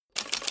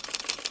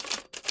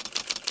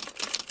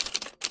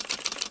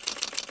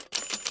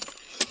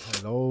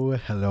Hello,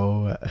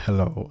 hello,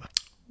 hello.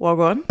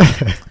 Well on,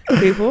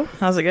 people.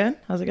 How's it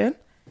going?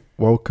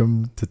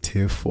 Welcome to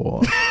Tier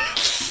 4. The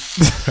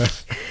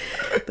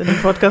new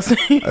podcast.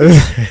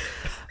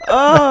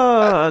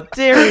 Oh,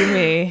 dearie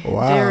me.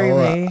 Wow, dearie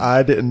me.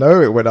 I didn't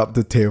know it went up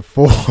to Tier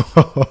 4.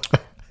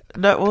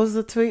 That was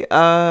the tweet.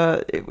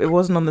 It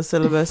wasn't on the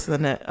syllabus,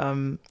 and then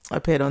it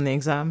appeared on the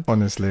exam.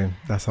 Honestly,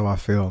 that's how I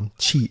feel.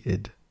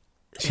 Cheated.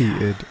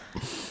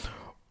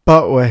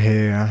 But we're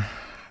here.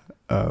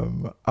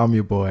 I'm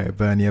your boy,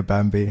 Bernia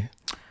Bambi.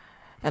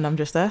 And I'm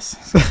just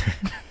us.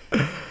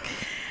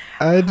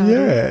 And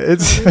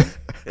it's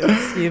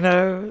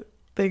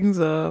things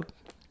are...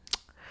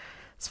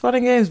 It's fun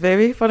and games,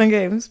 baby. Fun and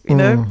games,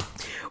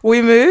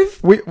 We move.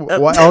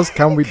 What else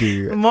can we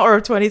do? Motto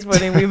of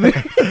 2020, we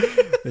move.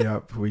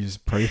 Yep, we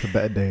just pray for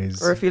better days.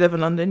 Or if you live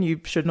in London,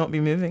 you should not be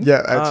moving.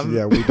 Yeah,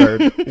 actually, we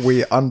don't.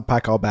 We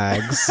unpack our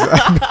bags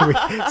and we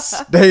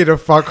stay the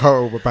fuck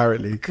home,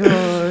 apparently.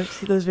 God,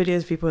 see those videos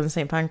of people in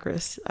St.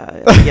 Pancras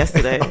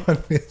yesterday.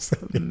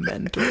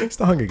 Mental. It's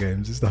the Hunger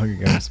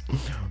Games.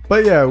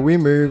 But yeah, we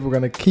move. We're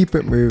going to keep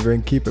it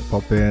moving, keep it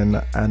popping.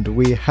 And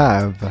we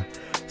have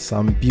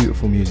some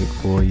beautiful music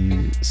for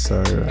you.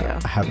 So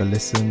have a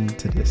listen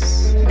to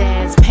this.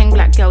 There's peng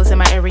black girls in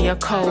my area,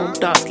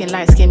 cold, dark skin,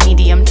 light skin,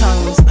 medium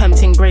tones,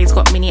 permting braids,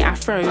 got mini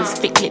afros,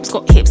 thick lips,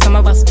 got hips, some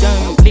of us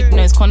don't, big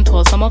nose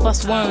contour, some of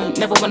us won't,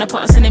 never wanna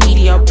put us in the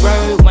media,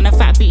 bro, want a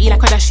fat booty like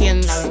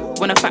Kardashians,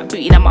 want a fat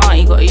booty like my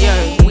auntie got a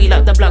yo, we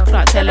like the blood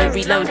clot, tell her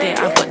reload it,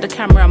 I've got the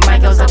camera, my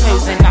girls are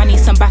posing, I need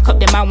some backup,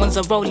 then my ones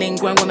are rolling,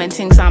 grown women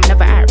things, I'm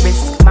never at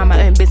risk, mind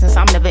my own business,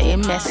 I'm never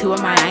in mess, who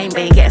am I ain't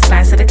bae, get a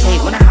slice of the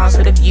cake, want a house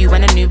with a view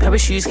and a new pair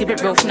of shoes, keep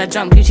it real from the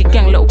jump, Gucci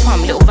gang, little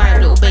pump, little vibe,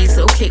 little bass,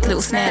 little kick,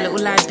 little snare, little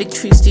lies, big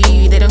truths, do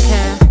you, they don't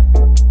care.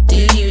 Do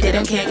you, they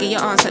don't care, get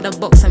your ass at the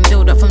box and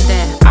build up from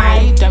there.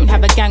 I don't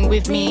have a gang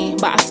with me,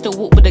 but I still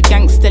walk with a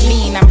gangster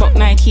lean. I rock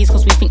Nikes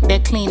cause we think they're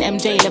clean.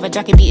 MJ leather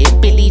jacket, beat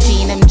it Billie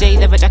Jean. MJ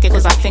leather jacket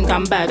cause I think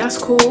I'm bad. That's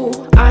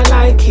cool, I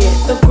like it.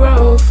 The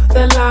growth,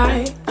 the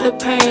light, the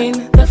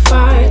pain, the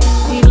fight.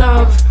 We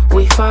love,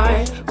 we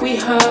fight, we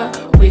hurt,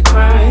 we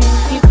cry.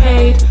 He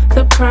paid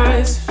the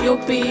price, you'll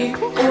be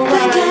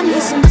alright. Give me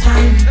some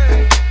time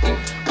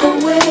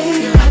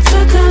away. I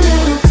took a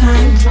little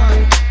time.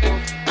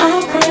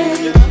 I'll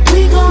pray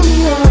we gon'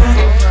 be alright.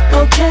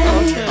 Okay,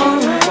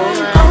 alright.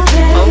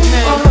 Okay,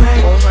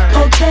 alright.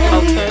 Okay,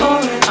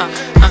 alright.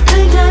 I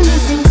think I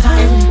need some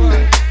time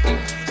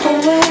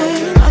away.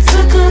 I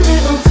took a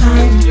little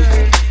time.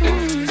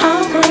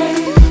 I'll pray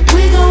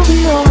we gon' be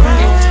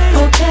alright.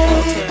 Okay,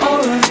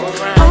 alright.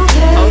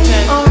 Okay,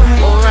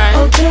 alright.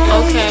 Okay,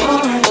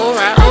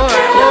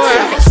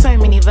 alright. So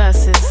many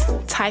verses,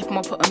 type them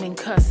or put them in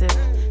cursive.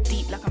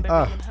 Deep like I'm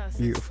buried in hearses.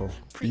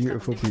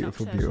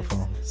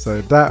 Beautiful.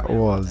 So that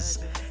was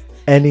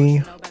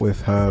Annie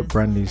with her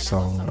brand new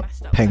song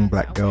Peng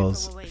Black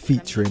Girls,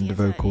 featuring the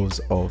vocals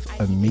of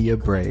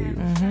Amia Brave.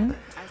 Mm-hmm.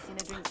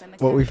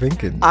 What were we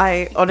thinking?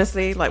 I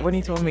honestly, when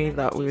you told me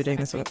that we were doing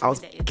this song, I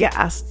was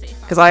gassed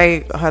because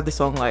I heard the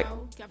song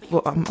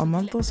a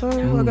month or so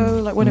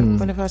ago,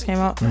 when it first came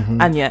out,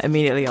 and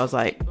immediately I was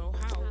like,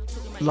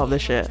 love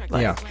this shit.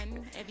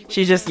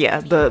 She just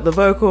the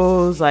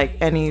vocals,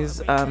 Annie's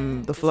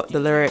the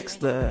lyrics,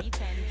 the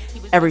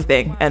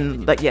everything,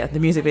 and the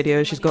music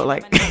video, she's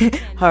got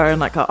her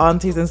and her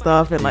aunties and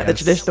stuff, and the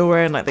traditional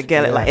wear and the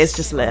gelet, it's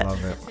just lit.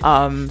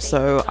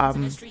 So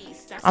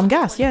I'm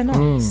gassed.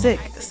 Sick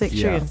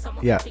tune.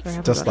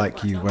 Just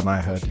like you, when I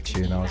heard the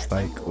tune, I was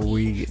like,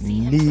 we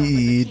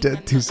need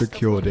to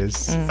secure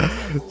this.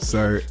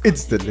 So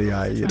instantly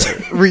I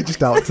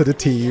reached out to the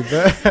team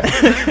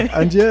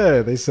and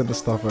they sent the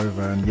stuff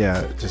over, and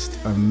just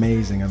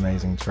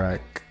amazing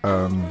track.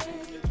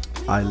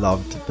 I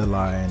loved the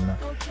line,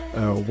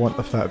 want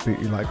a fat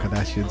booty like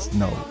Kardashians?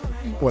 No.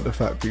 Want a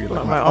fat booty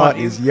like my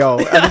aunties? Yo.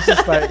 And it's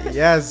just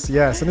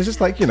yes. And it's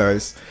just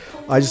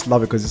I just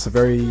love it because it's a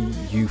very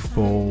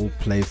youthful,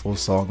 playful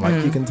song.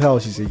 You can tell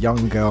she's a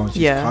young girl and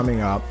she's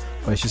coming up,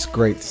 but it's just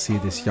great to see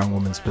this young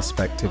woman's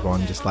perspective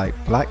on just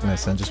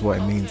blackness and just what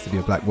it means to be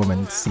a black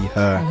woman, to see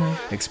her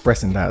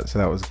expressing that. So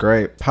that was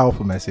great,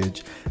 powerful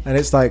message. And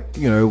it's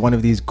one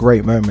of these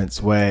great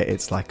moments where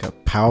it's a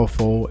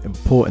powerful,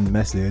 important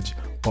message,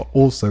 but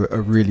also a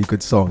really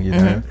good song,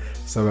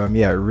 So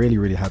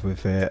really happy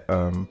with it.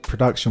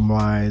 Production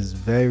wise,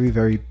 very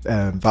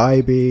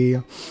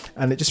vibey,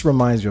 and it just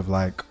reminds me of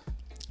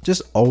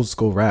just old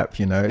school rap,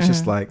 it's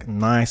just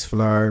nice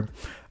flow.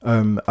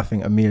 I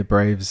think Amia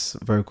Brave's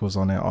vocals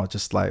on it are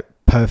just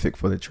perfect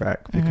for the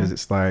track, because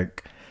it's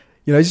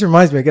it just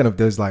reminds me again of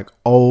those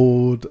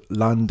old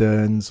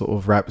London sort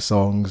of rap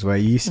songs where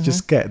you used to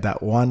just get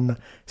that one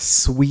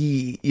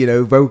sweet,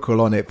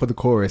 vocal on it for the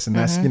chorus, and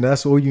that's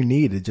that's all you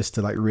needed just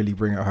to really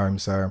bring it home.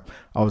 So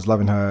I was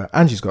loving her,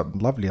 and she's got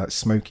lovely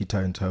smoky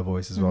tone to her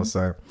voice as well.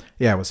 So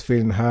I was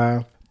feeling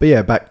her.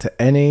 But back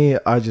to Annie,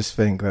 I just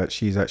think that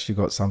she's actually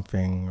got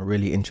something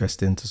really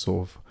interesting to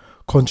sort of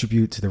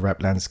contribute to the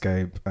rap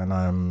landscape, and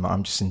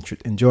I'm just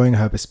enjoying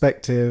her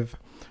perspective.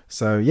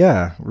 So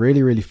yeah,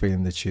 really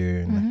feeling the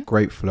tune.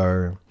 Great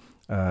flow.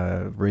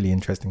 really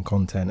interesting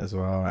content as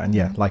well. And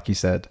yeah, like you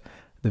said,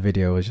 the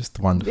video was just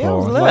wonderful. Yeah, it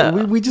was Like,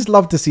 lit. we just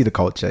love to see the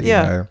culture, you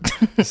Yeah.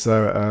 know.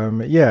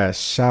 So yeah,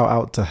 shout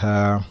out to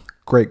her.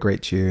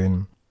 Great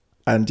tune.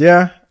 And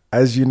yeah,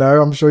 as you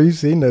know, I'm sure you've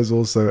seen, there's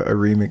also a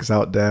remix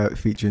out there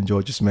featuring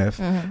Georgia Smith,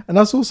 and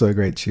that's also a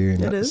great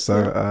tune. It is,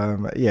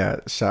 So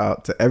yeah, shout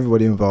out to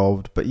everybody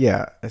involved, but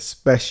yeah,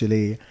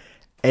 especially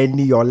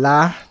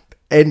Eniola,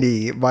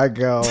 my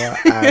girl,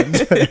 and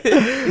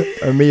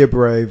Amia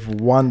Brave.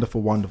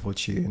 Wonderful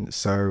tune.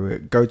 So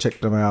go check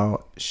them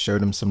out, show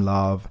them some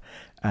love,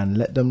 and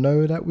let them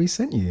know that we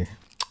sent you.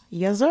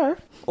 Yes, sir.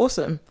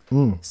 Awesome.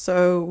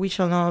 So we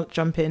shall now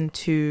jump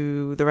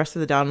into the rest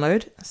of the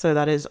download. So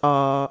that is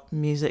our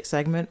music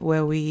segment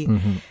where we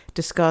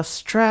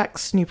discuss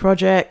tracks, new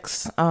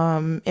projects,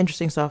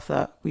 interesting stuff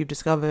that we've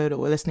discovered or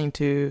we're listening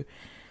to,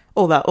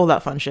 all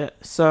that fun shit.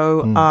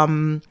 So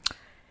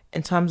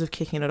in terms of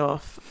kicking it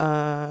off, do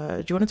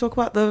you want to talk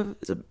about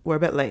we're a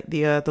bit late,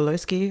 the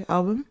Lowski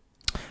album?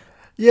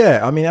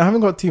 Yeah, I mean, I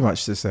haven't got too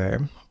much to say,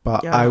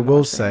 but Yeah, I I'm will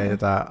not say saying.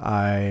 that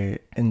I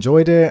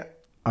enjoyed it.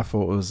 I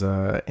thought it was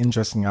an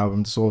interesting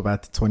album to sort of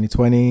add to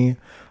 2020.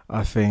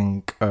 I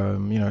think,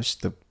 it's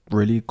just a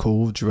really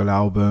cool drill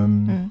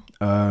album.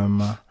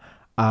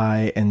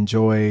 I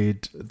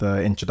enjoyed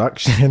the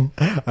introduction.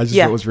 I just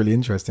thought it was really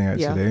interesting,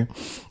 actually.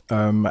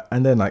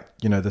 And then,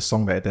 the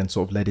song that it then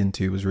sort of led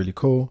into was really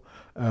cool.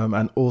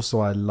 And also,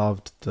 I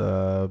loved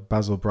the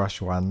Basil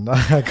Brush one.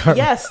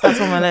 Yes,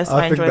 that's on my list.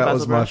 I think enjoyed that Basil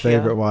was my Brush,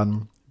 favorite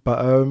one.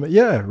 But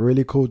yeah,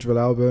 really cool drill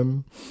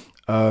album.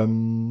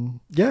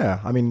 Yeah,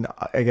 I mean,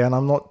 again,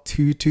 I'm not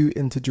too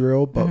into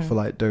drill, but for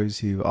like those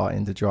who are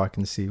into drill, I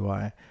can see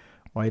why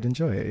you'd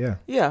enjoy it.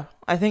 Yeah.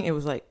 I think it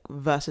was like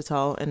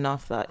versatile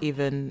enough that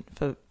even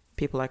for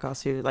people like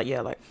us who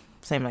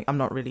I'm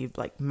not really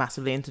like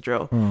massively into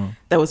drill,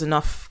 there was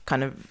enough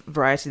kind of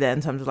variety there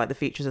in terms of like the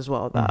features as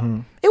well that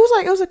it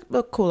was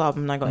a cool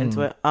album and I got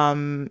into it.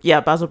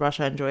 Basil Brush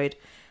I enjoyed.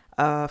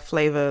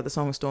 Flavor, the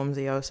song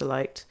Stormzy I also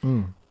liked.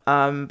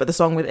 But the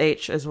song with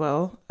H as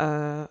well,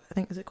 I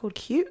think, is it called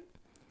Cute?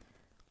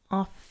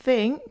 I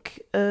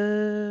think,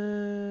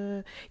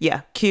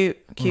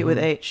 Cute with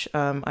H.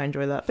 I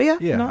enjoy that.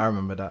 But Yeah, I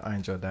remember that. I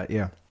enjoyed that.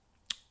 Yeah.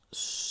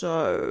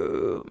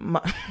 So,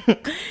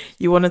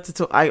 you wanted to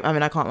talk? I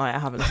mean, I can't lie, I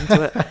haven't listened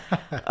to it.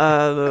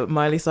 The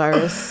Miley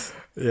Cyrus.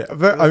 Yeah,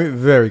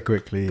 very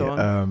quickly. Go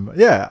on.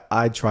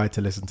 I tried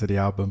to listen to the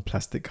album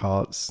Plastic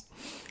Hearts.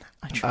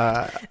 I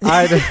tried.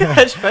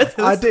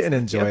 I didn't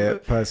enjoy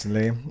it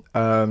personally.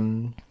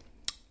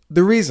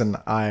 The reason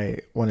I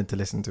wanted to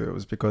listen to it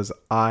was because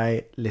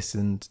I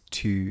listened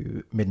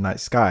to Midnight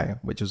Sky,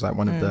 which was like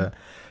one of the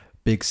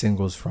big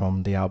singles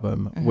from the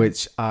album,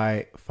 which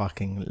I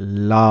fucking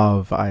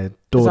love. I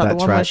adore Is that that the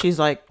one track. where she's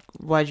like,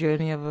 "Why'd you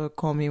only ever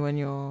call me when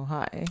you're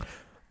high?"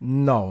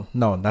 No,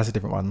 that's a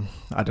different one.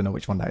 I don't know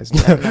which one that is.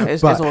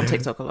 It's But- on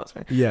TikTok a lot.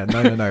 Sorry. Yeah,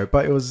 no.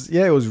 But it was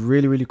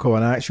really, really cool.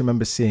 And I actually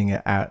remember seeing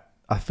it at,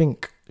 I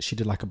think she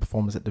did like a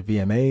performance at the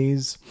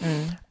VMAs.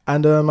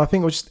 And I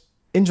think it was just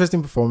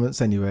interesting performance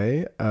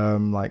anyway.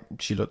 Like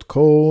she looked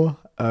cool.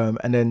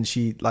 And then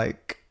she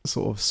like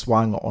sort of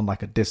swung on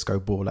like a disco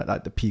ball at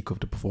like the peak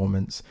of the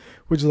performance,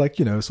 which is like,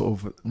 sort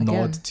of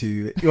nod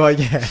to,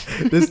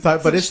 this time.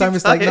 But this time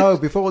it's like, no,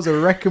 before it was a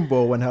wrecking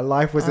ball when her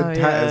life was in Oh,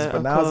 tatters, yeah, but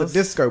of now it's course. a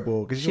disco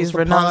ball because She's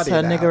renounced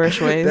her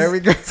niggerish ways. There we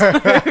go.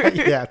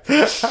 Yeah.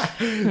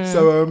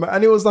 So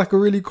and it was like a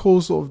really cool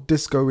sort of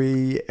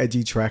disco-y,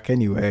 edgy track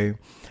anyway.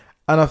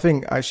 And I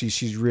think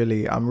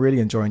actually I'm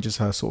really enjoying just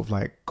her sort of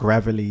like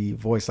gravelly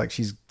voice. Like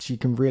she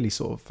can really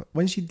sort of,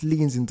 when she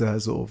leans into her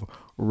sort of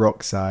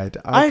rock side,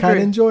 I can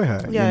agree. enjoy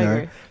her. Yeah, I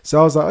agree. So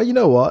I was like, oh, you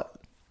know what?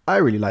 I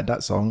really like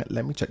that song.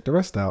 Let me check the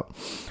rest out.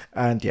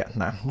 And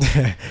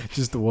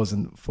just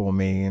wasn't for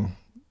me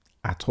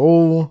at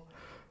all.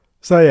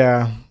 So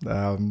yeah,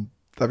 I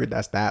mean,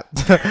 that's that.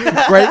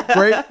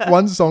 great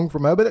one song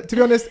from her. But to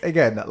be honest,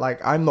 again,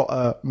 like I'm not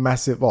a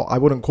massive, I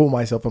wouldn't call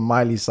myself a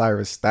Miley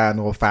Cyrus stan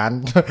or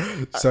fan.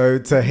 So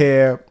to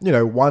hear,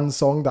 one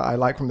song that I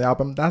like from the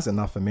album, that's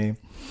enough for me.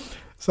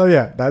 So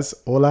yeah, that's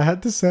all I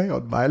had to say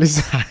on Miley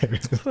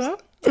Cyrus.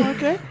 Well,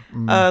 okay.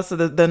 So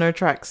the no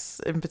tracks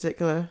in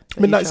particular. that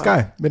you Midnight shot?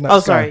 Sky. Midnight Oh,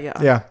 Sky. sorry,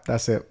 yeah. Yeah,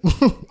 that's it.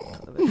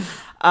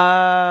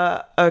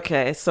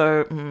 Okay,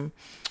 so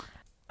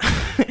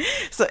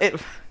so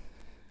it.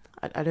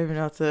 I don't even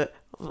know how to.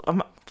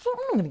 I'm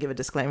going to give a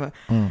disclaimer.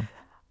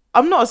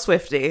 I'm not a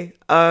Swiftie.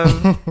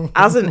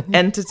 As an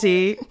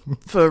entity,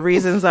 for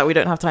reasons that we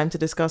don't have time to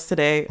discuss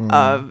today,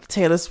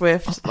 Taylor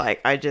Swift,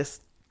 like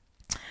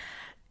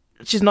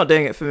she's not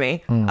doing it for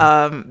me.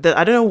 I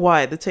don't know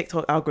why the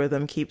TikTok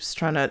algorithm keeps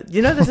trying to,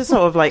 there's this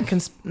sort of like,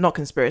 not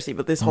conspiracy,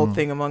 but this whole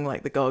thing among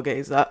like the girl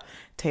gays that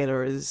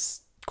Taylor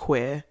is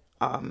queer.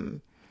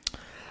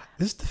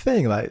 This is the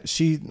thing, like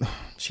she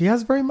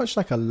has very much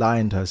like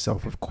aligned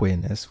herself with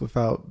queerness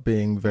without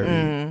being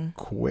very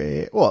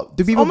queer. What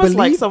do people Almost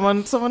believe?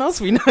 like someone else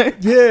we know.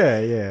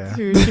 Yeah.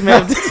 Who she may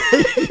have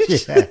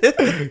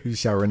Who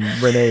shall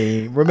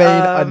remain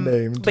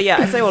unnamed. But yeah,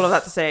 I say all of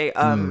that to say,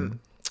 I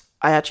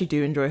actually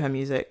do enjoy her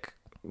music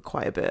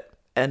quite a bit,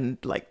 and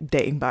like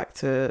dating back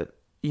to,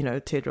 you know,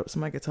 Teardrops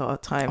on My Guitar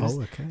times.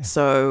 Oh, okay.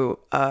 So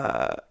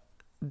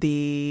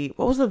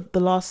what was the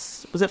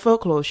last, was it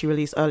Folklore she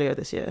released earlier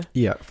this year?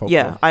 Yeah, Folklore.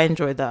 Yeah, I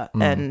enjoyed that.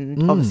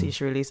 And obviously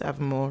she released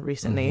Evermore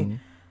recently,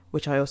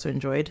 which I also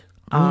enjoyed.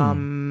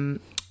 Sorry,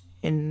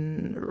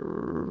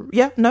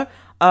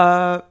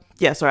 I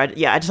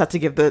just had to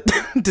give the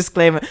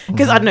disclaimer,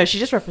 because I don't know, she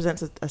just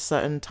represents a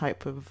certain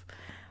type of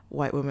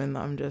white woman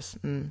that I'm just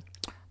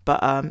but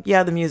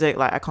the music,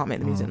 like, I can't make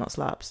the music not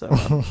slap, so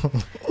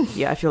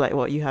I feel like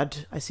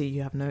I see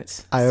you have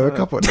notes. I have a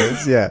couple of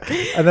notes, yeah.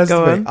 And that's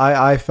the thing,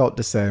 I felt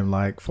the same,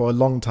 like, for a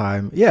long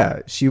time,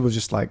 she was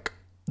just like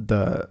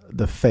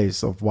the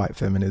face of white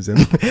feminism,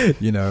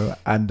 you know,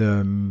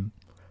 and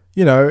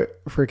you know,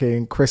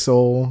 freaking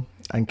Crystal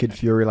and Kid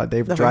Fury, like,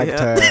 they've dragged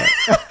her.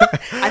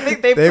 I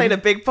think they've played a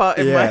big part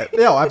in my...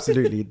 Yeah,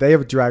 absolutely. They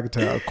have dragged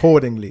her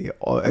accordingly.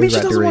 I mean, she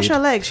doesn't wash her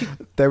legs.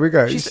 There we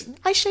go.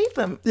 I shave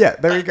them. Yeah,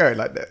 there we go.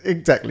 Like,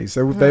 exactly.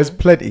 So there's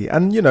plenty.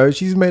 And, you know,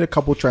 she's made a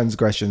couple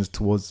transgressions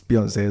towards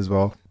Beyonce as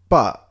well.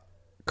 But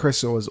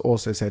Crystal has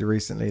also said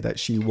recently that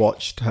she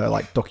watched her,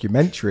 like,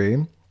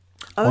 documentary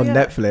on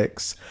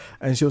Netflix,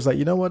 and she was like,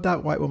 you know what,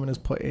 that white woman has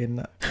put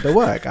in the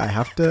work. I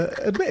have to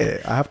admit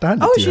it. I have to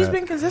hand it to her. She's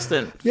been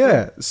consistent.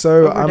 Yeah.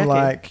 So I'm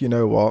like, you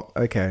know what?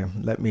 Okay,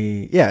 let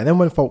me. Yeah. And then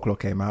when Folklore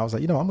came out, I was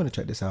like, you know, I'm going to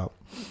check this out,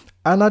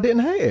 and I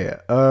didn't hate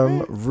it.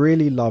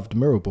 Really loved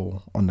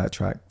Mirrorball on that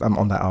track.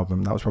 On that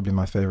album. That was probably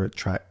my favorite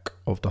track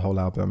of the whole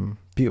album.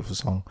 Beautiful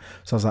song.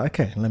 So I was like,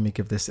 okay, let me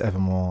give this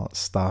Evermore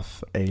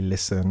stuff a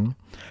listen.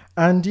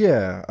 And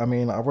yeah, I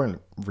mean, I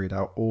won't read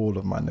out all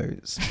of my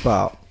notes,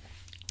 but.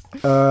 You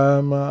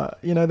know,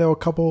 there were a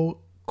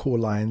couple cool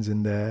lines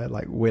in there,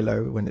 like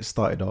Willow, when it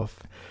started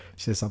off,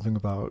 she said something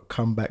about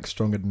come back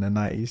stronger than the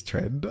 90s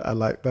trend. I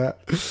like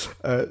that.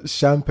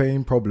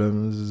 Champagne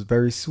Problems is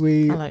very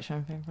sweet. I like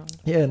Champagne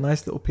Problems. Yeah,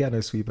 nice little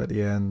piano sweep at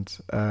the end.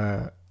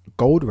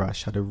 Gold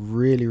Rush had a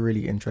really,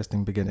 really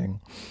interesting beginning,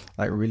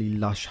 like really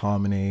lush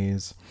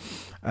harmonies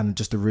and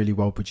just a really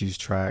well produced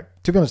track.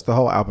 To be honest, the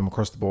whole album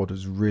across the board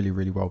was really,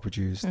 really well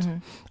produced.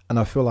 And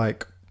I feel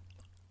like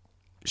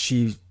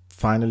she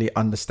finally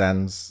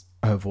understands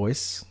her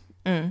voice.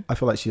 I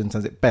feel like she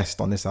understands it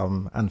best on this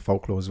album and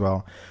Folklore as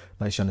well.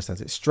 Like, she understands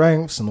its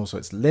strengths and also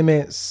its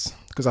limits,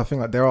 because I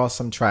think like there are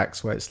some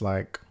tracks where it's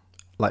like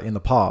in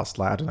the past,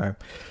 like, I don't know,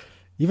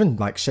 even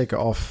like Shake It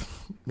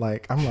Off,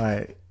 like, I'm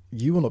like,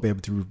 you will not be able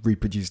to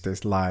reproduce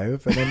this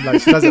live, and then like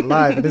she does it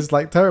live and it's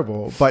like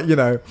terrible. But you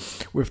know,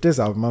 with this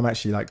album, I'm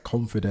actually like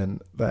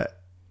confident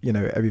that, you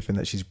know, everything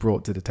that she's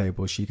brought to the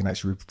table, she can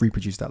actually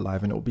reproduce that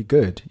live and it'll be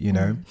good, you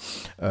know.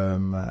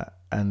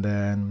 And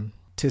then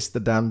Tis the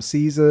Damn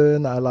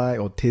Season I like,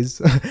 or Tis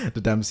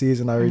the Damn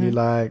Season I really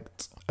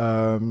liked.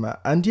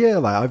 And yeah,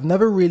 like, I've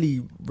never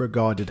really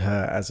regarded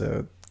her as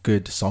a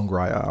good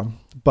songwriter,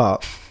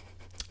 but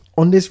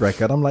on this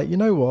record I'm like, you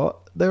know what,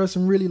 there are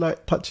some really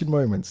like touching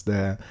moments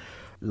there,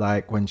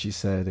 like when she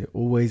said it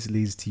always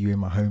leads to you in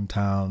my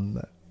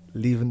hometown,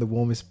 leaving the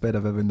warmest bed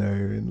I've ever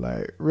known,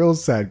 like real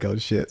sad girl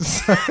shit.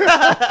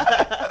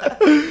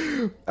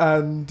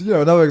 And you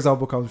know, another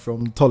example comes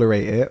from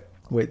Tolerate It,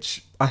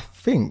 which I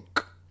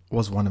think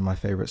was one of my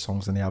favorite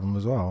songs in the album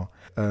as well.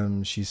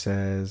 She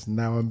says,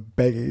 now I'm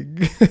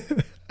begging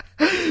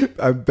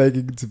I'm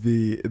begging to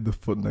be in the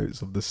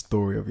footnotes of the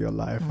story of your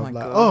life. I'm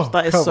like, gosh,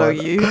 that is so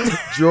you.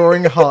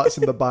 Drawing hearts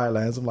in the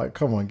bylines. I'm like,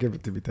 come on, give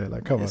it to me,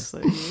 Taylor. Come on.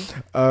 So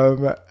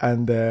you.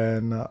 And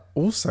then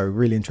also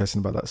really interesting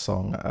about that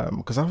song,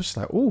 because I was just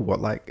like, oh, what,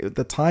 like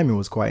the timing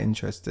was quite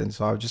interesting.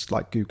 So I just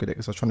like Googled it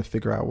because I was trying to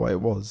figure out what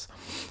it was.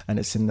 And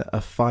it's in a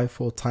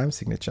 5/4 time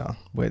signature,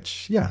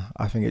 which, yeah,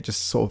 I think it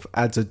just sort of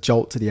adds a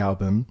jolt to the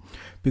album,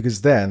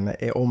 because then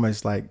it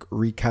almost like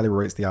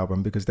recalibrates the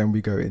album, because then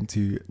we go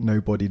into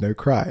Nobody No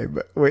Crime,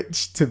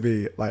 which to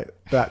me, like,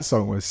 that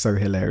song was so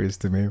hilarious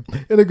to me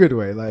in a good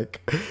way.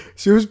 Like,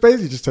 she was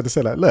basically just trying to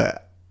say, like, look,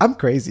 I'm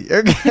crazy,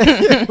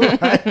 okay?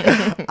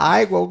 Like,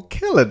 I will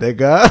kill a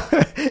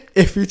nigga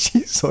if he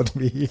cheats on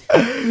me.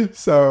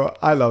 So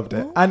I loved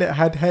it. And it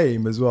had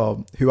Haim as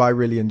well, who I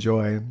really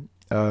enjoy.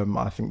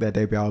 I think their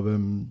debut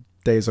album,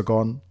 Days Are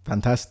Gone,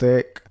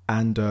 fantastic.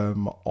 And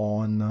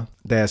on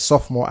their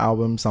sophomore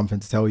album, Something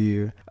to Tell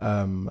You,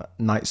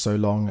 Night So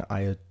Long, I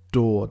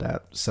adore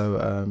that.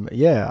 So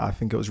yeah, I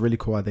think it was really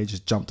cool how they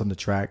just jumped on the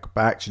track,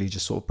 but actually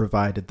just sort of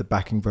provided the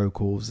backing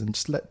vocals and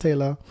just let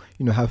Taylor,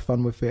 you know, have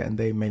fun with it, and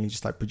they mainly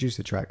just like produce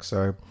the track.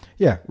 So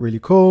yeah, really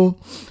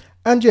cool.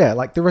 And yeah,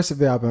 like the rest of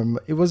the album,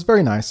 it was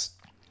very nice.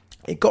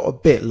 It got a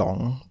bit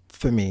long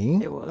for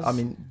me. It was. I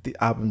mean, the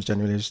albums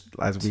generally, just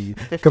as we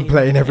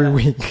complain every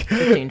week,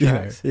 15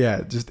 tracks. You know,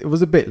 yeah, just it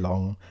was a bit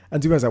long.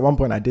 And to be honest, at one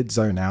point I did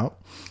zone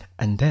out,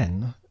 and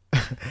then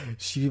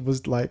she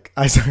was like,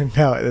 I zoned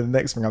out, and the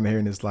next thing I'm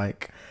hearing is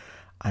like,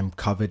 I'm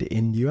Covered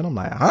in You, and I'm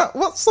like, huh?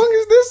 What song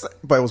is this?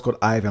 But it was called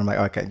Ivy. I'm like,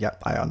 okay, yeah,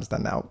 I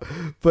understand now.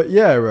 But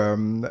yeah,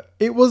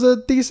 it was a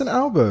decent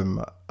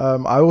album.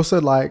 I also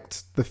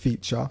liked the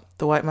feature.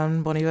 The White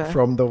Man, Bon Iver.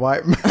 From the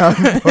White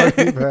Man, Bon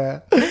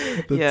Iver.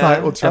 The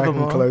title track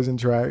Evermore. and closing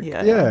track.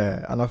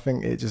 Yeah. And I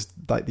think it just,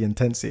 like, the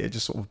intensity, it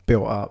just sort of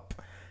built up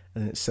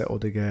and it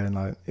settled again.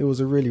 Like, it was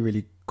a really,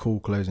 really cool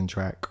closing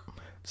track.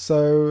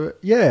 So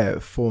yeah,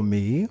 for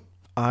me,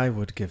 I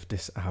would give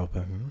this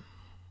album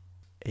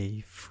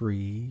a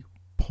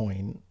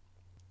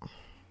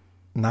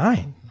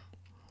 3.9.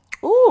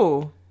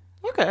 Ooh,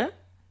 okay.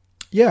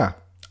 Yeah,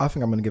 I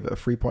think I'm going to give it a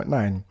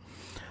 3.9.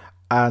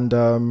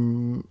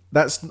 And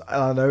that's,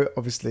 I know,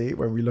 obviously,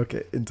 when we look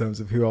at in terms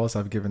of who else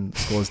I've given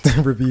scores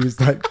to reviews,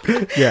 like,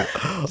 yeah,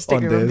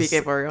 on this,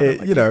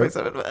 you know,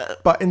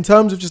 but in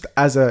terms of just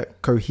as a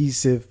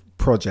cohesive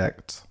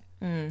project,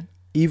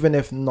 even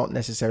if not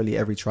necessarily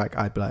every track,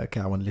 I'd be like,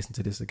 okay, I want to listen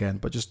to this again,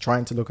 but just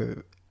trying to look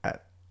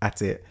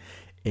at it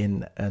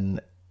in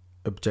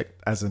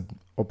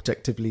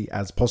objectively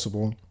as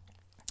possible.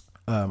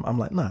 I'm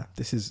like, nah,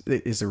 it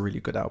is a really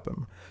good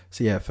album.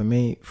 So yeah, for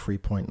me,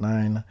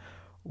 3.9.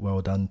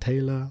 Well done,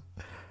 Taylor.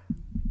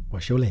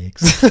 Wash your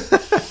legs.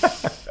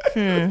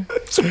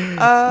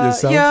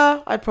 Yourself?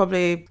 Yeah, I'd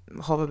probably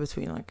hover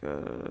between like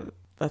a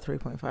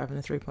 3.5 and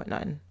a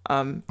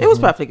 3.9. It was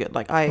perfectly good.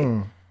 Like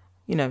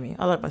you know me,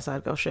 I like my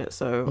sad girl shit,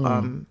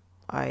 so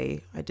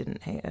I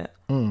didn't hate it.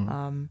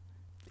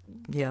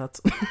 Yeah,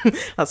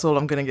 that's all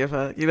I'm gonna give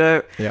her. You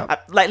know,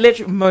 like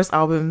literally most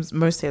Taylor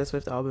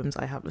Swift albums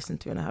I have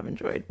listened to and I have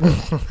enjoyed, but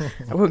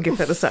I won't give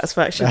her the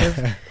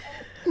satisfaction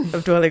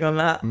of dwelling on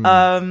that.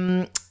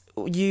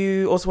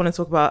 You also want to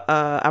talk about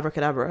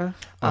Abracadabra.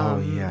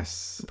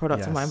 Yes,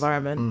 Product of My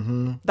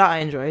Environment. That I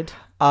enjoyed.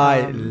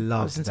 I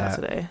loved that.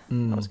 Saturday.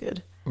 That was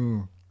good.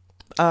 Do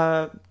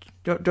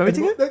you want me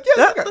to go?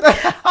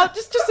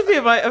 Yes, just to be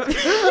about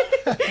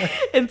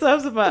in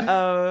terms of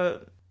my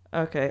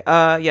okay.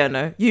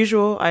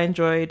 Usual I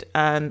enjoyed,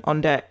 and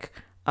On Deck.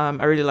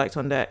 I really liked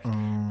On Deck,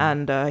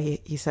 and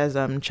he says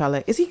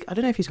Chalet. Is he? I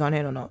don't know if he's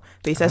Ghanaian or not,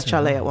 but he says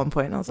Chalet at one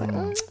point, and I was like,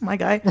 my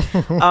guy.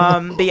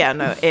 But yeah,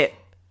 no, it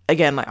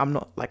again, like I'm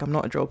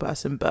not a drill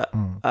person, but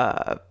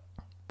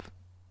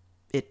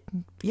it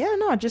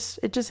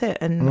just hit,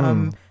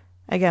 and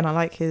again, I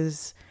like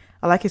his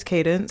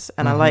cadence,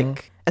 and I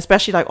like,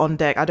 especially like On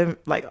Deck. I don't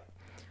like,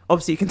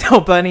 obviously you can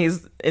tell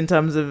Bernie's in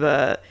terms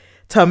of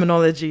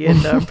terminology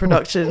and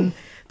production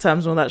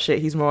terms and all that shit,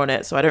 he's more on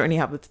it, so I don't really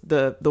have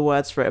the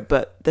words for it,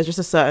 but there's just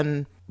a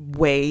certain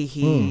way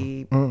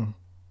he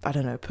I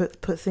don't know,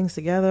 put things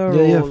together,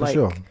 or like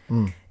sure.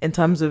 In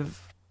terms of,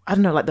 I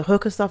don't know, like the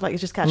hook and stuff, like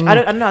it's just catchy. I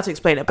don't know how to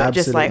explain it, but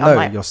absolutely. just like I'm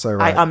like, you're so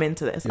right. I'm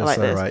into this. You're I like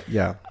so this. Right.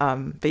 Yeah.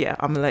 But yeah,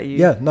 I'm gonna let you.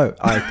 Yeah, no,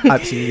 I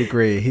absolutely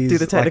agree. He's do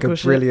the technical like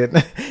a brilliant.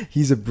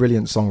 He's a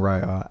brilliant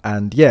songwriter,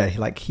 and yeah,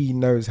 like he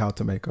knows how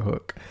to make a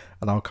hook,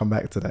 and I'll come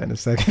back to that in a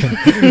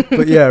second.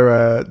 But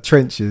yeah,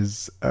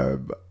 Trenches.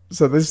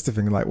 So this is the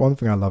thing. Like one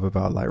thing I love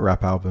about like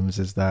rap albums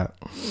is that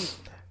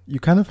you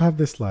kind of have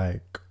this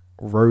like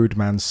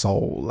roadman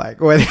soul,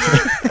 like when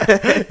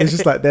it's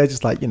just like they're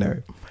just like, you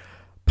know,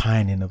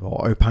 opining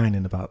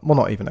about, well,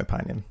 not even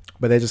opining,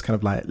 but they're just kind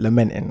of like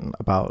lamenting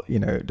about, you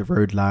know, the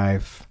road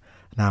life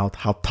and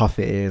how tough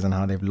it is and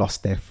how they've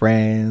lost their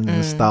friends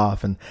and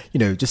stuff, and you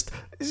know, just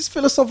it's just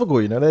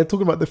philosophical, you know, they're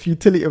talking about the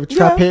futility of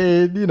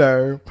trapping, you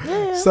know.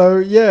 So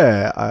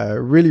yeah, I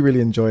really,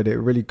 really enjoyed it.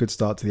 Really good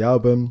start to the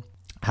album.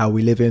 How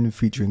We Livin'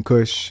 featuring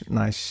Kush,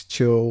 nice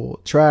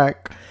chill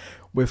track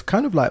with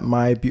kind of like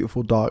My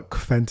Beautiful Dark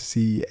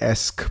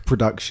Fantasy-esque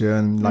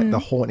production, like the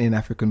haunting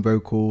African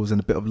vocals and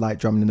a bit of light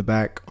drumming in the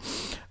back.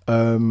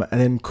 And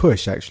then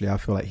Kush, actually, I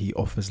feel like he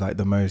offers like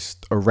the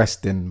most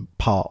arresting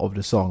part of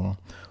the song,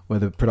 where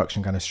the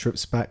production kind of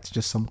strips back to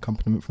just some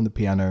accompaniment from the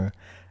piano,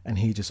 and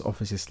he just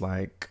offers this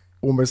like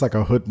almost like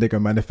a hood nigga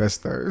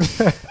manifesto.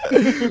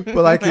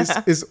 But like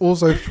it's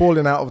also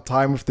falling out of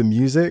time with the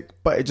music,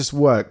 but it just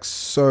works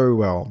so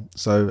well.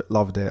 So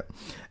loved it.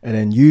 And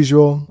then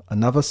Usual,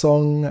 another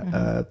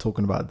song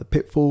talking about the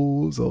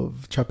pitfalls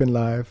of trapping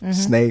life,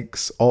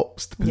 snakes,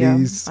 ops, the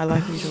police. I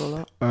like Usual a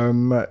lot.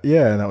 And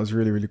that was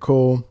really, really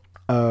cool.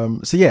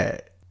 So yeah,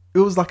 it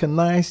was like a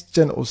nice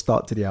gentle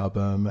start to the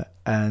album,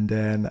 and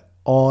then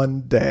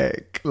On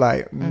Deck,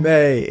 like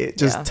May, it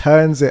just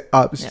turns it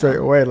up straight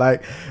away,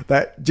 like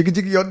that jiggy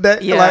jiggy on deck.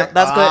 Yeah, like,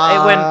 that's good.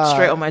 It went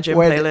straight on my gym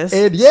playlist.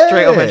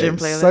 Straight on my gym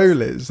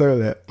playlist. So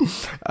lit.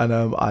 And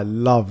I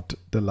loved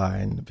the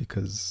line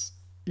because,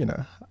 you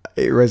know,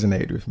 it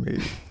resonated with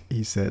me.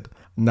 He said,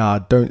 "Nah,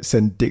 don't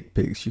send dick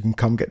pics. You can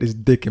come get this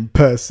dick in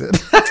person."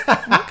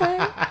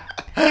 Okay.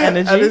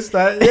 Energy. And it's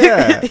like,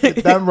 yeah,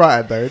 damn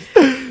right, dude.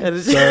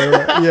 So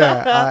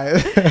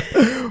yeah,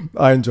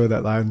 I enjoy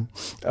that line.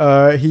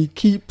 He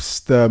keeps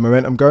the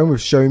momentum going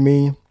with Show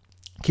Me,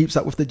 keeps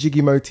up with the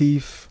jiggy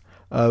motif.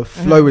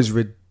 Flow is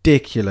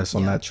ridiculous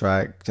on that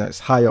track.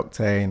 It's high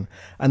octane,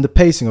 and the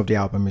pacing of the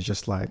album is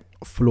just like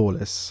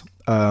flawless.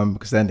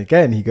 Because then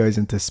again, he goes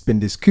into Spin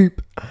This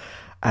Coupe,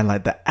 and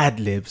like the ad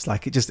libs,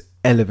 like it just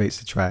elevates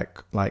the track.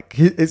 Like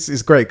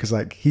it's great because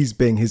like he's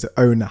being his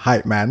own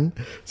hype man,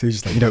 so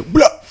he's just like, you know,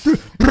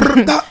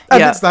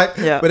 and it's like,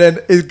 but then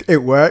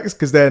it works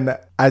because then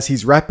as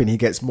he's rapping, he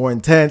gets more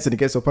intense and he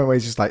gets to a point where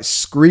he's just like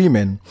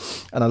screaming,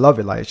 and I love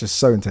it. Like it's just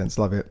so intense,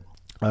 love it.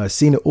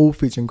 Seen It All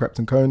featuring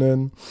Captain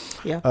Conan.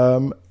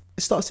 It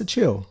starts to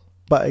chill.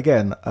 But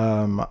again,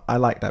 I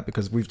like that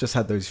because we've just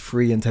had those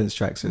 3 intense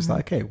tracks. So it's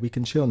like, okay, we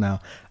can chill now.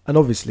 And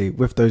obviously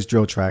with those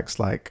drill tracks,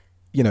 like,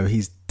 you know,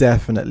 he's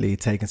definitely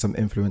taken some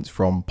influence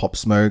from Pop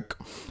Smoke.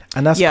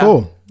 And that's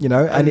cool, you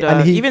know.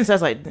 And he even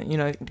says like, you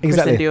know,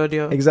 Christian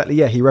Dior. Exactly,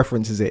 yeah. He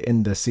references it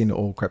in the Seen It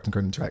All Captain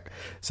Conan track.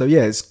 So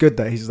yeah, it's good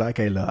that he's like,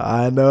 okay, look,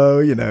 I know,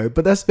 you know.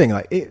 But that's the thing,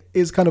 like, it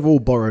is kind of all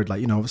borrowed. Like,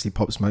 you know, obviously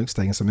Pop Smoke's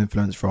taking some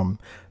influence from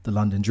the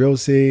London drill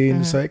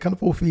scene. So it kind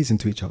of all feeds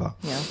into each other.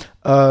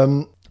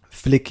 Yeah.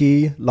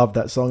 Flicky, love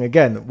that song.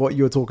 Again, what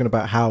you were talking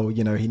about, how,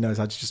 you know, he knows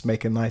how to just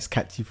make a nice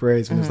catchy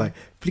phrase when it's like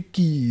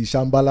Flicky,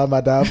 Shambhala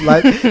Madam.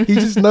 Like, he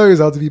just knows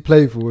how to be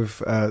playful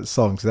with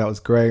songs. So that was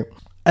great.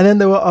 And then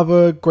there were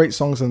other great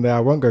songs in there. I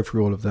won't go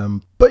through all of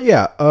them. But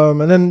yeah,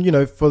 and then, you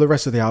know, for the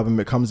rest of the album,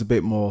 it becomes a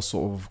bit more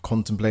sort of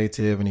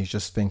contemplative and he's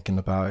just thinking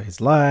about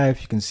his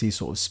life. You can see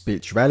sort of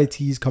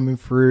spiritualities coming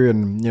through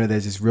and, you know,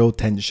 there's this real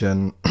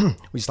tension,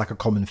 which is like a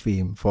common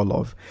theme for a lot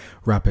of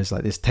rappers,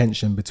 like this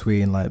tension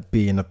between like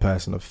being a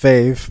person of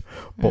faith,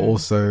 but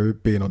also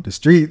being on the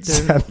streets.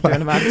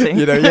 Doing a bad thing.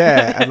 You know,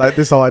 and like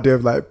this whole idea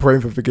of like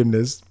praying for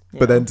forgiveness.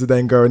 But then to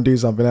then go and do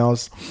something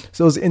else.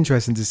 So it was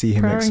interesting to see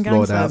him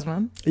explore that.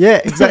 Man. Yeah,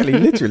 exactly.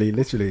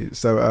 literally.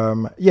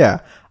 So,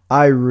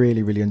 I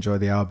really, really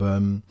enjoyed the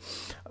album.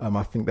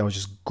 I think there was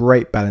just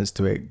great balance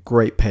to it,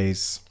 great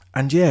pace.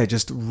 And yeah,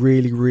 just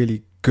really,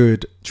 really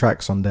good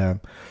tracks on there.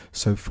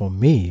 So for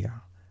me,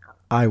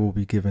 I will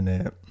be giving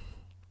it...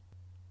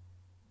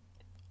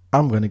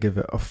 I'm going to give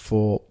it a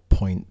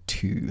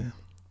 4.2.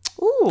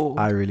 Ooh.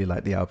 I really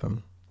like the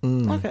album.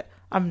 Okay.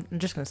 I'm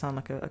just going to sound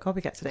like a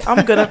copycat today.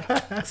 I'm going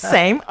to...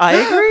 Same. I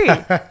agree.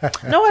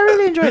 No, I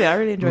really enjoyed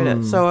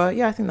it. So,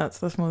 I think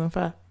that's more than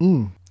fair.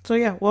 So,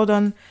 yeah, well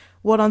done.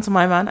 Well done to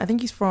my man. I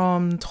think he's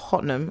from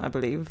Tottenham, I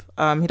believe.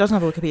 He doesn't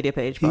have a Wikipedia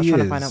page, but I was trying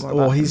to find out more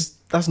about him.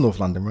 That's North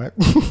London, right?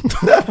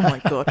 Oh,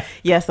 my God.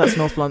 Yes, that's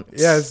North London.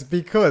 Yes,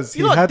 because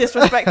you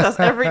disrespect us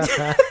every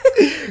time.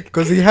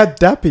 Because he had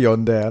Dappy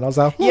on there, and I was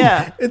like,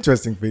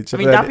 interesting feature. I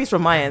mean, Dappy's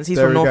from my ends. He's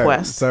from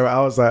Northwest. So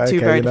I was like,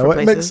 okay, you know what?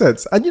 It makes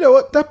sense. And you know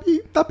what?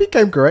 Dappy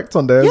came correct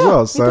on there as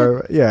well.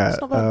 So,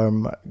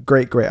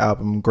 great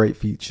album, great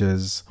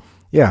features.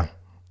 Yeah.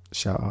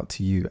 Shout out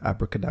to you,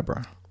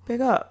 Abracadabra. Big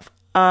up.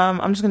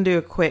 I'm just gonna do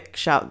a quick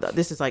shout.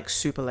 This is like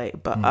super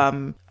late, but I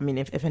mean,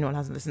 if anyone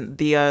hasn't listened,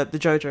 the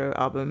JoJo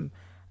album,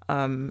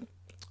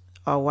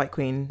 our White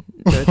Queen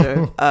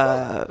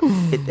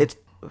JoJo, it's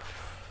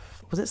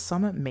was it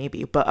summer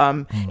maybe, but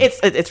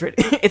it's really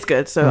it's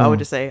good. So I would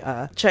just say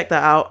check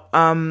that out.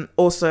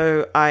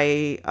 Also,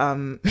 I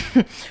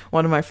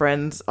one of my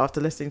friends, after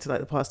listening to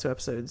like the past 2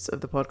 episodes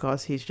of the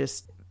podcast,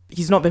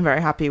 he's not been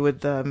very happy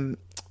with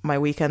my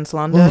weekend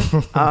slander,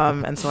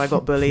 and so I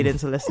got bullied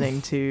into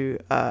listening to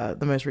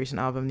the most recent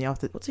album,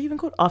 what's it even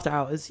called? After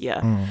Hours,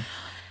 And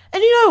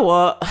you know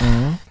what?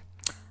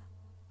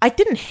 I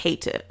didn't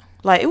hate it.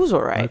 Like, it was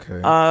alright.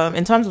 Okay.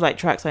 In terms of like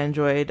tracks I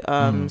enjoyed,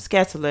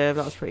 Scared to Live,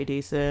 that was pretty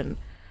decent.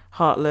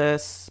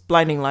 Heartless,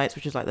 Blinding Lights,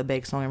 which is like the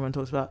big song everyone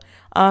talks about.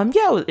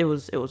 It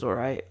was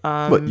alright.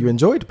 What, you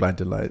enjoyed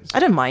Blinding Lights? I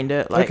didn't mind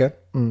it. Like, okay.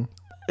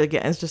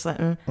 Again, it's just like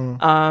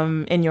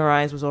In Your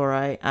Eyes was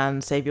alright,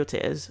 and Save Your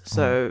Tears.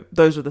 So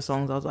those were the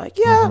songs I was like,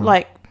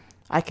 like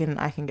I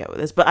can get with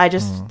this. But I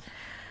just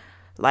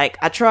like,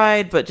 I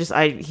tried, but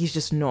he's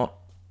just not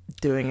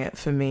doing it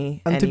for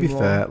me and anymore. To be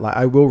fair, like,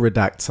 I will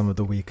redact some of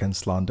the weekend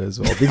slander as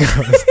well,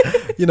 because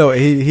you know,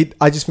 he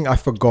I just think I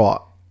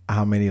forgot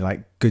how many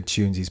like good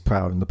tunes he's put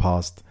out in the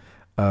past.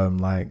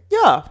 Like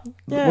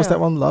what's that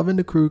one, Love in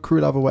the Crew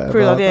Love or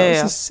whatever.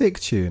 That's a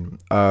sick tune.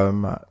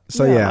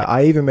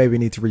 I even maybe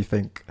need to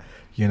rethink,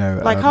 you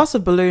know, like House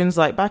of Balloons,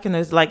 like back in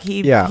those, like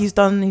he's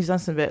done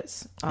some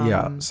bits.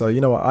 So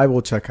you know what, I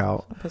will check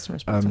out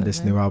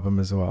this new album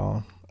as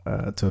well,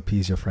 to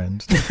appease your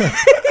friend.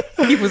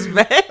 He was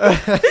mad.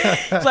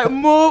 It's like,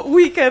 more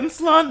weekend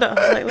slander.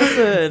 I was like,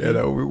 listen, you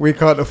know, we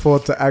can't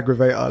afford to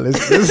aggravate our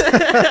listeners.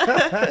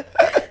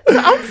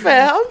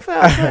 Unfair. All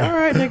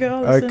right,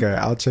 nigga. Okay,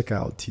 I'll check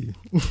out too.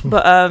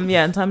 But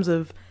in terms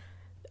of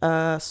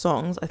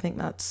songs, I think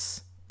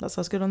that's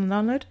us good on the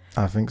download.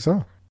 I think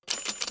so.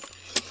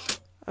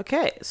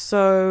 Okay,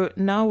 so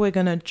now we're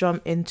gonna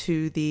jump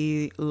into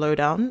the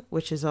lowdown,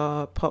 which is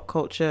our pop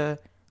culture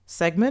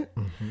segment.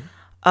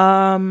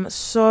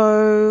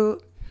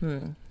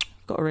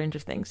 Got a range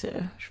of things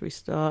here. Should we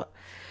start?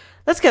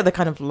 Let's get the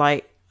kind of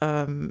light /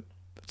 don't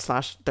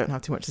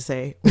have too much to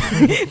say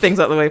things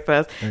out the way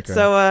first. Okay.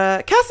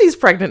 So Cassie's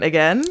pregnant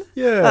again.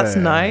 Yeah, that's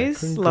nice.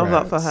 Congrats. Love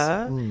that for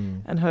her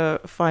and her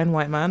fine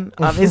white man.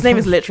 His name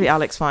is literally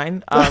Alex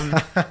Fine.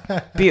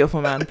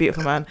 Beautiful man.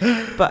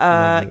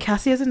 But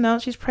Cassie has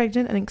announced she's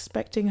pregnant and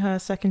expecting her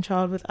second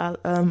child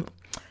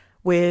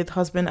with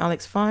husband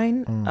Alex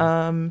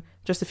Fine.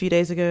 Just a few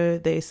days ago,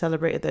 they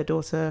celebrated their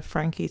daughter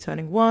Frankie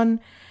turning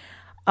 1.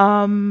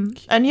 And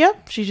yeah,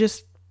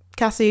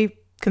 Cassie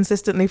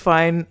consistently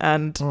fine,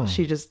 and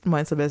she just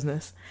minds her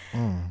business.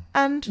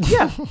 And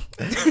yeah,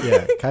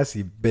 Yeah,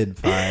 Cassie been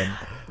fine.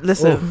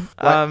 listen,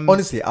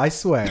 Honestly, I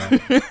swear,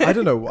 I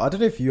don't know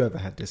if you ever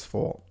had this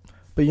thought,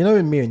 but you know,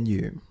 in Me and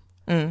You,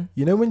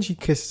 you know, when she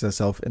kisses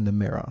herself in the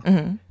mirror,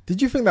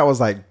 did you think that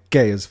was like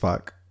gay as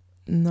fuck?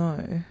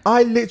 no,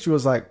 I literally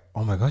was like,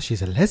 oh my gosh,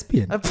 she's a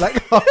lesbian.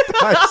 Like,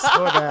 I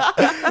saw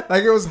that.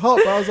 Like, it was hot,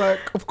 but I was like,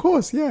 of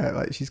course, yeah.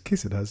 Like, she's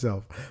kissing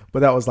herself.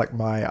 But that was like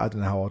I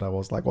don't know how old I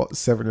was, like, what,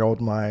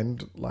 7-year-old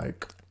mind,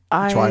 like,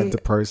 trying to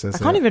process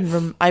it. I can't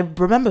even I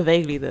remember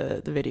vaguely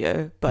the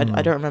video, but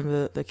I don't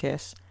remember the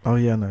kiss. Oh,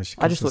 yeah, no, she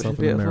kissed I just thought she herself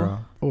was in the mirror.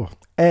 Oh,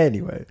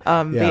 anyway.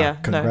 But yeah,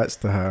 congrats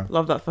to her.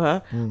 Love that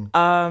for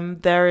her.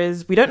 There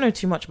is, we don't know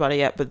too much about it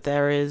yet, but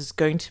there is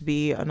going to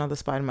be another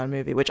Spider-Man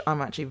movie, which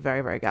I'm actually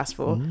very, very gassed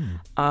for.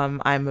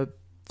 I'm a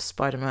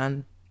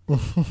Spider-Man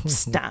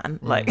stan.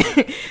 Like,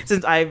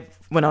 since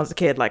when I was a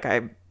kid, like,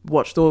 I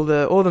watched all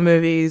the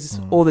movies,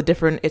 all the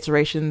different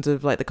iterations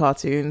of like the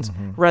cartoons,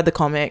 read the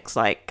comics,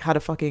 like had a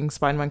fucking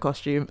Spider-Man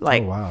costume.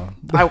 Like, Oh, wow.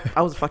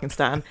 I was a fucking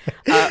stan.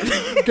 Hey,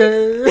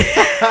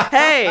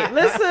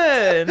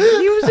 listen,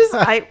 he was just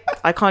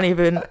I can't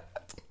even.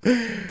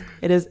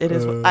 It is.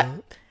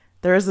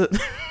 There is a.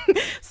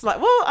 It's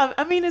like, well,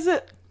 I mean, is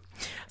it?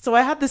 So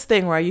I had this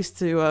thing where I used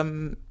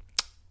to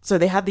so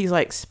they had these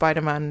like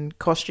Spider-Man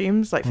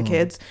costumes like for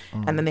kids,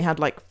 and then they had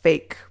like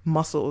fake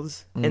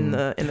muscles in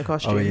the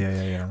costume. Oh,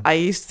 yeah. I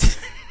used to,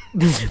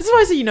 this is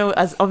why I say, you know,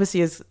 as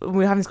obviously as we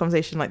were having this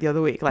conversation like the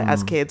other week, like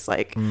as kids,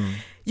 like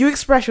you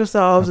express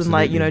yourselves and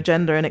like, you know,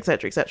 gender and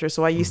etc.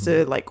 So I used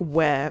to like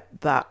wear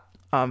that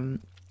I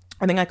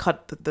think I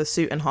cut the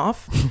suit in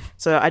half.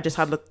 So I just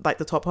had like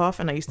the top half,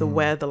 and I used to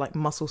wear the like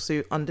muscle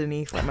suit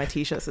underneath like my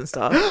t-shirts and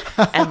stuff,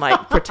 and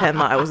like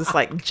pretend that I was this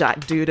like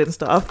jack dude and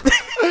stuff.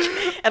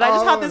 And I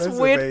just had this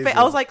weird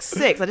I was like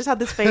 6. I just had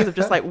this phase of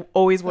just like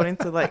always wanting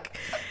to like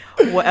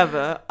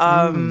whatever.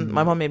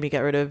 My mom made me get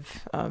rid of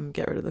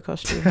the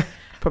costume,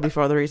 probably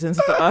for other reasons.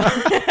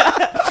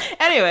 But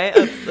anyway,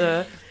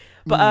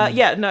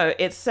 yeah, no,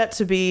 it's set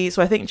to be.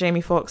 So I think Jamie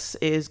Foxx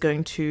is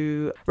going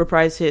to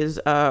reprise his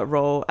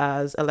role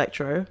as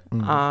Electro,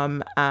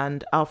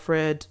 and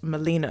Alfred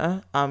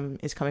Molina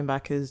is coming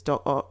back as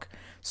Doc Ock.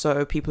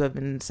 So people have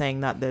been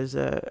saying that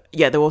there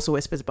were also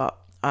whispers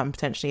about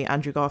potentially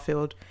Andrew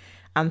Garfield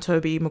and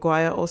Tobey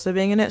Maguire also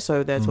being in it.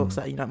 So there are talks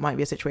that, you know, it might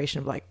be a situation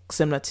of like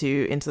similar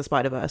to Into the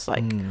Spider-Verse,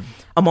 like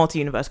a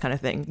multi-universe kind of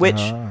thing, which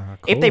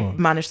if they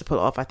manage to pull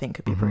it off, I think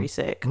could be pretty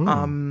sick.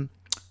 Tom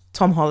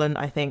Holland,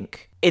 I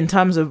think, in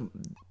terms of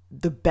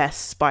the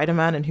best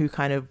Spider-Man and who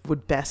kind of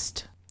would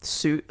best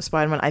suit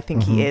Spider-Man, I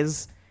think he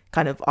is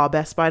kind of our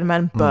best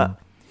Spider-Man, but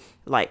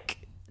like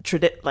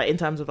in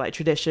terms of like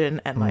tradition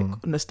and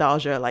like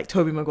nostalgia, like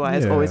Tobey Maguire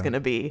is always going to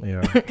be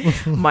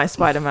my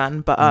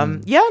Spider-Man. But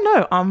I'm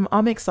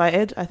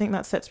excited. I think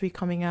that's set to be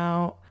coming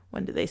out,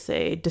 when did they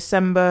say?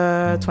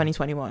 December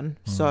 2021.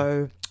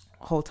 So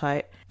hold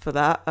tight for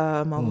that,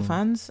 Marvel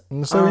fans.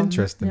 It's so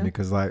interesting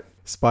because like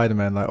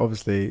Spider-Man, like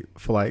obviously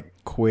for like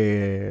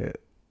queer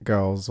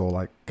girls or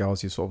like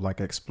girls who sort of like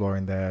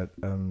exploring their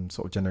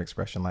sort of gender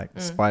expression, like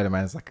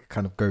Spider-Man is like a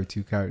kind of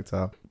go-to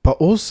character. But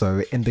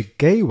also in the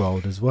gay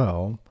world as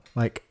well,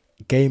 like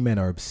gay men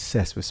are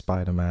obsessed with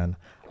Spider-Man.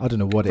 I don't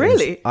know what it is.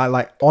 Really?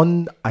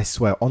 I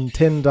swear, on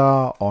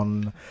Tinder,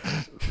 on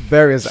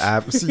various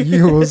apps,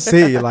 you will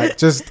see like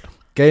just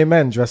gay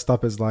men dressed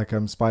up as like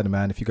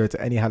Spider-Man. If you go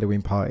to any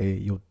Halloween party,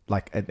 you'll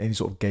like any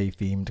sort of gay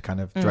themed kind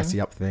of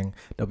dressy up thing,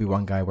 there'll be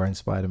one guy wearing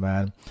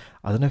Spider-Man.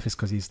 I don't know if it's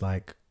because he's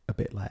like a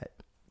bit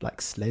like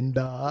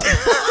slender.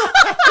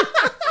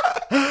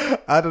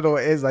 I don't know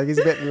what it is. Like he's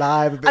a bit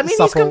live, a bit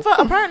supple. He's confirmed.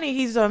 Apparently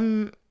he's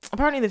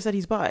apparently they've said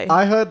he's bi.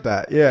 I heard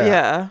that. Yeah.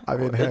 Yeah. I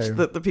mean, Which hey.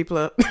 the people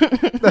are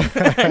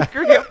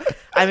angry.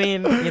 I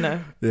mean, you know.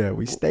 Yeah,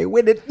 we stay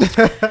with it.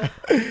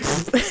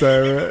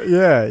 So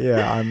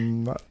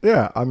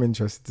I'm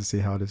interested to see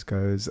how this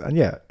goes. And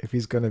yeah, if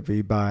he's gonna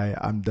be bi,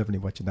 I'm definitely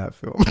watching that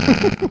film.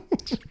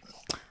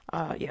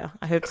 Yeah,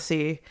 I hope to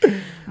see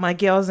my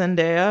girl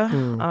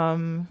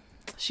Zendaya.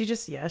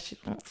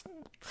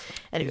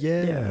 Anyway,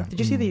 yeah. Did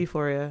you see the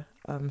Euphoria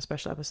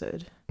special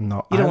episode?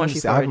 No, you don't watch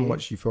Euphoria. I haven't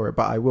watched Euphoria,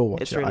 but I will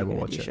watch it's it. Really I will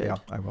good. watch it. Yeah,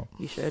 I will.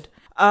 You should.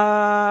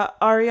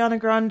 Ariana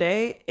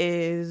Grande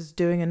is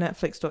doing a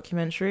Netflix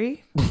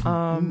documentary.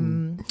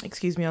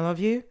 Excuse Me, I Love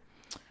You.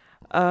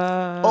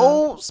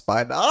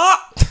 Spider.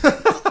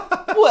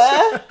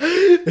 Where?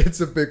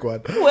 It's a big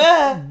one.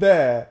 Where?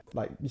 There.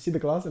 Like, you see the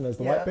glass and there's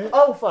the white bit?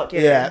 Oh, fuck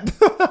yeah.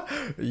 Are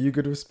you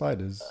good with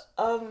spiders?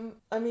 I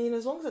mean,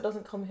 as long as it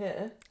doesn't come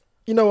here.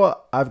 You know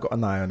what? I've got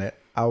an eye on it.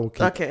 I will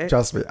keep. Okay.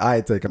 Trust me, I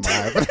ain't taking my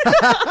eye for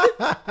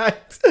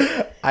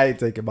that. I ain't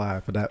taking my eye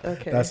for that.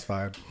 Okay. That's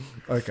fine.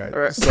 Okay.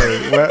 Right. So,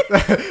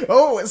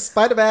 it's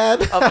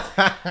Spider-Man.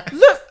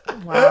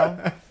 Look.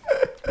 Wow.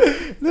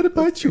 Let it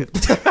bite you.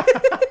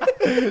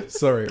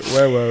 Sorry,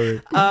 where were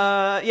we?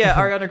 Yeah,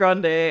 Ariana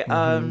Grande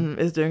Mm-hmm.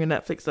 is doing a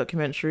Netflix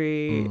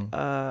documentary.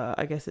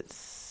 I guess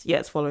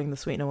it's following the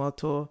Sweet Noel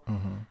tour.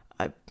 Mm-hmm.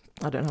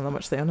 I don't have that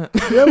much to say on it.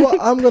 Yeah, well,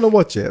 I'm gonna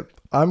watch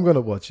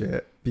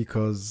it.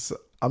 Because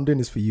I'm doing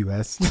this for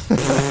US.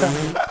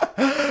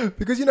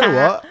 Because you know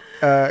what?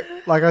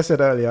 Like I said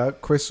earlier,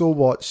 Crystal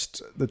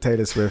watched the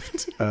Taylor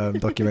Swift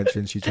documentary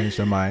and she changed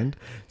her mind.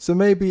 So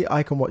maybe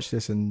I can watch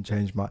this and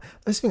change my...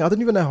 This thing, I don't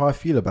even know how I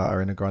feel about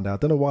Ariana Grande. I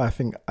don't know why I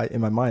think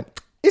in my mind...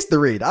 It's the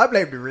read. I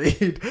blame the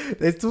read.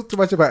 They talk too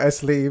much about her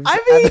sleeves. I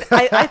mean,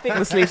 I think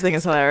the sleeves thing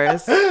is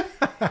hilarious.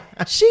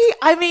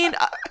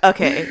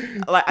 Okay,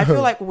 like I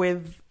feel like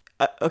with...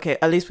 okay,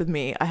 at least with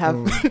me, I have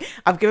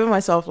I've given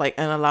myself like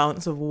an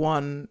allowance of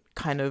one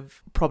kind of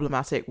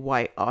problematic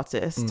white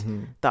artist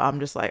that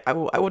I'm just like I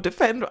will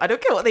defend. I don't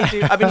care what they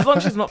do. I mean, as long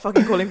as she's not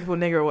fucking calling people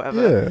nigger or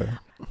whatever.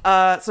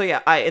 Yeah. So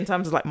yeah, in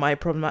terms of like my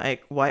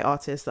problematic white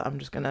artists that I'm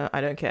just gonna,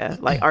 I don't care.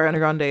 Like Ariana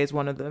Grande is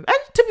one of them. And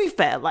to be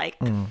fair, like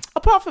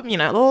apart from,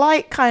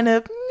 light kind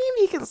of,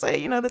 maybe you can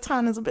say, the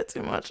tan is a bit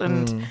too much.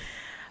 And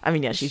I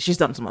mean, yeah, she's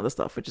done some other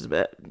stuff, which is a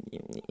bit,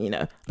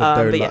 The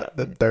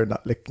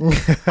donut licking.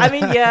 I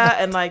mean, yeah,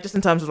 and like just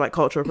in terms of like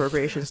cultural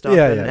appropriation stuff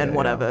and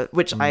whatever,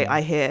 which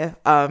I hear.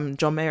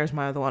 John Mayer is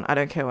my other one. I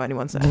don't care what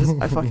anyone says.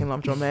 I fucking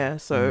love John Mayer,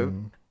 so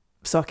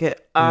suck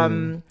it.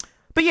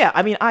 But yeah,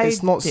 I mean,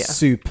 it's not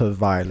super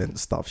violent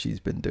stuff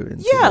she's been doing.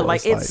 Yeah,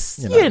 like it's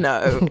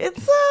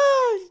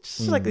it's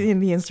just like the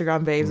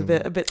Instagram babes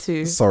a bit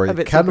too. Sorry,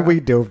 can we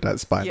deal with that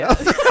spine? Yeah.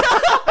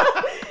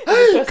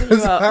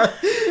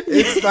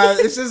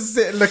 It's just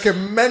sitting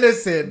looking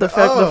menacing. The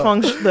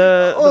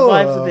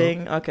vibes are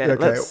being okay.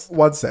 Let's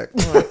 1 sec.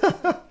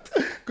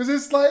 Because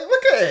it's like,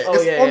 look at it.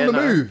 It's on the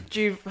move.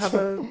 Do you have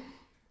a?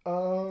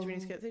 Do we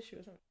need to get tissue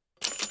or something?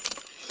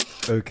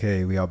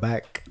 Okay, we are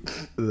back.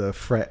 The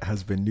threat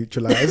has been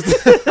neutralized.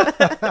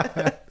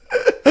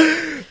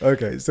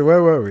 Okay, so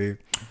where were we?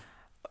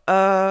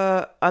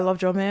 I love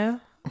John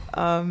Mayer.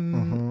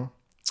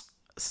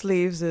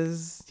 Sleeves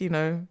is, she's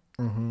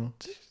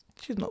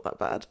not that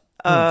bad.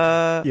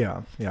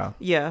 Yeah.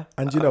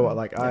 And you know what?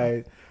 Like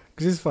because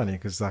it's funny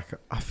because like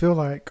I feel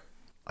like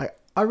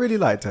I really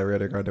liked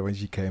Ariana Grande when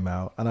she came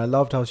out, and I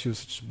loved how she was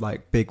such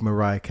like big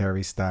Mariah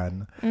Carey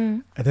stan,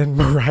 and then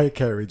Mariah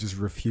Carey just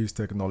refused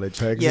to acknowledge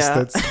her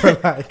existence. For,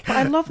 like, but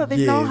I love that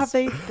they now have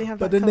they have.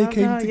 But that then they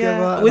came now,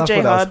 together with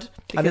J Hard.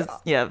 And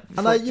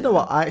you know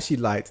what? I actually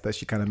liked that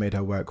she kind of made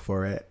her work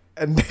for it.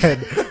 And then,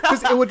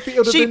 because it would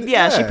have been,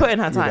 she put in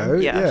her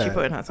time. She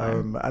put in her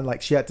time. And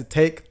like she had to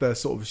take the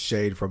sort of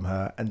shade from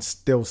her and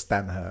still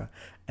stan her.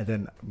 And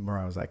then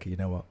Mariah was like, you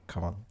know what?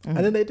 Come on. And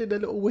then they did a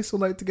little whistle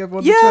note together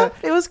on the track.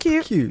 It was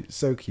cute. Cute,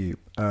 so cute.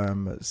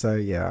 So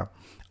yeah,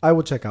 I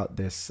will check out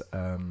this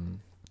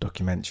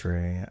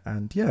documentary,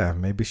 and yeah,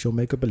 maybe she'll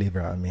make a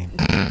believer out of me.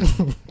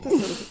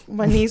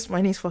 my niece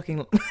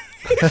fucking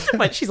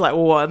she's like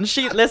one.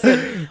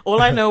 Listen,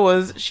 all I know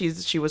was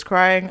she was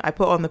crying. I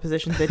put on the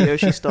position video,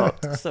 she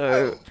stopped.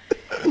 So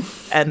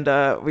and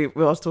we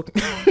was talking.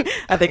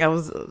 I think I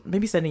was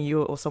maybe sending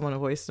you or someone a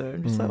voice note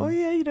and just like, oh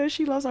yeah,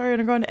 she loves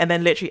Ariana Grande. And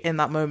then literally in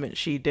that moment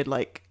she did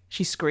like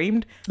she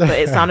screamed, but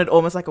it sounded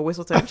almost like a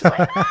whistle tone. She's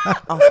like,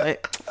 I was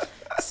like,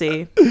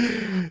 see.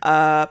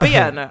 But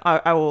yeah, no,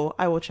 I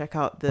will check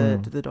out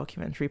the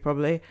documentary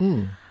probably.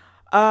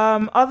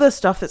 Other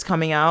stuff that's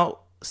coming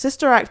out,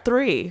 Sister Act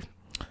 3.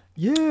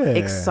 Yeah,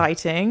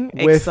 exciting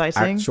with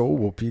actual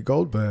Whoopi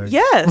Goldberg.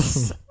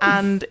 Yes.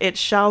 And it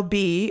shall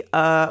be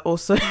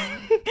also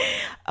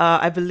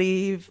I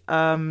believe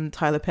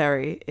Tyler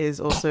Perry is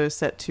also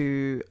set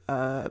to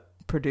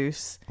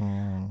produce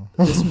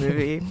this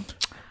movie.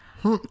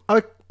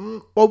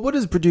 Well, what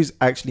does produce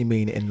actually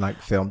mean in like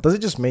film? Does it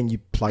just mean you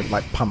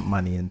pump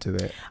money into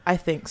it? I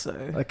think so.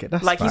 Okay,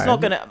 that's like fine. He's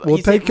not gonna. We'll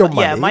take your money.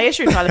 Yeah, my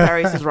issue with Tyler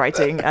Perry is his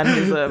writing and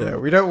his.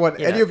 We don't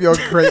want any of your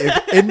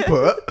creative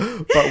input,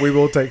 but we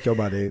will take your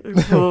money.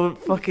 For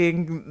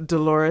fucking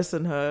Dolores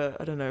and her,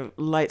 I don't know,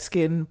 light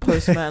skinned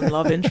postman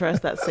love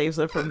interest that saves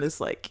her from this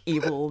like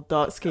evil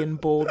dark skinned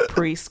bald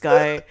priest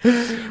guy.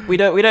 We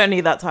don't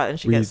need that title, and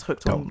she gets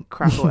hooked on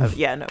crack or whatever.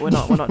 Yeah, no, we're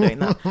not doing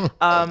that.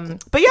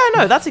 But yeah,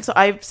 no, that's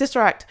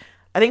exciting.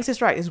 I think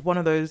Sister Act is one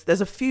of those.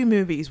 There's a few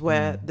movies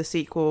where the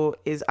sequel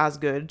is as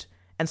good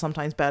and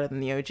sometimes better than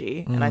the OG,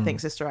 and I think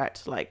Sister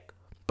Act, like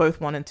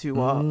both 1 and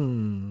 2, are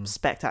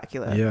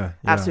spectacular. Yeah,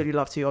 absolutely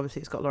love 2.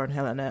 Obviously, it's got Lauryn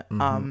Hill in it.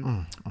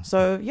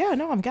 So yeah,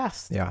 no, I'm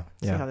gassed. Yeah,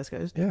 see how this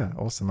goes. Yeah,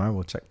 awesome. I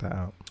will check that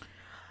out.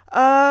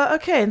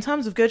 Okay, in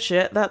terms of good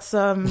shit, that's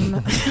I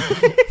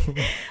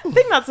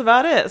think that's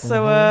about it.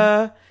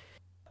 So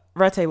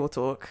Red Table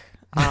Talk.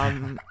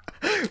 Oh,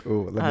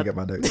 let me get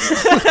my notes.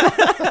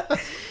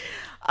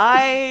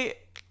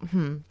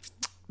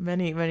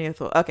 Many a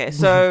thought. Okay,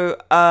 so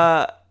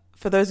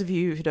for those of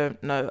you who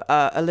don't know,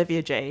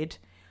 Olivia Jade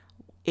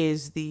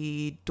is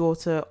the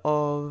daughter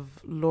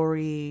of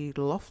Lori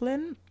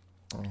Loughlin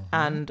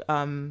and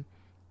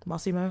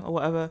Massimo or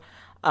whatever.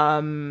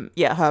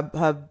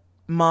 Her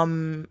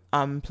mum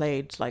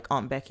played like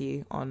Aunt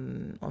Becky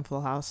on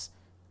Full House.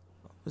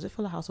 Was it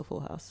Full House or Full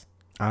House?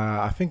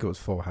 I think it was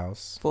Full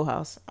House. Full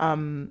House.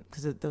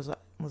 Because there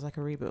was like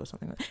a reboot or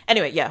something.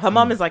 Anyway, yeah, her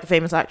mum is like a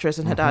famous actress,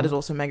 and her dad is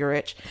also mega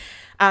rich,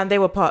 and they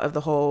were part of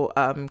the whole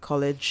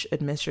college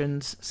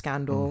admissions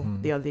scandal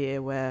the other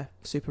year, where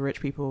super rich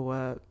people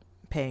were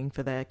paying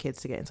for their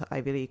kids to get into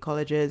Ivy League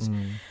colleges.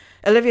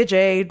 Olivia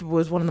Jade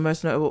was one of the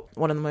most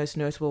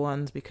notable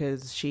ones,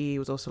 because she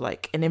was also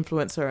like an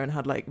influencer and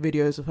had like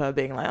videos of her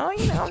being like, oh,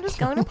 you know, I'm just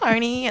going to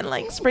party and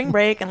like spring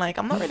break and like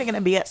I'm not really going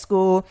to be at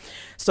school.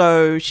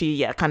 So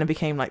she kind of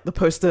became like the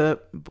poster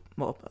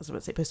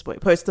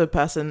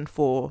person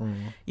for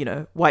you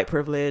know, white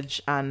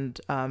privilege and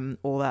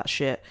all that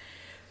shit.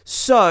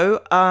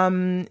 So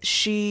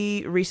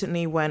she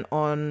recently went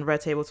on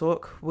Red Table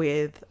Talk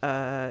with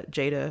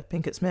Jada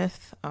Pinkett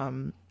Smith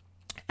and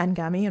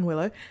Gammy and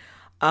Willow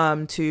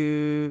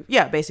to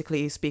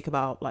basically speak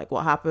about like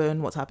what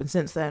happened, what's happened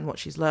since then, what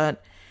she's learned,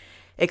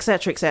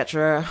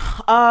 etc.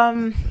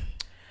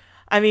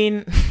 I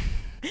mean,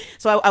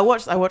 so I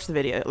watched the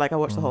video, like I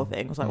watched the whole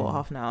thing. It was like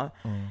half an hour.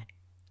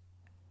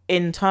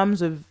 In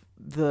terms of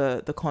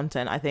the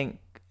content, I think,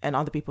 and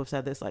other people have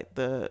said this, like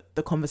the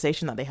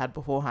conversation that they had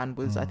beforehand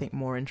was I think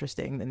more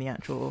interesting than the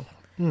actual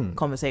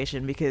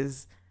conversation,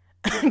 because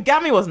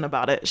Gammy wasn't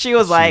about it. She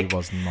was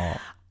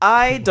not.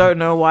 I don't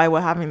know why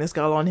we're having this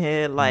girl on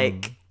here.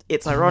 Like,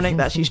 it's ironic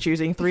that she's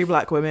choosing 3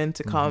 black women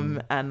to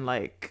come and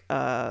like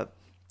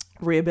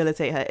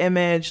rehabilitate her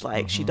image.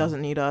 Like, she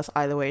doesn't need us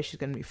either way. She's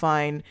gonna be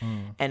fine.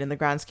 And in the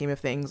grand scheme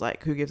of things,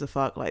 like, who gives a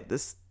fuck? Like,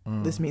 this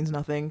means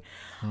nothing.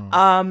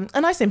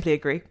 And I simply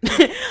agree.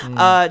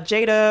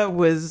 Jada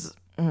was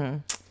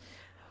what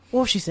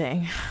was she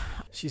saying?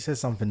 She said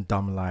something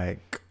dumb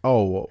like,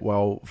 oh,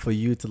 well, for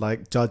you to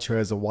like judge her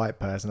as a white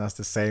person, that's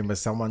the same as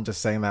someone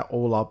just saying that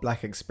all our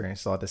black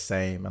experiences are the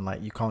same, and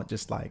like you can't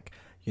just like,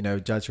 you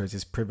know, judge her as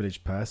this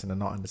privileged person and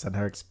not understand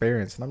her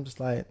experience. And I'm just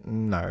like,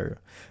 no,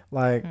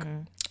 like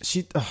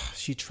she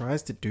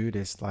tries to do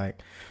this. Like,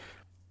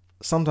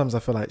 sometimes I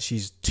feel like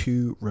she's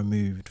too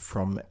removed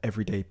from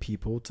everyday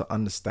people to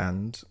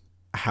understand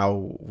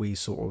how we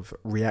sort of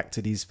react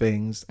to these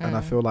things. And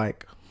I feel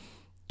like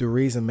the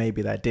reason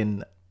maybe that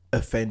didn't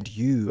offend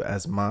you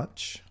as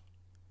much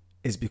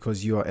is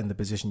because you are in the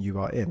position you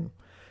are in.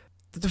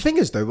 The thing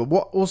is though, but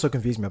what also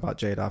confused me about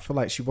Jada, I feel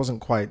like she wasn't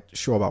quite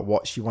sure about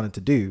what she wanted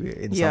to do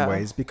in some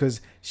ways,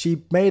 because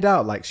she made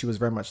out like she was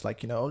very much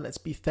like, you know, let's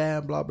be fair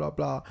and blah blah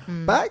blah.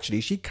 But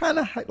actually she kind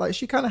of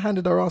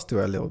handed her ass to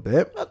her a little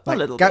bit. A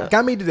little bit.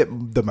 Gammy did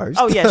it the most.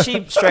 Oh yeah,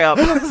 she straight up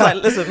was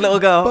like, listen, little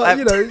girl. But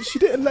you know, she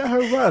didn't let her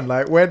run.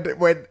 Like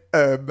when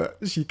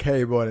she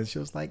came on and she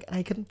was like,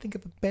 I couldn't think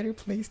of a better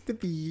place to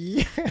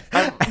be.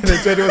 And then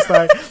Jada was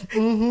like,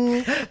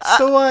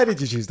 so why did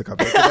you choose to come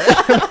back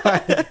today?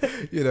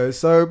 Like, you know,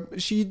 so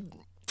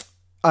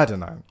I don't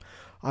know.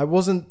 I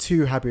wasn't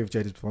too happy with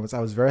Jada's performance. I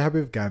was very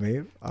happy with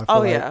Gammy. I feel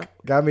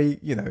like Gammy,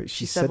 you know,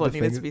 she said what the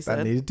needed things to be said.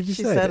 that needed to be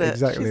She said. said it.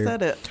 Exactly. She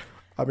said it.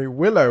 I mean,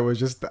 Willow was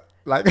just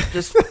like, she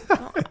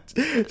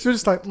was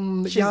just like, you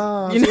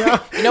know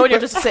when you're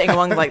just sitting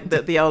among like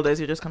the elders,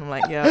 you're just kind of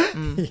like,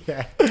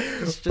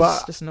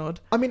 just nod.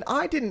 I mean,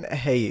 I didn't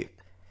hate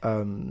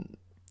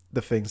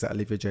the things that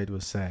Olivia Jade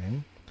was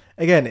saying.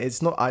 Again,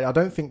 it's not. I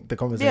don't think the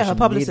conversation. Yeah, her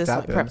publicist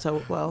like prepped her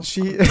well.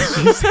 She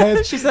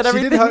said she said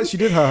everything. She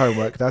did her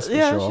homework. That's for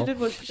sure. She did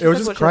what it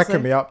was just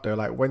cracking me up though,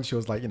 like when she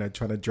was like, you know,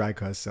 trying to drag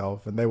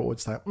herself, and they were all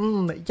just like,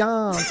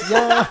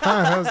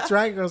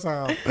 drag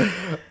herself.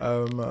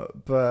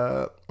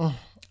 But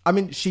I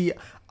mean,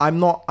 I'm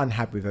not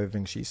unhappy with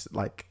everything she's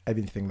like,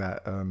 everything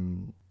that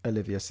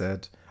Olivia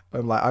said.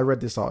 Like, I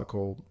read this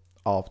article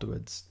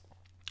afterwards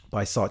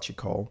by Sachi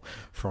Cole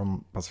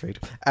from BuzzFeed,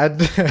 and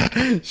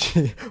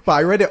but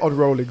I read it on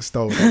Rolling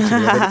Stone actually,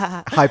 and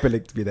it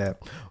hyperlinked me there.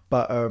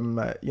 But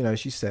you know,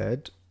 she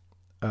said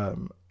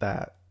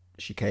that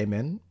she came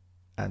in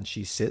and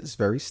she sits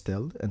very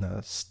still in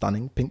a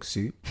stunning pink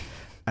suit,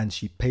 and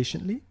she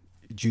patiently,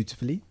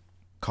 dutifully,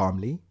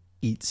 calmly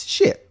eats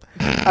shit.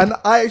 And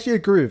I actually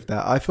agree with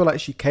that. I feel like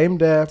she came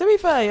there. To be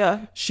fair,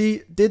 yeah,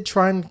 she did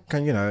try and,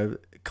 you know,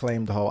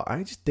 claim the whole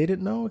I just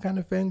didn't know kind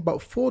of thing,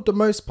 but for the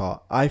most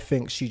part I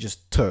think she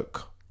just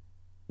took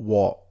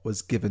what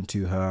was given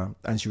to her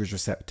and she was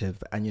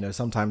receptive. And you know,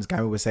 sometimes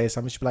Gammy would say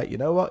something, she'd be like, you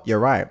know what, you're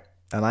right,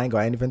 and I ain't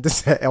got anything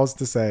else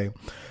to say.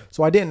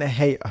 So I didn't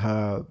hate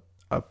her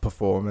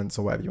performance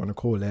or whatever you want to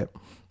call it,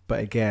 but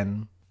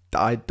again,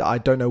 I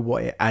don't know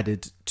what it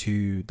added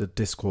to the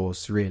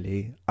discourse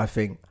really. I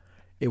think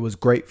it was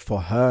great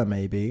for her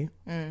maybe,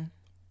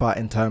 but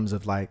in terms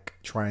of like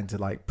trying to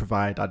like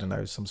provide, I don't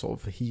know, some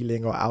sort of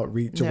healing or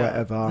outreach or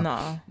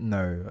whatever,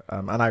 no.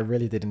 And I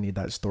really didn't need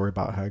that story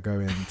about her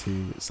going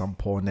to some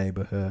poor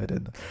neighborhood.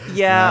 And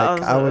like,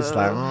 I was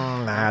like,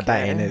 nah, okay.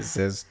 That ain't it,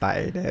 sis. That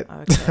ain't it.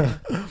 Okay.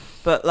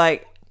 But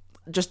like,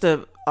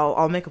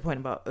 I'll make a point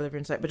about Olivia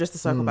in a sec, but just to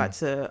circle back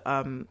to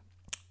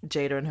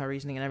Jada and her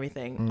reasoning and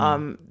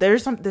everything.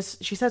 There's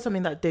she said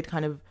something that did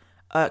kind of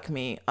irk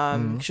me.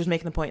 She was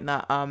making the point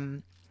that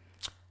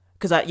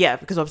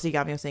because obviously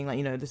Gabby was saying like,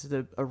 you know, this is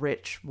a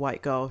rich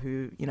white girl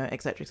who, you know,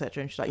 etc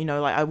etc, and she's like, you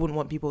know, like I wouldn't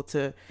want people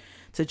to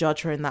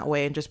judge her in that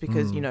way, and just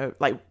because you know,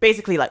 like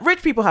basically like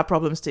rich people have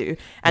problems too,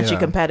 and she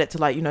compared it to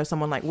like, you know,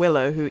 someone like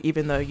Willow, who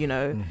even though, you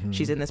know,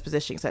 she's in this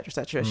position etc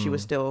etc, she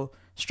was still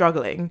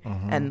struggling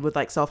and with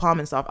like self-harm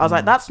and stuff. I was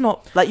like, that's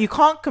not like, you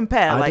can't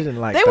compare. Like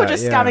they were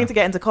just scamming to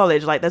get into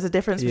college. Like there's a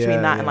difference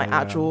between that and like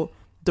actual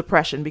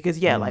depression,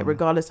 because like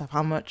regardless of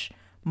how much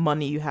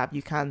money you have,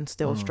 you can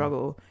still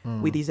struggle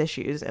with these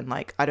issues, and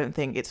like I don't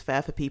think it's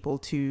fair for people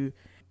to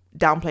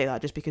downplay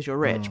that just because you're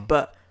rich.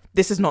 But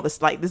this is not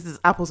this, like this is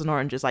apples and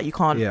oranges. Like you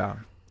can't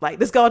like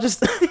this girl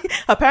just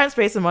her parents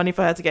paid some money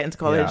for her to get into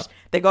college.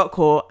 They got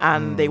caught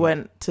and they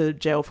went to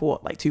jail for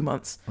what, like 2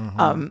 months.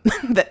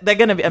 They're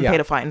gonna be and paid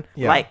a fine.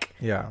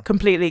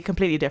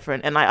 Completely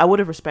different. And I would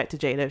have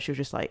respected Jada if she was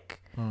just like,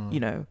 you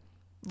know,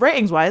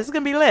 ratings wise it's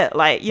gonna be lit,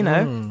 like, you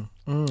know,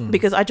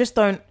 because I just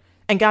don't.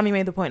 And Gami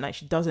made the point, like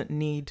she doesn't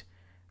need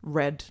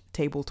red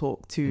table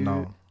talk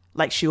to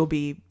like she'll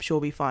be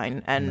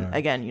fine. And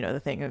again, you know, the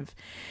thing of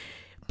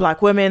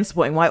black women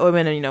supporting white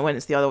women, and you know, when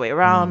it's the other way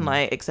around,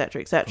 like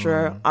etc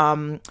etc.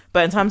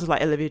 But in terms of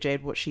like Olivia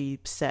Jade, what she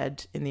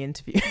said in the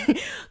interview,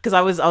 because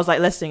I was like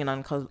listening, and I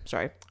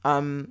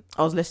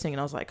was listening and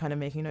I was like kind of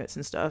making notes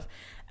and stuff,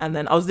 and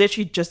then I was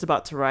literally just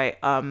about to write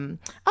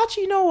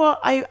actually, you know what,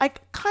 I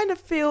kind of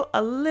feel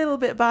a little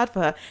bit bad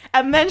for her,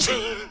 and then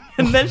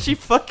she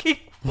fucking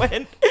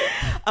went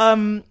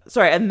and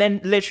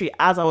then literally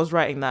as I was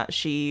writing that,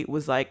 she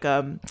was like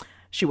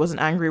she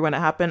wasn't angry when it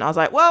happened. I was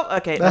like, well,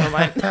 okay, never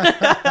mind.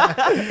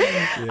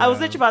 I was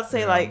literally about to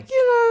say like,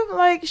 you know,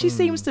 like she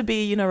seems to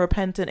be, you know,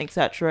 repentant,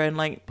 etc. And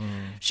like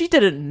she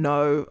didn't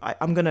know.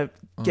 I'm gonna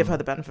give her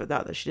the benefit of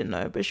that she didn't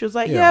know, but she was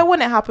like, yeah,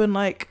 when it happened,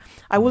 like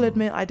I will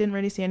admit I didn't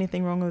really see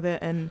anything wrong with it,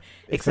 and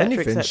etc. If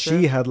anything,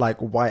 she had like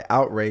white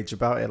outrage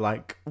about it,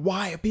 like,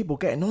 why are people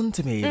getting on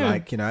to me,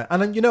 like, you know.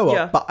 And then you know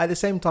what, but at the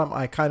same time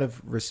I kind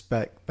of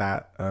respect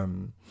that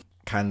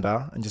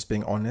candor and just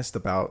being honest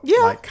about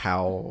like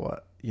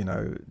how, you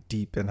know,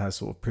 deep in her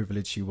sort of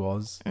privilege she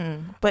was.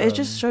 But it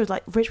just shows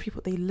like rich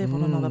people, they live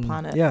on another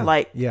planet.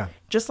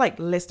 Just like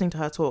listening to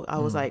her talk, I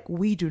was like,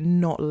 we do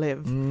not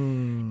live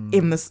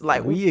in this,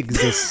 like we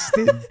exist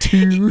in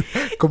two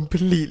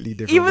completely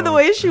different even worlds. The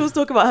way she was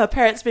talking about her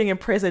parents being in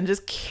prison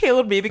just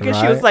killed me, because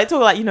she was like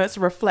talking like, you know, it's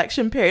a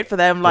reflection period for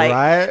them, like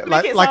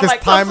like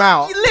it's time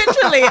out.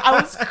 Literally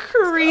I was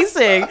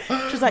creasing.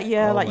 She was like,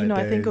 like, you know,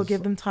 I think I'll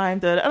give them time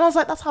to, and I was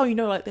like, that's how you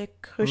know, like they're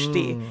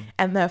cushy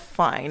and they're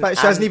fine. Like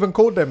she hasn't even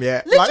called them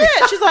yet.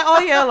 Legit. She's like, oh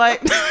yeah,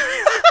 like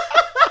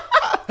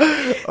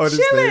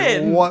honestly,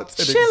 chilling. What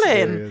an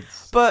experience.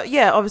 But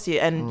yeah, obviously,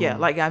 and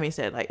like Gami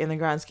said, like in the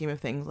grand scheme of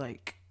things,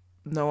 like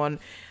no one.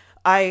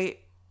 I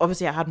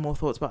had more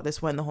thoughts about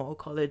this when the whole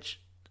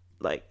college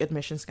like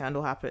admission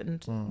scandal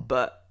happened,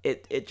 but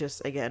it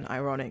just, again,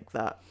 ironic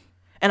that.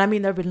 And I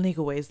mean, there have been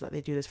legal ways that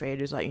they do this for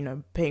ages, like, you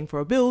know, paying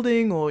for a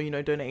building, or, you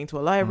know, donating to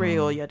a library,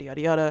 or yada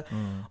yada yada,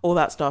 all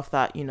that stuff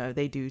that, you know,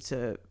 they do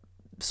to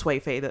sway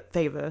favor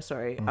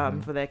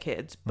for their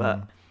kids.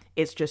 But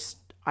it's just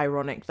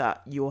ironic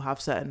that you'll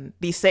have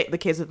the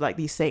kids of like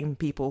these same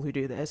people who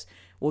do this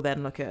will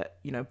then look at,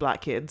 you know,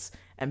 black kids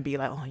and be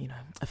like, oh, you know,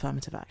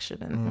 affirmative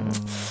action and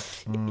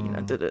you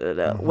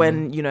know,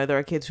 when, you know, there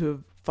are kids who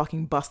have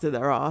fucking busted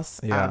their ass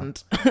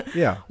and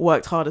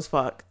worked hard as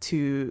fuck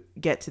to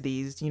get to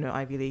these, you know,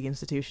 Ivy League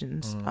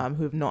institutions,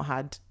 who have not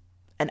had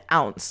an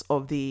ounce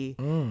of the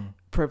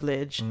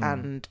privilege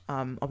and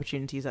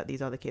opportunities that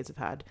these other kids have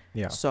had.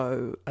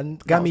 So, and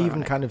Gami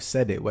even kind of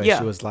said it, where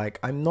she was like,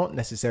 I'm not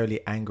necessarily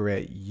angry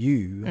at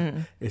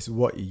you, it's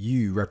what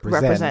you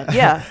represent.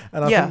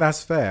 And I think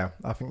that's fair.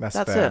 That's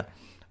fair. It.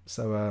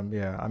 So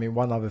I mean,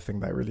 one other thing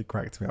that really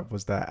cracked me up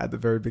was that at the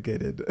very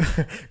beginning,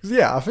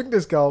 I think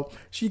this girl,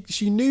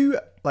 she knew,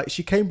 like,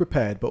 she came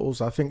prepared, but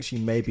also I think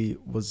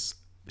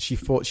she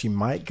thought she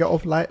might get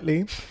off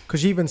lightly,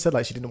 because she even said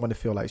like she didn't want to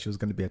feel like she was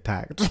going to be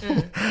attacked.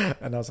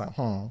 And I was like,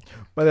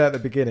 But at the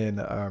beginning,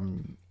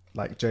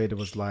 like Jada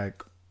was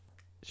like,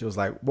 she was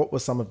like, what were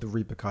some of the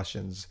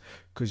repercussions?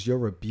 Because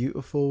you're a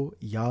beautiful,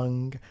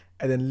 young,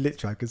 and then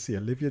literally I could see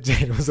Olivia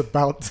Jade was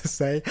about to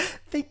say,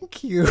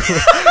 thank you.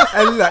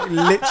 And like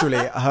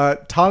literally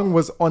her tongue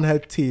was on her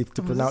teeth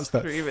to pronounce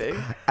that.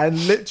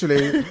 And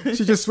literally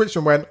she just switched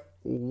and went,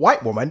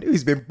 white woman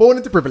who's been born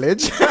into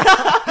privilege.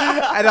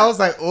 And I was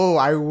like, oh,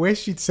 I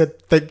wish she'd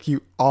said thank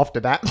you after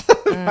that.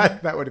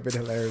 Like, that would have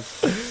been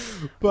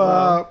hilarious.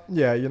 But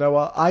yeah, you know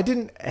what? I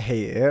didn't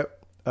hate it.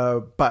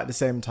 But at the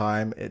same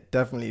time, it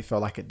definitely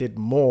felt like it did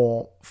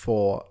more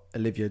for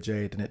Olivia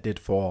Jade than it did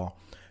for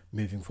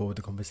moving forward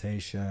the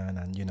conversation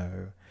and, you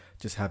know,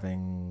 just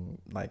having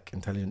like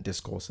intelligent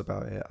discourse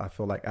about it. I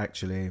feel like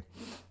actually,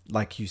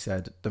 like you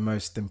said, the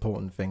most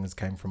important things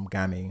came from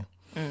Gami.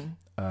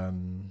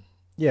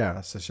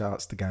 So shout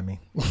outs to Gami.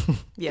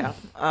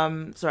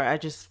 Sorry, I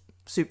just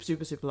super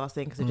last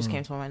thing, because it just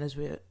came to my mind as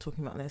we were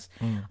talking about this.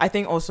 I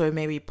think also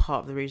maybe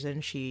part of the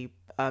reason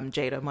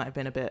Jada might have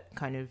been a bit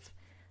kind of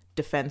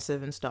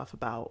defensive and stuff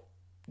about,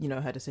 you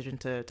know, her decision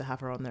to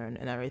have her on there and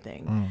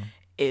everything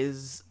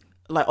is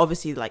like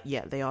obviously like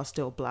yeah, they are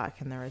still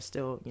black and there are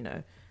still, you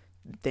know,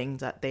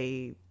 things that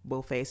they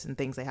will face and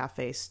things they have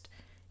faced,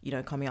 you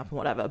know, coming up and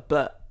whatever.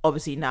 But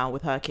obviously now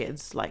with her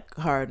kids, like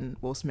her and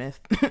Will Smith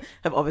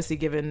have obviously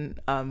given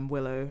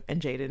Willow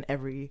and Jaden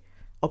every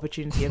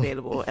opportunity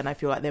available. And I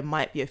feel like there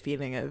might be a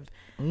feeling of,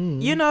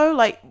 you know,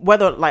 like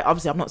whether, like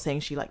obviously I'm not saying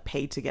she like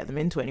paid to get them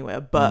into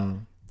anywhere, but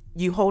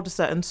you hold a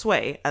certain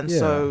sway. And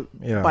so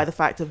by the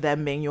fact of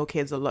them being your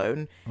kids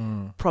alone,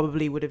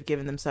 probably would have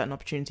given them certain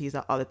opportunities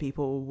that other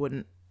people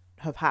wouldn't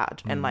have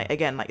had. And like,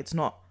 again, like it's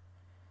not,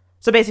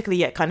 so basically,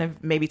 yeah, kind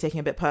of maybe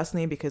taking a bit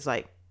personally because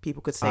like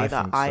people could say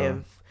that I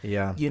have,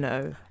 you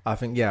know, I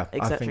think, yeah,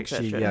 et cetera, I think et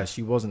cetera.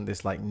 she wasn't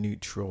this like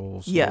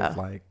neutral sort of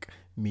like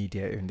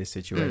mediator in this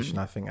situation.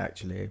 I think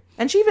actually,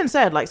 and she even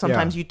said like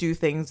sometimes you do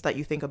things that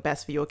you think are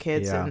best for your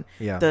kids, and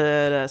so I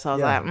was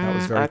like, that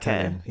was very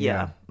okay,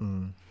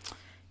 telling.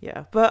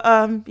 yeah. But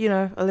you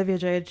know, Olivia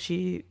Jade,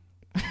 she'll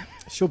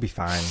be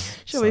fine.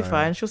 She'll be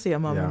fine. She'll see her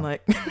mum and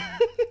like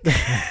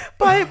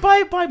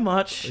by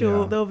March,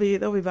 they'll be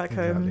back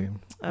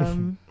home.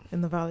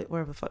 In the valley,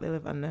 wherever the fuck they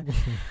live, I don't know.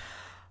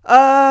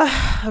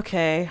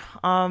 Okay.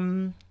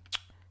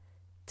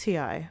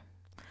 T.I.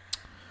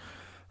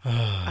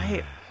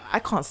 I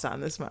can't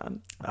stand this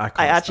man.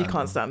 I actually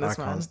can't stand this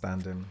man. I can't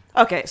stand him.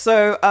 Okay,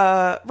 so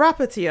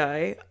rapper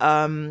T.I.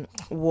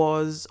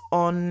 was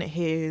on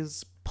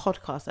his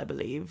podcast, I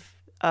believe.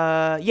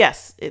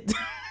 Yes, it's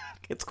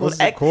called,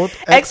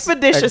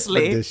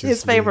 Expeditiously.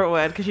 His favorite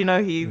word, because you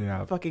know he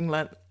fucking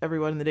learnt every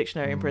word in the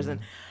dictionary in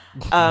prison.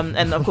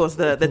 And of course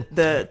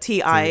the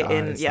T.I.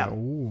 in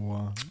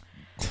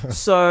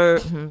so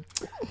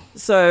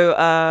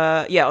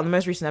on the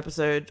most recent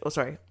episode,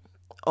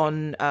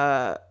 on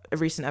a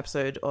recent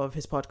episode of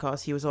his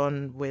podcast, he was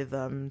on with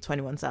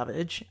 21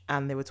 Savage,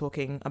 and they were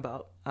talking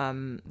about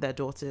their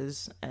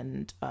daughters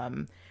and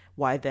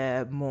why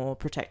they're more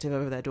protective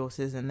over their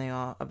daughters than they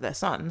are of their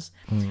sons.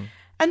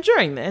 And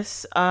during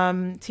this,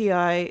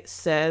 T.I.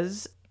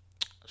 says,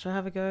 should I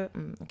have a go?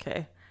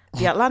 Okay.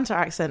 The Atlanta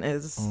accent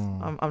is,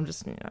 I'm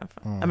just, you know,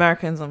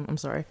 Americans, I'm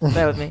sorry,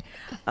 bear with me.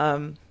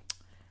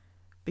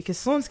 Because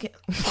someone's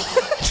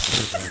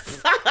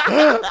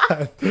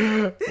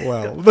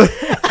well,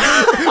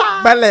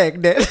 my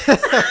leg did.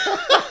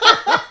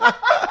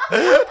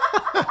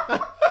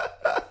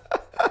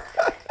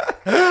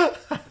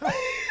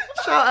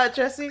 Shout out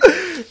Jessie.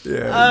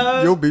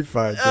 Yeah, you'll be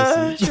fine,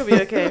 Jessie. She'll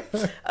be okay.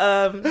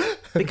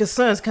 Because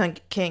sons can't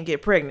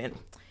get pregnant.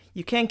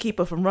 You can't keep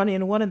her from running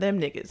into one of them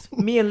niggas.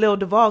 Me and Lil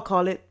Duval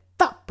call it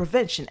thought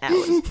prevention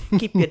hours.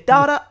 Keep your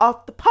daughter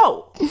off the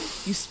pole.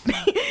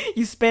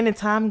 You spending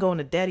time going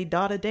to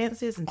daddy-daughter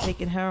dances and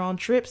taking her on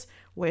trips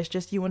where it's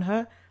just you and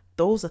her.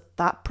 Those are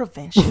thought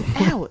prevention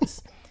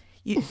hours.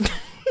 You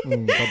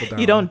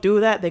don't do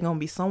that, they're going to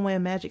be somewhere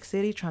in Magic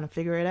City trying to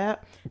figure it out.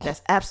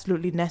 That's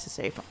absolutely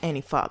necessary for any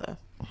father.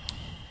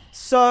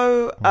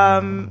 So,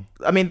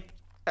 I mean,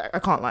 I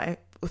can't lie.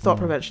 Thought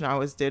prevention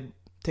hours did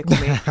tickle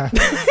me.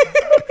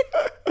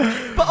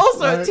 But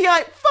also,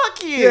 T.I.,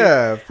 fuck you.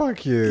 Yeah,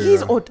 fuck you.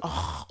 He's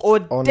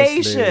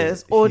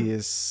audacious. Honestly, he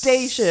is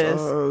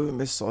so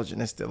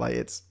misogynistic. Like,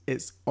 it's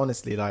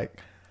honestly like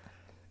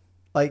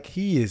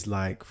he is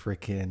like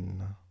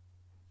freaking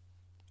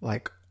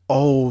like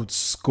old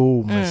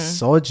school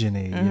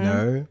misogyny, you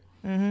know?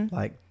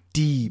 Like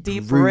deep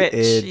rooted.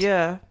 Rich,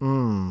 yeah.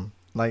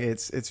 Like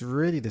it's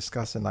really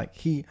disgusting. Like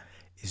he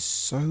is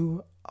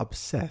so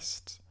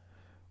obsessed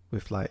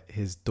with like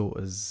his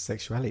daughter's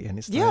sexuality, and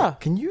it's like,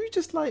 can you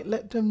just like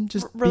let them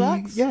just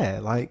relax?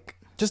 Like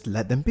just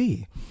let them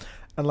be.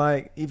 And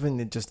like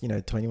even just, you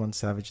know, 21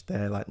 Savage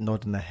there like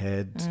nodding their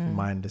head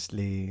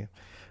mindlessly,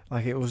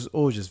 like it was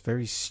all just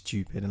very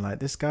stupid. And like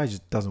this guy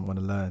just doesn't want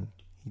to learn.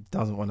 He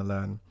doesn't want to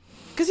learn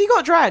because he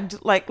got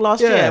dragged like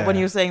last year when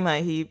he was saying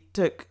that he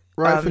took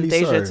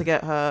Deja to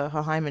get her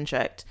hymen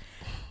checked.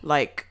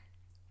 Like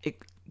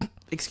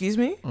excuse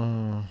me.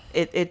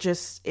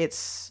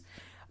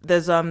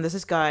 There's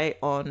this guy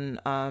on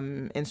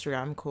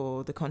Instagram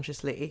called The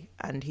Conscious Lee,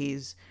 and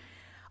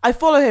I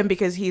follow him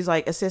because he's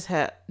like a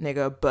cishet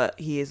nigga, but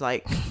he is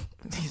like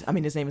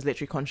his name is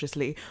literally Conscious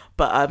Lee,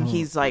 but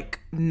he's like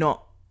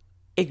not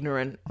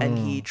ignorant, and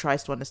he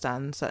tries to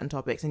understand certain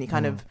topics, and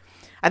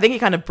I think he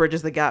kind of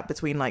bridges the gap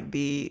between like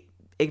the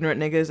ignorant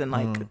niggas and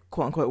like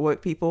quote unquote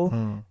woke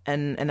people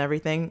and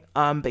everything.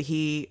 But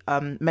he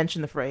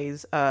mentioned the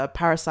phrase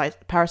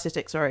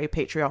parasitic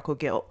patriarchal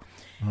guilt.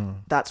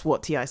 That's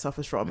what T.I.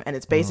 suffers from, and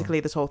it's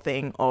basically this whole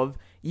thing of,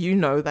 you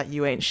know, that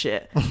you ain't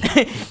shit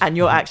and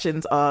your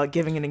actions are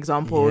giving an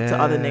example to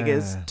other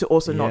niggas to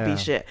also not be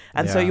shit,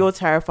 and so you're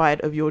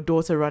terrified of your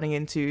daughter running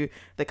into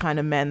the kind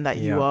of men that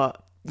you are,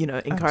 you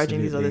know,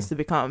 encouraging these others to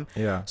become.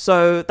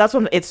 So that's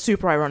when it's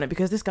super ironic,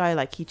 because this guy,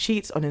 like, he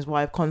cheats on his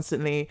wife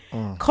constantly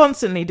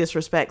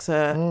disrespects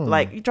her.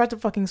 Like, he tried to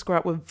fucking square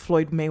up with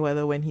Floyd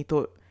Mayweather when he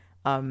thought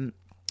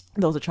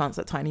there was a chance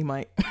that Tiny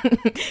might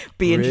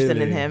be interested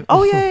in him.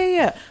 Oh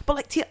yeah. But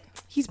like,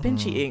 he's been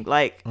cheating.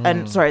 Like,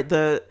 and sorry,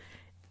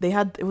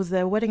 it was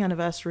their wedding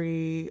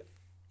anniversary.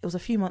 It was a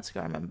few months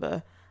ago, I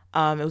remember.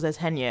 It was their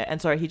 10 year.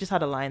 And sorry, he just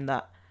had a line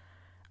that,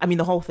 I mean,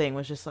 the whole thing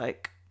was just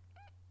like,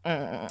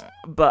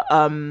 but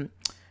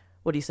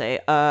what do you say?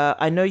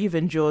 I know you've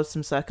endured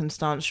some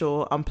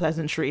circumstantial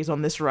unpleasantries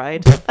on this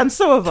ride, and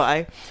so have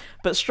I.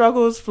 But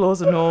struggles,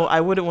 flaws and all,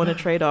 I wouldn't want to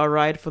trade our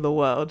ride for the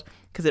world,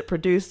 because it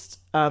produced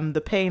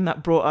the pain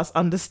that brought us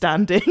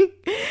understanding.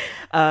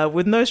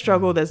 With no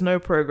struggle, there's no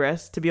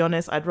progress. To be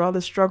honest, I'd rather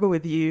struggle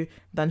with you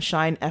than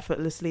shine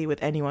effortlessly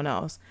with anyone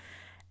else.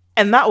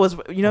 And that was,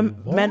 you know,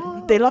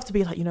 men, they love to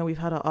be like, you know, we've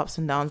had our ups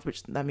and downs,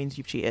 which that means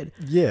you've cheated.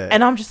 Yeah.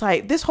 And I'm just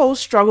like, this whole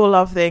struggle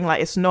love thing,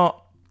 like, it's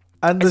not.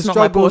 And the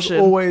struggle's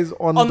always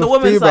on the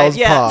woman's female's side,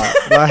 yeah.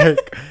 part.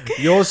 Like,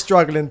 you're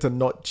struggling to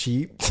not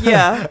cheat.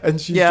 Yeah. And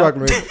she's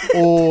struggling with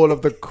all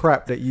of the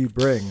crap that you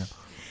bring.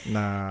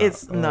 Nah.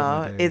 It's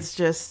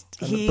just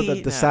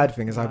but the sad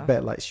thing is, I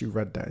bet like she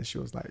read that and she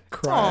was like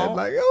crying,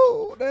 like,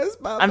 oh, there's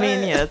my I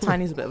mean, yeah,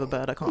 Tiny's a bit of a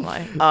bird, I can't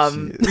lie.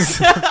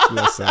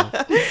 Bless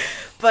her.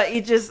 But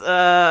he just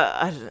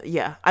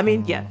yeah, I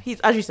mean, yeah, he's,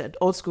 as you said,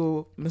 old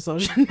school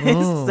misogynist,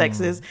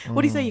 sexist.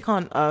 What do you say? You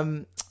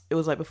can't it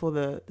was like before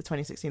the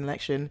 2016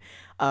 election,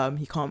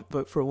 he can't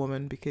vote for a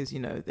woman because, you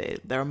know,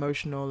 they're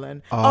emotional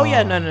and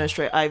no,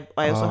 straight. I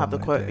also have the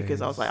quote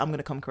because I was like, I'm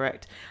gonna come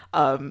correct,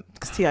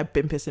 because T.I.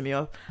 been pissing me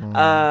off.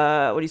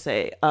 What do you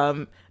say?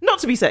 Not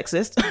to be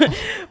sexist,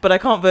 but I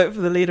can't vote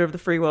for the leader of the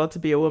free world to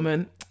be a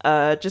woman,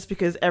 just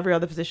because every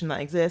other position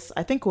that exists,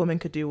 I think a woman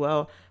could do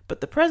well,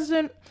 but the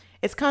president,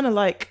 it's kind of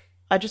like,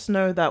 I just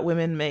know that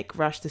women make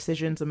rash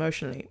decisions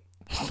emotionally.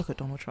 Look at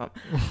Donald Trump.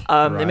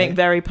 They make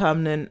very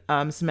permanent,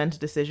 cemented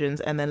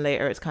decisions, and then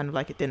later it's kind of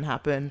like it didn't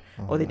happen,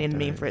 or they didn't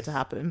mean for it to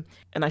happen.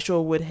 And I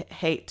sure would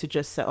hate to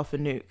just set off a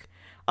nuke.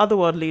 Other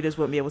world leaders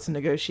won't be able to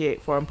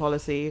negotiate foreign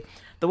policy.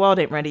 The world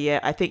ain't ready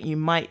yet. I think you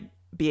might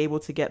be able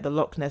to get the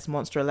Loch Ness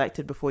monster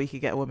elected before you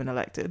could get a woman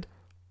elected.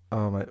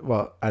 Oh my!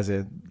 Well, as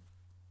in,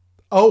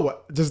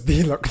 just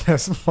the Loch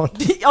Ness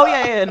monster.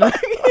 No.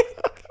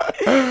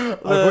 I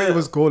thought he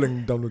was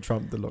calling Donald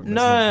Trump the Loch Ness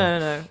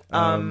monster.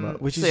 No.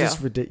 Which is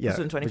just ridiculous.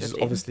 Yeah, which is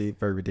obviously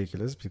very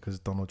ridiculous because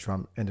Donald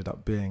Trump ended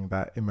up being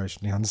that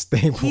emotionally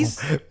unstable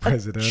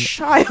president.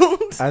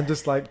 Child. And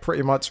just like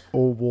pretty much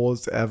all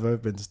wars ever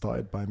have been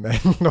started by men.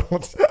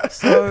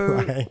 So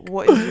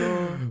what is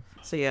your?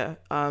 So yeah,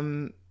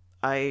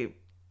 I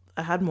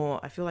had more.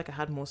 I feel like I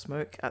had more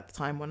smoke at the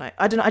time when I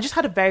don't know. I just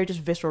had a very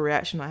visceral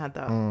reaction. I had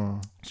that.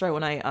 Sorry,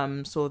 when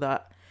I saw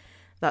that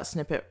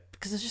snippet,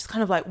 because it's just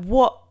kind of like,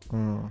 what?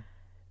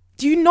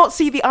 Do you not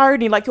see the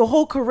irony? Like your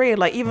whole career,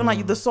 like even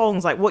like the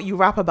songs, like what you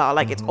rap about,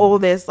 like it's all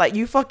this, like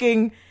you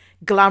fucking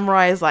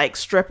glamorize like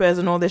strippers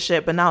and all this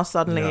shit, but now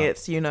suddenly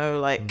it's, you know,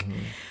 like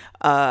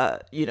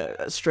you know,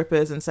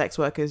 strippers and sex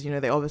workers, you know,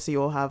 they obviously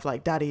all have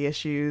like daddy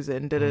issues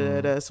and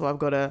so I've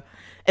got to,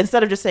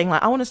 instead of just saying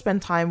like, I want to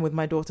spend time with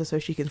my daughter so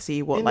she can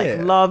see what like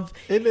love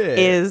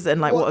is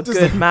and like what a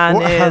good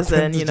man is,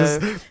 and you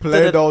know,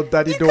 plain old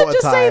daddy daughter time. You could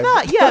just say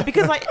that, yeah,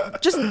 because like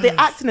just the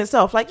act in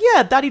itself, like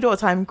yeah, daddy daughter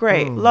time,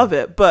 great, love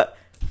it, but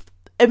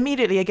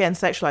immediately again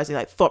sexualizing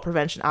like thought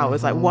prevention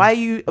hours, like why are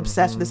you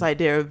obsessed with this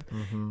idea of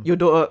your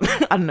daughter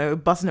I don't know,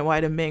 busting it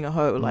wide and being a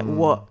hoe, like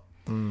what?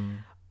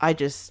 I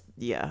just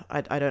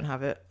I don't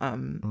have it.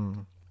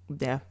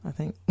 Yeah, I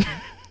think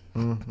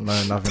no,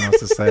 nothing else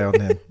to say on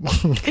him.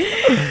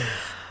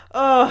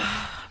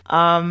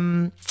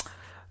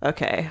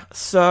 Okay,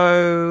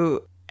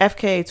 so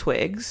FKA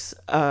Twigs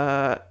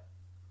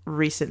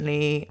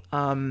recently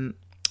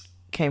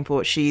came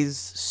forward. She's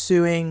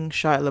suing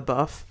Shia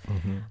LaBeouf.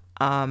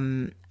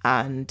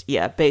 And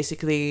yeah,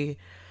 basically,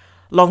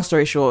 long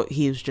story short,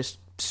 he was just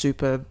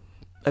super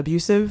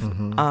abusive.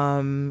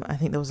 I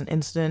think there was an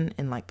incident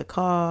in like the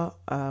car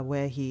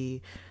where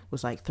he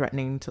was like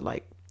threatening to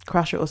like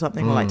crash it or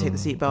something, or like take the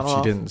seatbelt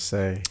off. She didn't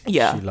say she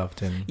loved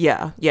him.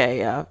 Yeah.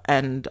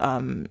 And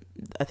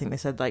I think they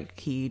said like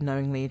he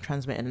knowingly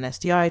transmitted an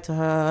STI to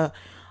her.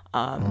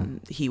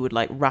 He would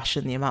like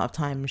ration the amount of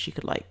time she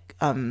could like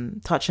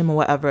touch him or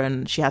whatever,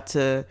 and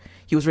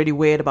he was really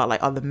weird about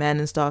like other men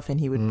and stuff, and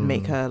he would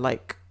make her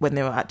like when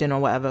they were at dinner or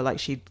whatever, like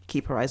she'd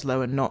keep her eyes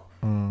low and not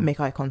make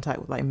eye contact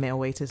with like male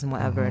waiters and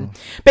whatever. And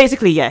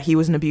basically he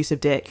was an abusive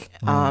dick.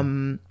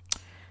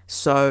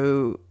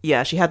 So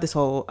yeah, she had this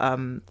whole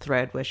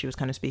thread where she was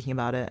kind of speaking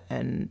about it,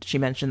 and she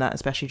mentioned that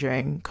especially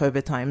during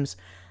COVID times,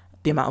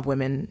 the amount of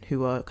women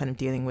who are kind of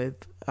dealing with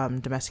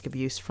domestic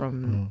abuse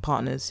from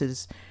partners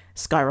has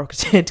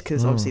skyrocketed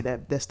because obviously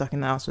they're stuck in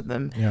the house with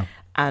them.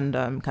 And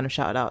kind of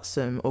shouted out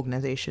some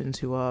organizations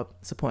who are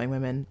supporting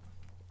women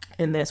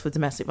in this with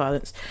domestic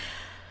violence.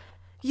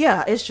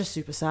 Yeah, it's just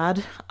super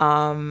sad.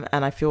 And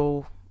I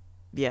feel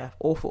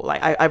awful.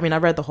 Like I mean I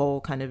read the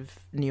whole kind of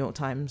New York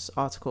Times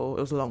article.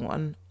 It was a long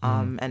one.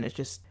 And it's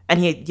just,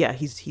 and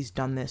he's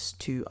done this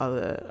to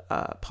other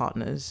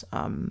partners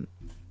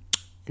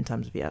in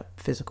terms of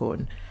physical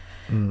and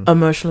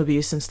emotional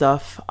abuse and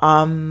stuff.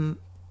 I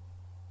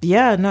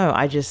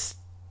just,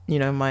 you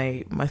know,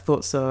 my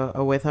thoughts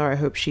are with her. I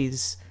hope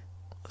she's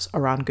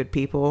around good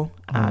people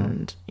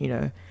and, you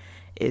know,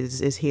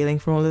 is healing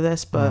from all of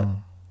this. But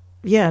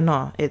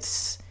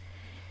it's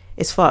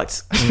it's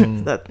fucked.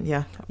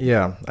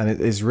 Yeah, and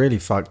it is really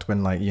fucked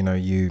when, like, you know,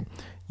 you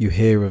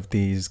hear of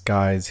these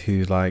guys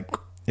who, like,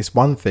 it's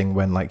one thing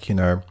when, like, you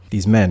know,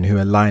 these men who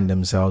align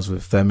themselves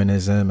with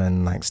feminism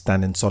and, like,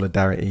 stand in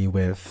solidarity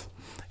with,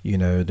 you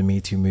know, the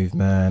Me Too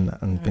movement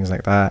and things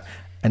like that,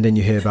 and then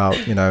you hear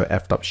about, you know,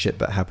 effed up shit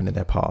that happened in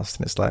their past,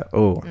 and it's like,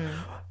 oh.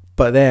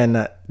 But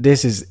then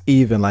this is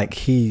even like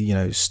he, you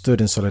know,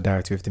 stood in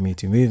solidarity with the Me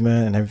Too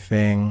movement and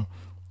everything.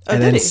 Oh,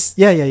 and did then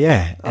he?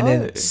 Yeah. And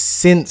then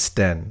since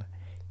then,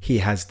 he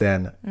has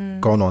then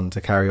gone on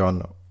to carry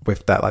on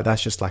with that. Like,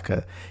 that's just like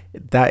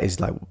that is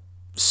like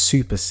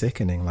super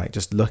sickening. Like,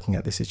 just looking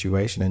at the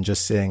situation and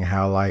just seeing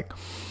how, like,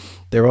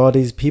 there are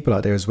these people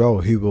out there as well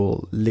who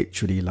will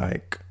literally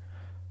like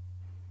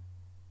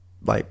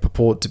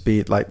purport to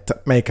be like, to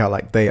make out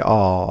like they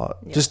are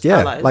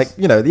allies. like,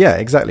 you know,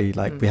 exactly.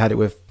 Like we had it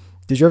with.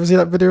 Did you ever see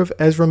that video of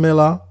Ezra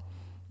Miller?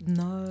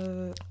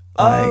 No.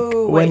 Like,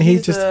 when he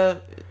he's just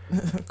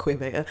queer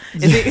beta.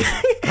 Is he?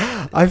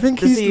 I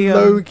think he's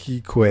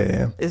low-key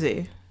queer. Is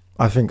he?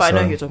 I think but so. I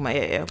know who you're talking about.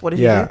 Yeah. What did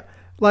he do?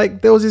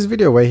 Like, there was this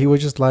video where he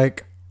was just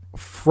like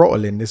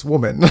throttling this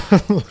woman.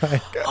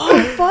 Like,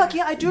 oh fuck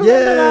yeah, I do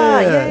remember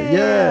that.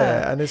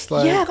 Yeah. And it's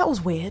like, yeah, that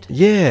was weird.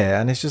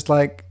 Yeah, and it's just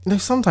like, you know,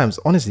 sometimes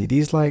honestly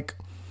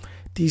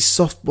these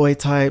soft boy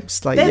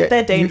types, like,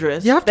 they're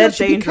dangerous. You have to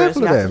they're be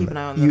careful you of have them. to keep an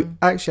eye on them. You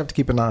actually have to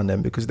keep an eye on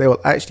them because they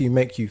will actually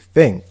make you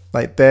think.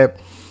 Like, they're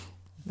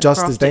just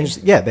crafty. as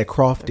dangerous. Yeah, they're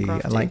crafty,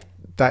 and like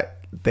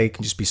that, they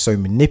can just be so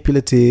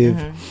manipulative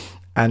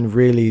and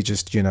really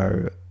just, you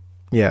know,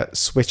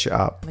 switch it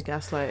up. The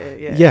gaslight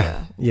it.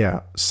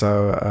 Yeah.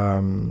 So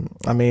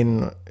I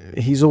mean,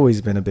 he's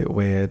always been a bit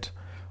weird,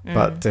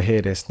 but to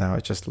hear this now,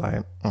 it's just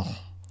like,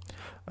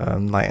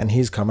 like, and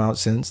he's come out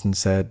since and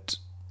said,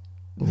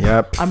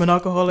 yep, I'm an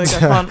alcoholic. I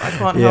can't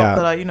help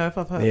that. I, you know, if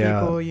I've hurt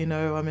people, you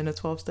know, I'm in a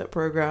 12-step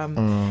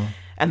program.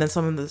 And then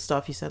some of the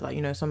stuff he said, like,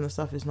 you know, some of the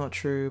stuff is not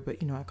true,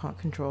 but, you know, I can't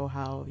control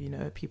how, you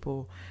know,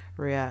 people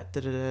react.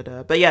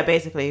 But yeah,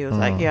 basically he was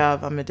like, yeah,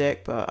 I'm a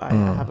dick, but I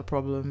have a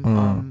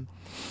problem.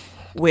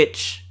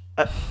 Which,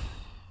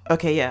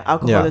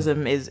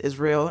 alcoholism is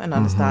real and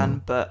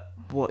understand, but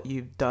what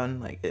you've done,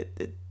 like,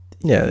 it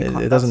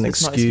doesn't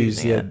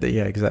excuse.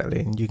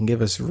 Exactly. You can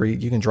give us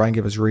you can try and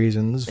give us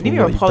reasons for give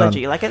your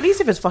apology, like, at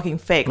least if it's fucking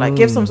fake, like,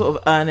 give some sort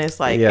of earnest,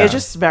 like, it's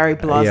just very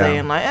blasé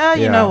and like,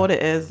 you know what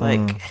it is,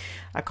 like,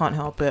 I can't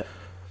help it,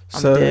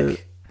 I'm a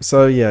dick.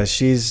 So yeah,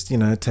 she's, you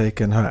know,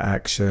 taken her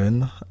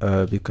action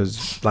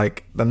because,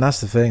 like, and that's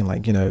the thing,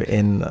 like, you know,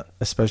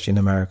 especially in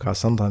America,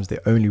 sometimes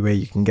the only way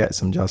you can get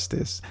some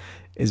justice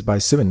is by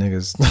suing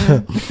niggas.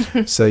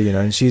 So, you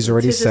know, and she's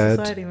already said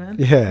society,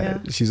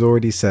 man. She's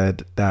already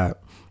said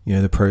that, you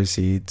know, the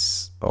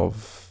proceeds, I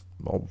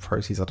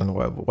don't know,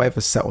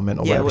 whatever settlement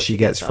or whatever she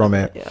gets from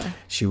it,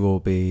 she will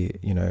be,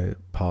 you know,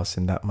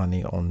 passing that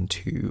money on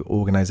to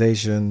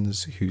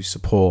organizations who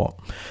support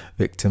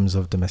victims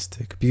of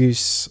domestic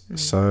abuse.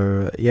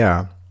 So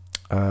yeah,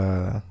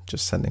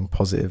 just sending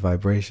positive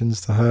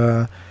vibrations to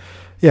her.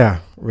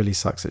 Yeah, really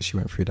sucks that she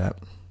went through that.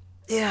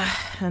 Yeah,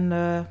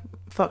 and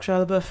fuck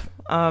Shia LaBeouf.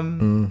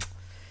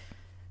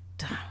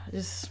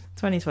 Just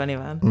 2020,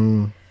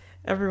 man.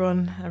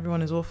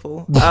 Everyone is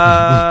awful.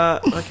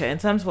 Okay, in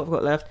terms of what we've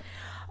got left,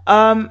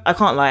 I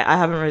can't lie, I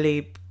haven't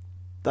really,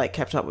 like,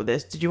 kept up with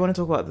this. Did you want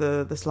to talk about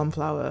the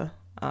Slumflower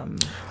thing?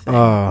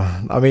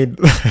 I mean,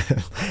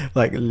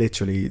 like,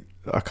 literally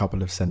a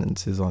couple of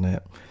sentences on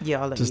it.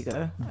 Yeah, I'll let you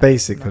go.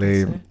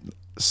 Basically,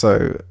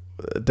 so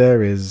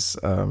there is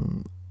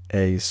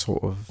a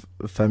sort of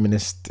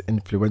feminist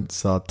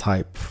influencer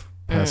type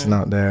person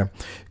out there,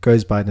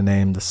 goes by the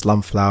name the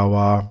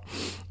Slumflower,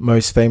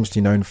 most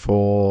famously known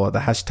for the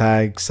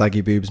hashtag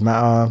Saggy Boobs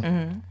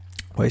Matter,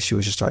 where she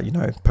was just like, you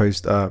know,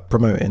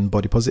 promoting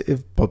body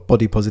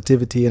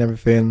positivity and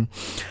everything.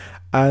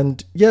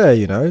 And yeah,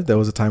 you know, there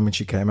was a time when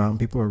she came out and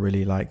people were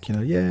really like, you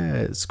know, yeah,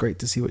 it's great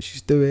to see what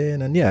she's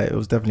doing, and yeah, it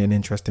was definitely an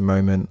interesting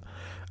moment.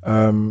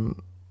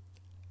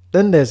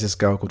 Then there's this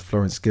girl called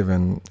Florence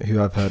Given,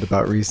 who I've heard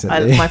about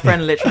recently. My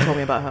friend literally told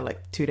me about her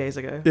like 2 days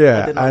ago.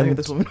 Yeah, I did not know who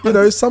this woman was. You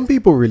know, some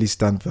people really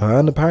stand for her,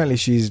 and apparently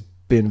she's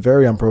been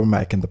very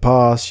unproblematic in the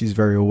past. She's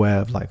very aware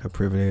of, like, her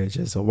privilege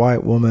as a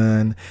white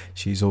woman.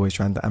 She's always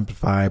trying to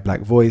amplify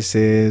black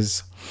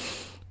voices.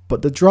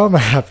 But the drama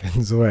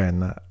happens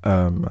when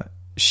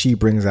she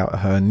brings out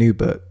her new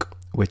book,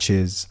 which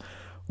is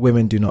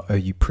Women Do Not Owe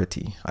You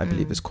Pretty, I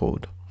believe it's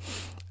called.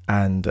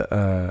 And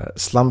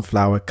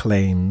Slumflower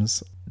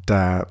claims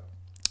that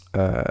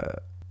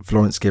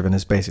Florence Given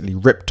has basically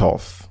ripped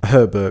off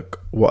her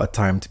book, What a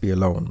Time to Be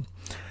Alone.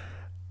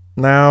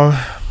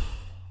 Now,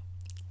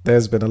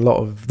 there's been a lot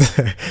of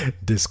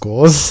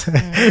discourse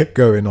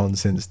going on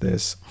since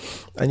this.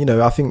 And, you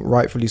know, I think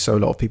rightfully so, a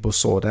lot of people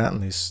saw that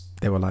and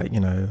they were like, you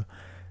know,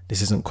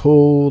 this isn't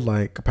cool.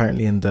 Like,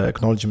 apparently in the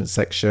acknowledgement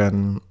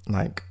section,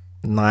 like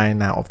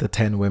 9 out of the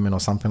 10 women or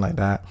something like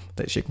that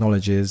she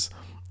acknowledges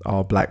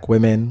are black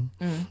women,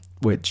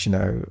 which, you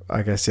know,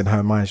 I guess in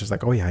her mind, she was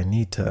like, oh yeah, I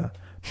need to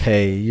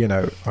pay, you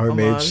know,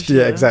 homage,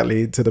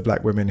 exactly, to the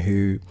black women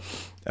who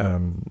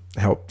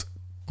helped,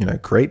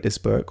 create this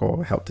book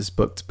or help this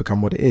book to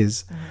become what it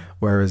is.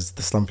 Whereas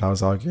the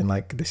Slumflower's arguing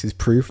like this is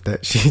proof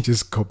that she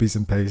just copies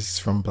and pastes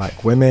from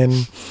black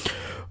women.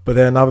 But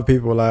then other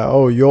people are like,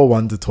 oh, you're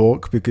one to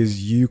talk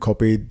because you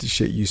copied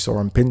shit you saw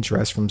on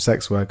Pinterest from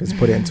sex workers,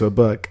 put it into a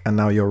book, and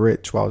now you're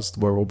rich whilst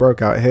we're all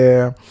broke out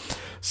here.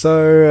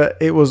 So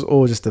it was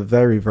all just a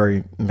very,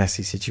 very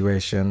messy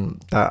situation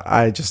that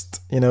I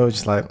just,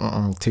 just like,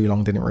 too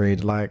long didn't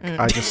read. Like,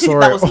 I just saw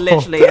that it. was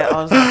literally it.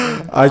 I was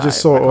like, I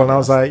just saw it all and I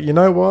was like, you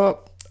know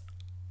what?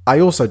 I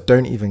also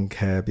don't even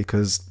care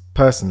because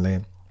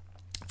personally,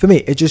 for me,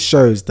 it just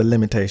shows the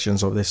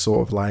limitations of this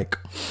sort of like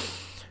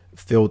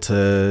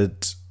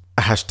filtered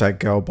hashtag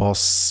girl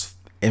boss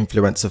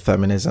influencer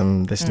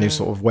feminism, this new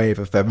sort of wave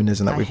of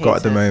feminism that we've got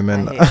at the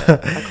moment.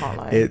 I can't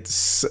lie.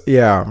 It's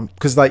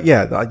because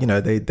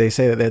they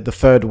say that the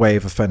third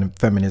wave of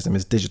feminism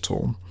is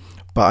digital,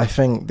 but I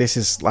think this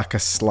is like a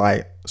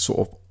slight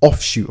sort of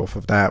offshoot off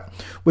of that,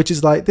 which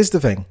is like, this is the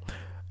thing.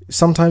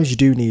 Sometimes you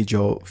do need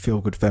your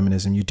feel-good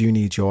feminism. You do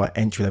need your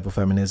entry-level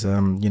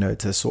feminism,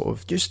 to sort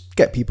of just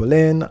get people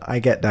in. I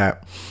get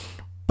that.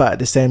 But at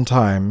the same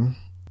time,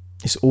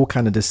 it's all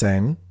kind of the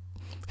same.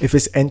 If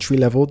it's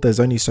entry-level, there's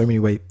only so many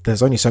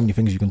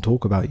things you can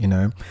talk about,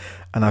 And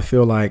I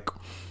feel like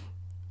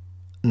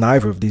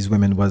neither of these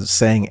women was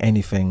saying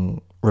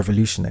anything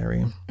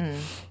revolutionary.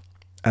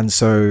 And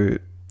so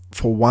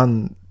for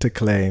one to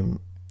claim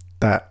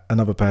that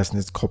another person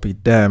has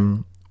copied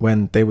them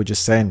when they were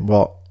just saying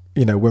what,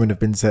 women have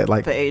been saying,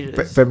 like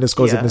feminist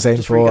scholars have been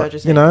saying for, I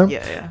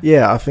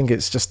think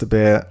it's just a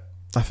bit,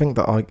 I think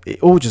that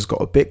it all just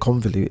got a bit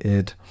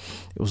convoluted.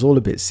 It was all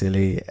a bit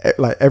silly.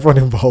 Like everyone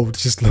involved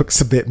just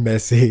looks a bit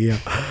messy.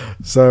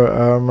 So,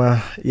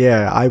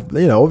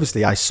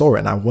 obviously I saw it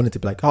and I wanted to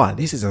be like, oh,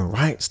 this isn't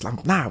right.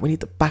 Nah, we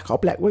need to back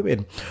up black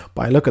women.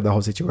 But I look at the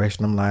whole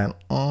situation, I'm like,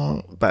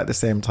 but at the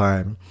same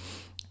time,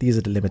 these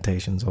are the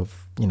limitations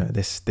of,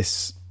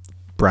 this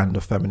brand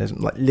of feminism,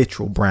 like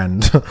literal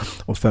brand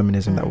of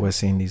feminism that we're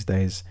seeing these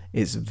days.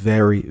 It's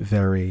very,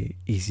 very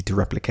easy to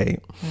replicate.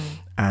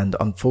 And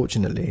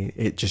unfortunately,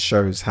 it just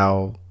shows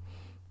how,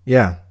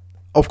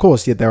 of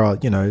course, there are,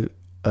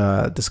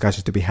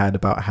 discussions to be had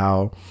about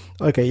how,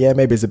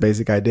 maybe it's a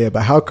basic idea,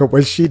 but how come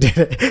when she did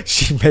it,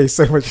 she made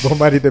so much more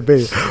money than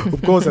me?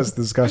 Of course, that's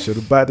the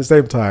discussion. But at the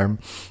same time,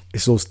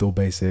 it's all still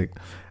basic.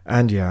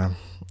 And just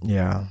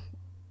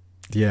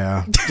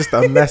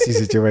a messy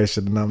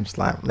situation. And I'm just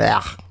like,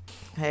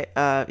 Hey,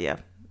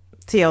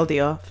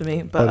 TLDR for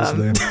me, but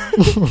honestly.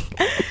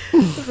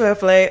 fair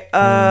play.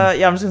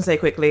 I'm just gonna say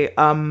quickly,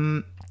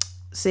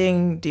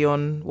 seeing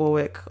Dionne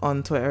Warwick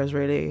on Twitter has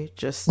really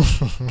just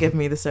given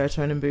me the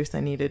serotonin boost I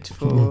needed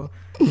for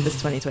this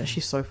 2020.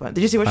 She's so fun.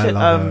 Did you see what shit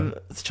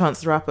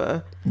Chance the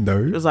Rapper? No.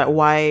 It was like,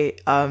 why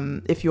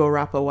if you're a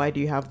rapper, why do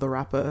you have the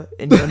rapper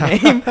in your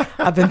name?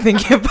 I've been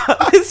thinking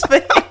about this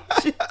page.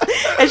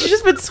 And she's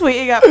just been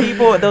tweeting at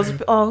people. There was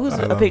who's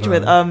a picture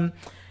with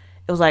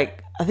it was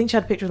like, I think she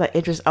had a picture with like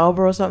Idris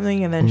Elba or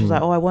something, and then she was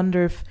like, I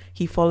wonder if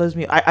he follows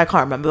me. I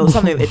can't remember. There was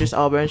something with Idris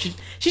Elba, and she's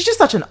just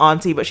such an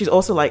auntie, but she's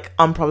also like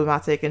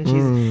unproblematic, and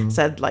she's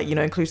said like,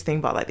 inclusive thing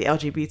about like the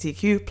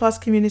LGBTQ plus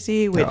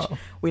community, which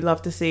we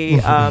love to see.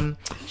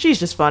 She's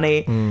just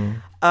funny.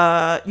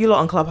 You lot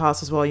on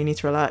Clubhouse as well, you need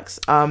to relax.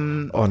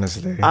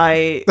 Honestly,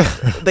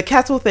 the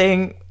kettle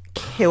thing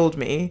killed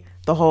me.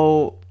 The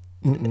whole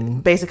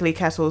basically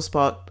kettle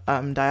sparked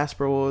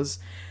diaspora wars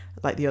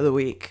like the other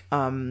week.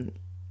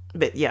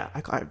 But yeah,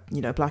 I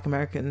Black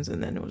Americans,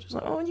 and then it was just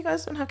like, oh, you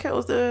guys don't have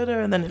kettles,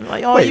 and then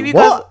like, oh, you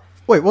guys.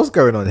 Wait, what's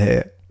going on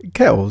here?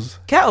 Kettles?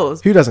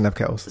 Who doesn't have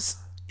kettles?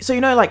 So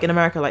like in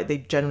America, like they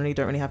generally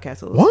don't really have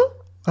kettles.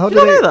 What? How did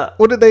you know that?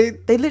 What did they?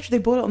 They literally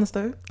boil it on the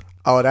stove.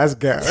 Oh, that's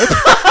good.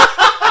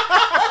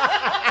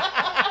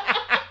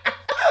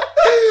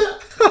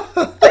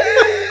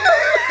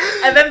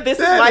 And then this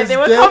is why they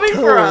were coming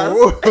for us.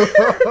 No, then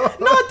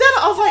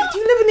I was like, do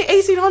you live in the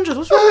 1800s?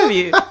 What's wrong with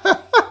you?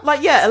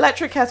 Like,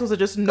 electric kettles are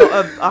just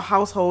not a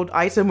household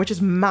item, which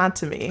is mad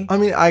to me. I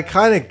mean, I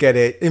kind of get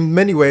it. In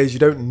many ways, you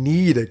don't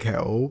need a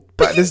kettle.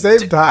 But at the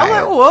same time... I'm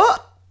like,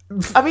 what?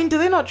 I mean, do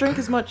they not drink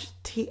as much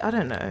tea? I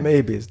don't know.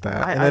 Maybe it's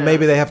that. And then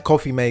maybe they have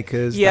coffee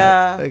makers.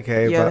 Yeah. But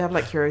they have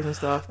like Keurigs and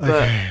stuff.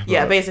 But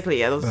basically,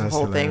 there was the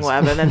whole thing,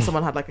 whatever. And then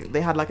someone had they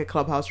had a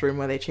clubhouse room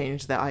where they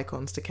changed their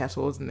icons to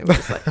kettles, and it was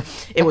just like,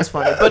 it was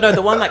funny. But no,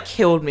 the one that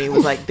killed me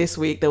was like this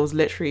week, there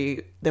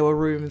were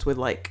rooms with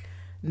like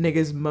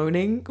niggas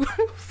moaning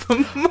for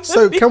money.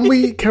 So can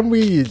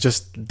we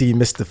just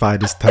demystify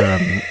this term?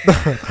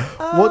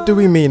 What do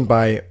we mean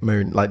by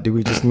moan? Like, do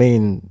we just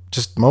mean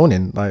just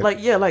moaning? Like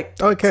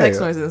sex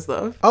noises and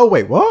stuff. Oh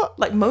wait, what?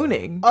 Like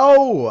moaning.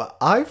 Oh,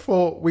 I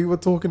thought we were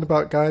talking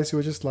about guys who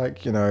were just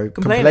like,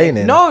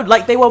 complaining. No,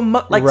 like they were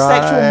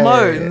sexual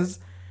moans.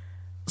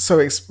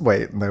 So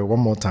wait, no,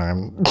 one more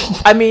time.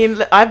 I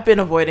mean, I've been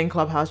avoiding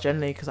Clubhouse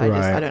generally because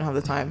I don't have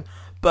the time.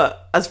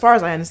 But as far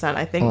as I understand,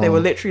 I think they were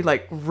literally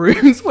like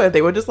rooms where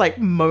they were just like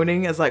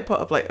moaning as like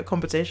part of like a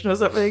competition or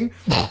something.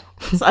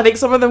 So I think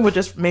some of them were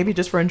just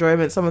for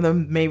enjoyment. Some of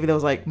them maybe there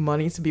was like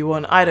money to be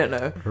won. I don't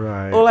know.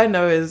 Right. All I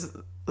know is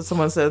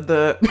someone said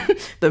the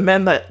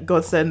men that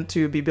God sent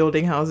to be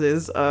building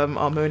houses are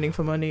moaning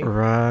for money on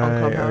Right.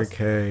 Clubhouse.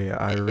 Okay.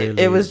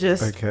 It was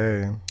just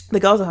okay. the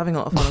girls are having a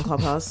lot of fun on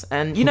Clubhouse,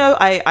 and you know,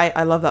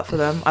 I love that for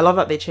them. I love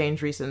that they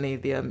changed recently.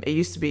 It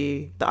used to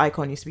be, the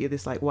icon used to be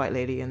this like white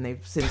lady, and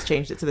they've since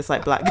changed it to this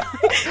like black guy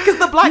because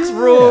the blacks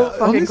rule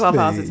fucking honestly,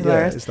 Clubhouse. It's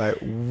hilarious. It's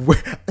like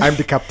I'm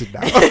the captain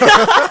now.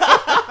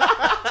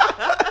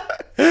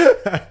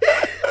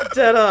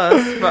 Dead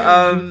ass.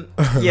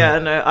 But yeah,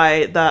 no,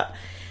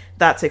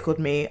 that tickled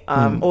me.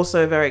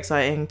 Also very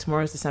exciting.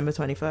 Tomorrow's December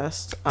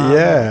 21st.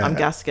 Yeah. I'm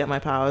gassed to get my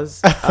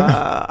powers.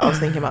 I was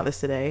thinking about this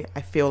today.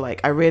 I feel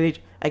like I really,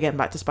 again,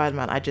 back to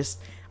Spider-Man, I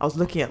was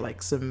looking at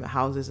like some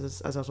houses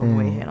as I was on the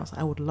way here, and I was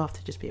like, I would love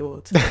to just be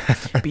able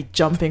to be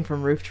jumping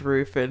from roof to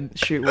roof and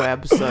shoot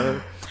webs.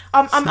 So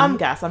I'm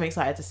gassed. I'm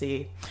excited to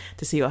see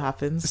what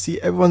happens. See,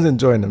 everyone's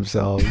enjoying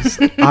themselves.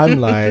 I'm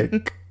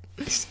like,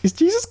 is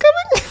Jesus coming?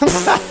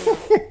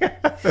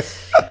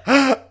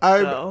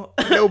 I'm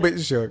a little bit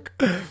shook.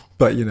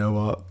 But you know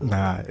what?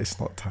 Nah, it's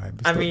not time.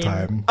 It's not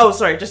time. Oh,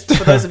 sorry. Just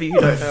for those of you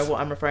who don't know what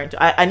I'm referring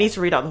to, I need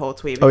to read out the whole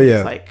tweet because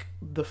it's like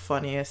the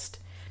funniest.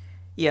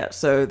 Yeah,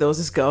 so there was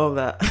this girl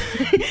that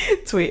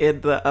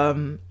tweeted that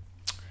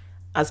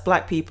as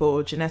black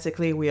people,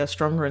 genetically, we are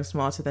stronger and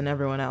smarter than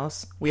everyone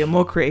else. We are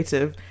more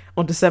creative.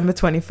 On December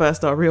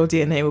 21st, our real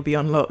DNA will be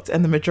unlocked,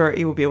 and the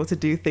majority will be able to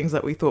do things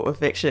that we thought were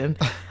fiction.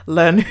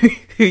 Learn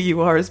who you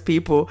are as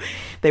people.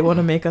 They want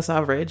to make us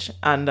average,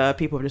 and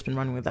people have just been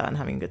running with that and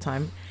having a good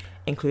time,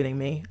 including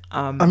me.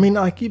 I mean,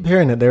 I keep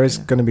hearing that there is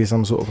going to be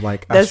some sort of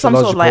like there's some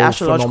sort of like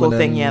astrological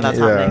thing, that's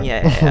happening.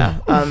 Yeah.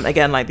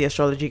 Again, like the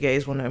astrology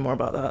gays will know more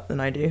about that than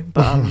I do,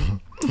 but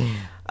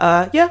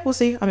yeah, we'll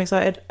see. I'm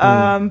excited.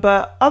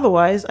 But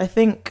otherwise, I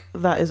think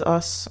that is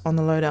us on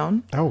the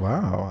lowdown. Oh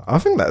wow, I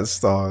think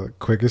that's our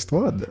quickest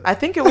one. I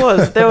think it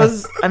was.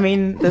 There's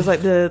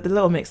like the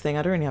little mix thing.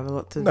 I don't really have a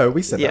lot to. No,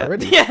 we said that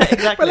already. Yeah,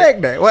 exactly. But like,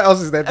 no, what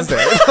else is there to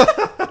say?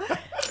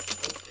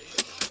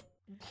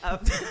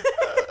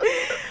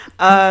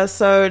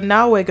 So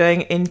now we're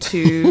going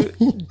into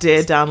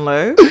Dear Down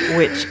Low,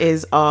 which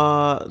is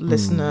our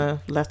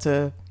listener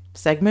letter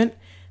segment.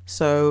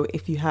 So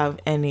if you have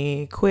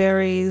any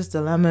queries,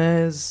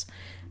 dilemmas,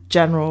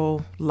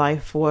 general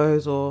life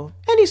woes, or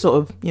any sort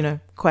of,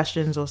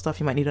 questions or stuff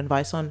you might need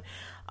advice on,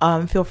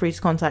 feel free to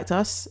contact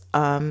us.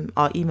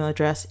 Our email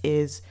address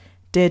is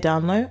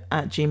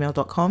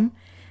deardownlow@gmail.com.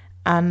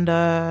 And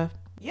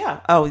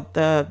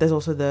there's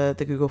also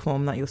the Google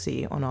form that you'll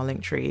see on our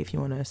link tree if you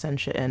want to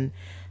send shit in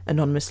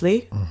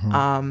anonymously.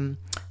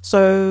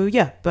 So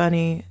yeah,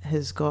 Bernie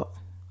has got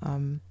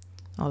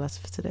our letter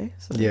for today.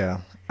 So.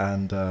 Yeah,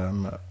 and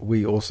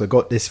we also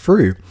got this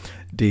through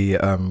the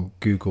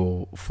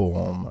Google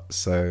form,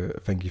 so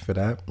thank you for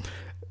that.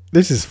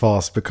 This is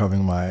fast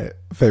becoming my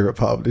favorite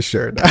part of the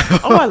show now.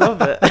 Oh, I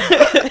love it.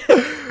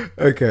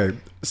 Okay,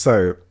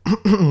 so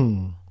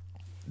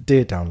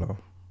Dear Download,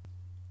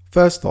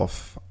 first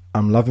off,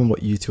 I'm loving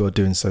what you two are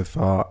doing so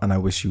far, and I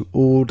wish you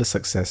all the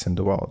success in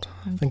the world.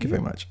 Thank you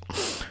very much.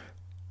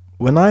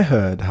 When I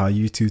heard how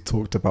you two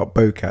talked about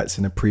bocats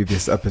in a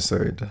previous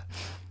episode,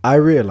 I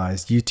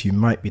realized you two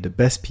might be the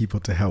best people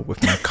to help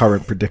with my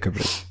current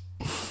predicament.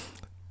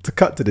 To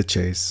cut to the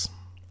chase,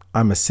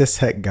 I'm a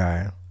cis-het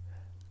guy,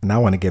 and I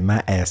want to get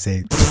my ass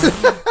ate.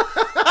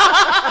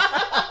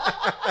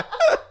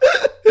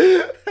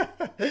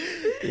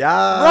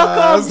 Yeah. Rock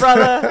on,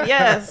 brother.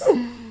 Yes.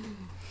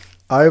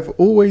 I've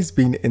always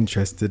been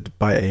interested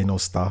by anal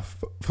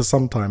stuff for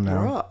some time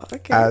now. Oh,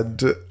 okay.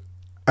 And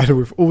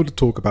with all the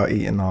talk about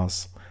eating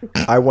ass,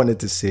 I wanted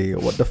to see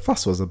what the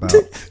fuss was about.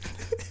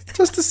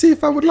 Just to see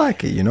if I would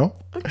like it,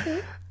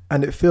 Okay.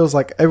 And it feels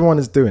like everyone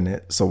is doing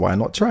it, so why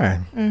not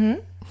try? Mm-hmm.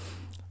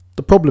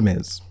 The problem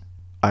is,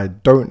 I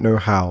don't know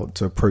how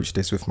to approach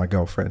this with my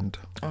girlfriend.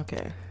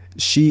 Okay.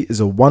 She is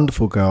a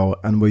wonderful girl,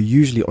 and we're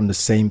usually on the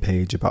same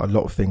page about a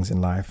lot of things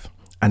in life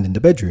and in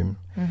the bedroom,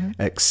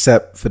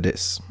 except for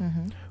this.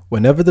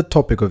 Whenever the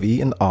topic of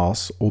eating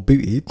ass or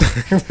booty,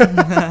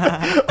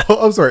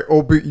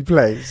 or booty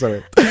play,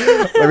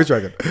 let me try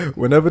again.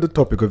 Whenever the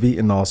topic of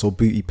eating ass or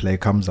booty play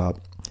comes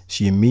up,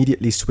 she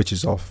immediately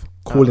switches off,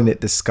 calling it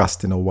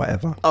disgusting or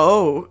whatever.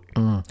 Oh.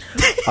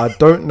 I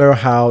don't know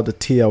how the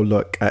TL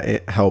look at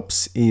it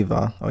helps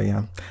either. Oh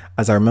yeah.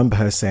 As I remember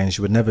her saying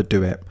she would never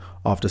do it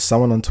after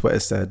someone on Twitter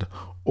said,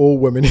 all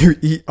women who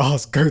eat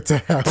ass go to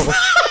hell.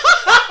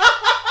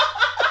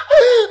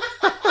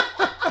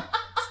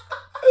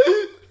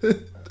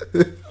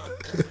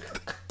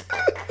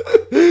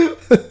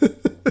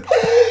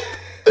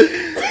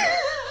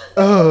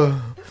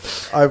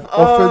 I've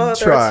often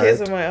tried. There are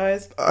tears in my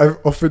eyes. I've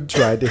often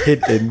tried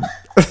hinting.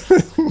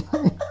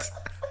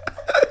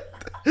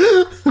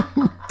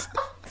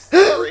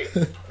 Sorry.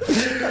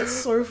 That's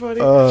so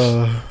funny.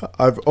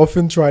 I've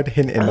often tried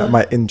hinting at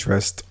my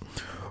interest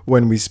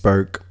when we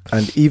spoke,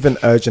 and even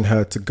urging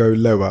her to go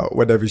lower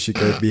whenever she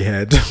gave me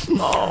head.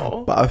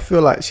 But I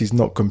feel like she's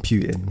not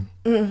computing.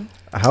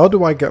 How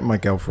do I get my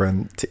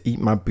girlfriend to eat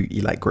my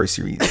booty like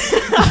groceries?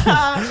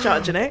 Shout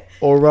out Janae.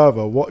 Or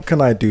rather, what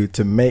can I do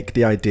to make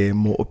the idea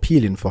more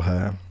appealing for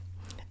her?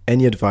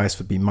 Any advice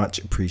would be much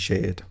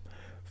appreciated.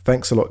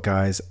 Thanks a lot,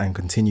 guys, and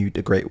continue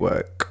the great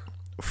work.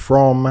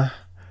 From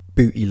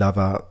Booty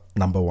Lover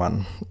number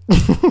 1.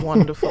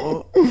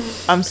 Wonderful.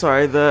 I'm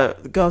sorry, the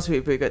girls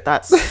who boot good,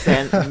 that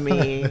sent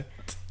me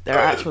their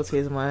actual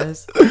tears in my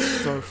eyes.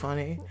 So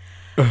funny.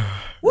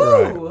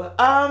 Woo!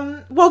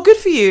 Right. Well, good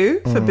for you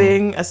for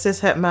being a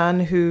cishet man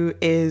who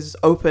is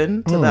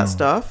open to that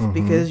stuff,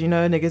 because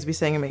niggas be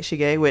saying it makes you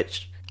gay,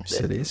 which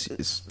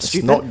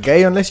It's not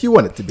gay unless you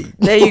want it to be.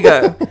 There you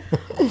go.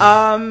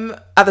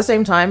 At the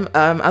same time,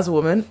 as a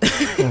woman,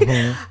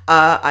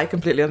 I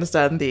completely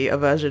understand the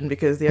aversion,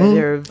 because the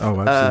idea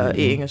of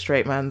eating a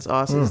straight man's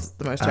ass is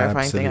the most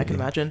terrifying thing I can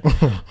imagine.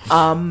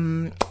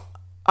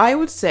 I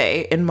would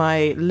say, in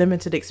my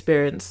limited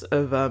experience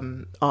of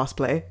arse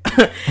play,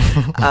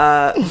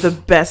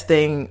 the best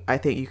thing I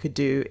think you could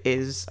do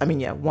is,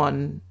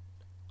 one,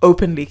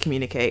 openly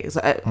communicate.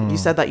 So, you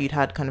said that you'd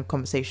had kind of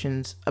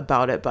conversations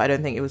about it, but I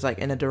don't think it was like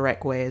in a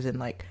direct way, as in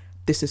like,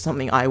 this is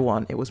something I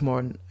want. It was more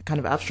in a kind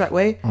of abstract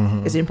way,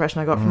 is the impression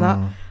I got from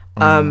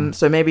that.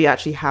 So maybe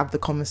actually have the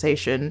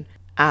conversation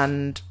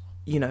and,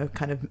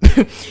 kind of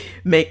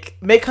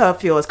make her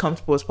feel as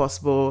comfortable as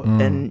possible.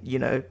 And,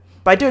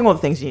 by doing all the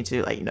things you need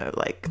to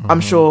do,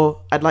 I'm sure,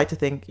 I'd like to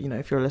think,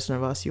 if you're a listener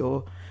of us,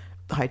 you're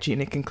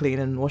hygienic and clean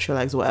and wash your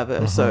legs or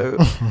whatever. So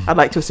I'd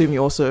like to assume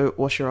you also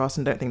wash your ass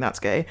and don't think that's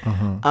gay.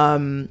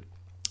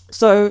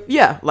 So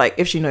yeah, like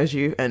if she knows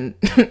you and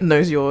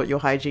knows your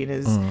hygiene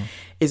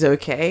is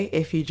okay,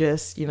 if you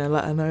just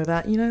let her know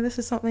that this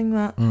is something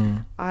that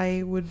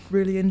I would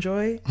really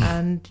enjoy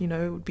and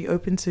would be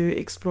open to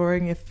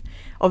exploring, if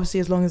obviously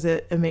as long as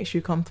it makes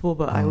you comfortable,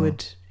 but I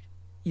would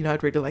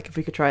I'd really like if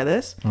we could try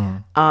this.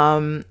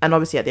 And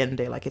obviously at the end of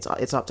the day, like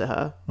it's up to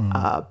her,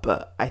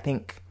 but I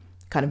think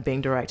kind of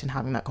being direct and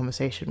having that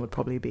conversation would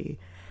probably be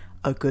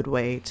a good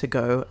way to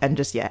go, and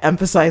just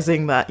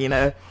emphasizing that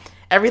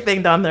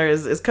everything down there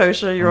is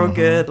kosher, you're all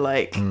good,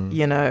 what do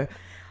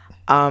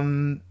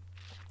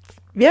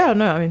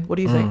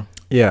you think?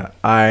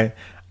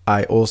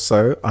 I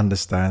also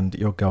understand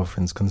your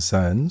girlfriend's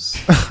concerns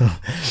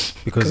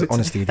because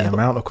honestly, the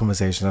amount of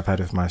conversations I've had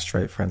with my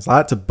straight friends, I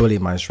had to bully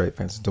my straight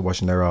friends into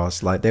washing their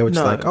ass. Like they were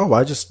just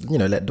I just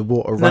let the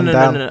water run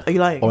down. No. Are you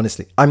lying?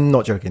 Honestly, I'm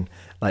not joking.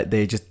 Like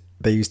they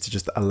used to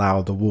just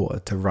allow the water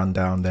to run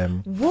down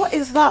them. What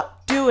is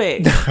that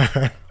doing?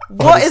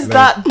 What is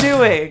that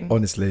doing?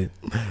 Honestly.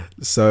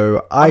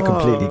 So I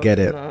completely get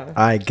it. No.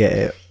 I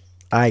get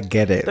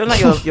it. Don't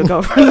let your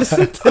girlfriend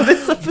listen to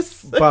this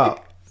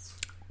episode.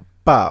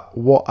 But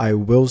what I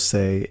will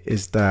say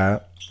is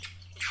that,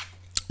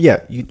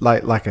 you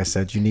like I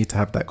said, you need to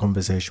have that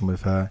conversation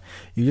with her.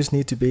 You just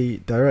need to be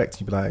direct.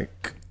 You be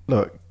like,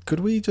 look, could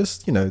we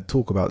just,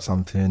 talk about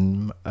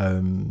something?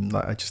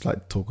 I just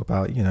like to talk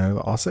about,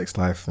 our sex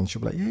life. And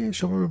she'll be like, yeah,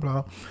 sure, blah,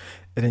 blah, blah.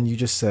 And then you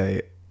just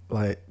say,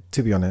 like,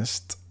 to be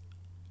honest,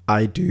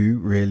 I do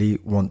really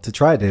want to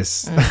try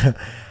this.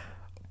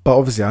 But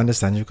obviously I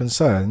understand your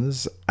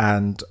concerns.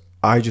 And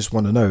I just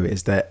want to know,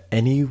 is there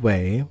any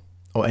way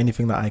or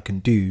anything that I can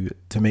do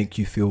to make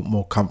you feel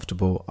more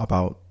comfortable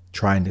about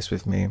trying this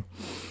with me?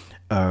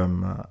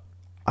 I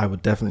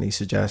would definitely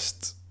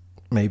suggest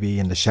maybe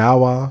in the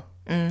shower,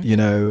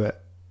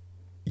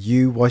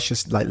 you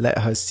wash let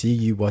her see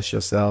you wash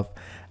yourself,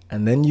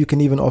 and then you can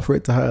even offer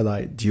it to her,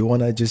 like, do you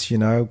want to just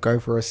go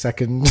for a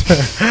second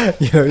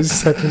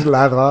second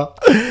lather?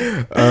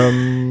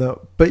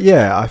 But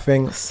yeah, I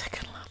think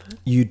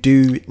you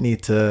do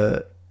need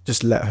to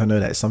just let her know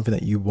that it's something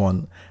that you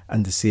want,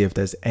 and to see if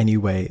there's any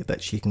way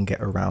that she can get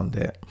around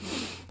it.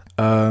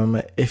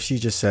 If she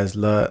just says,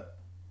 look,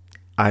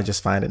 I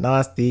just find it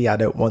nasty, I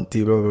don't want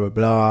to, blah, blah,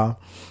 blah.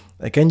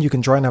 Again, you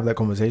can try and have that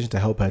conversation to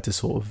help her to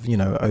sort of,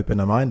 open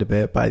her mind a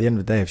bit. But at the end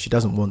of the day, if she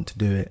doesn't want to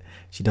do it,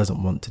 she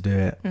doesn't want to do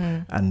it.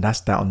 And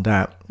that's that on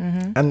that.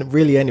 And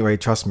really, anyway,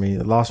 trust me,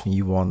 the last thing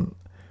you want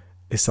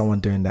is someone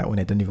doing that when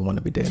they don't even want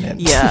to be doing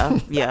it. Yeah.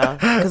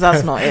 Because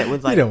that's not it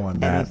with you don't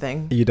want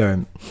anything. You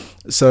don't.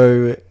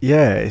 So,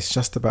 it's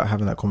just about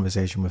having that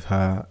conversation with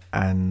her.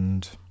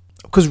 And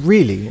because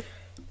really,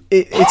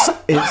 it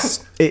is,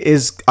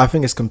 I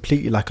think it's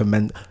completely like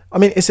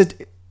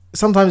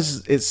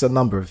sometimes it's a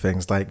number of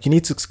things. Like, you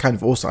need to kind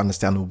of also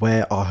understand,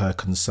 where are her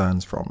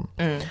concerns from?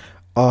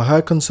 Are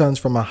her concerns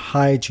from a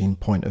hygiene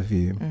point of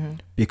view?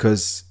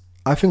 Because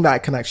I think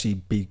that can actually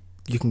be,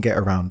 you can get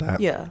around that.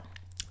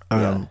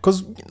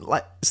 Because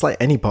it's like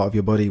any part of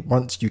your body,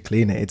 once you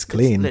clean it, it's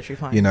clean. It's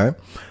literally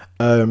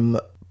fine.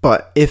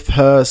 But if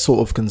her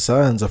sort of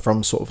concerns are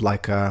from sort of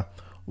like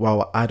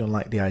well, I don't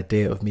like the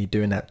idea of me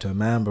doing that to a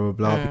man, blah,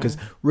 blah, blah. Because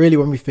really,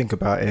 when we think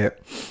about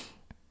it,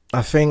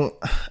 I think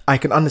I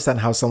can understand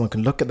how someone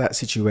can look at that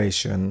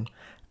situation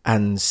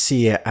and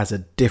see it as a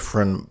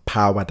different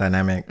power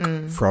dynamic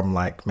from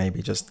like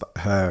maybe just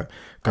her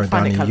going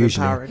down and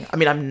usually. Empowering. I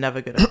mean, I'm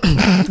never gonna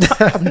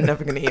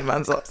eat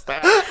man's ass.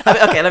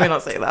 Okay, let me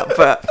not say that,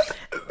 but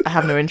I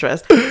have no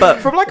interest. But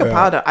from like a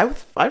powder,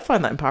 I'd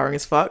find that empowering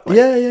as fuck. Like,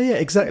 yeah,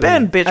 exactly.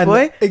 Ben, bitch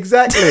boy.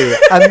 Exactly.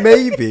 And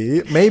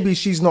maybe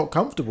she's not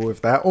comfortable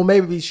with that, or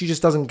maybe she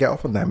just doesn't get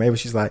off on that. Maybe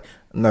she's like,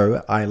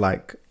 no, I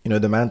like,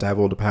 the man to have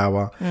all the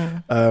power.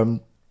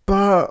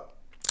 But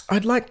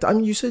I'd like,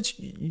 you said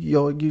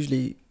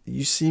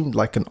you seemed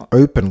like an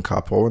open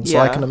couple, and so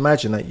I can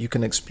imagine that you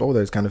can explore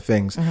those kind of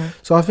things.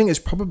 So I think it's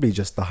probably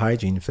just the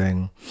hygiene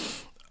thing.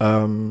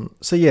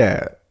 So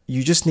yeah,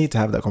 you just need to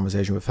have that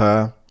conversation with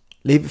her.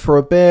 Leave it for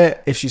a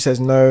bit. If she says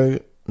no,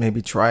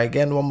 maybe try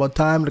again one more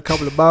time, a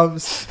couple of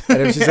months.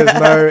 And if she says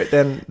no,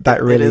 then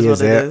that really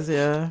is it.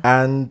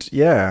 And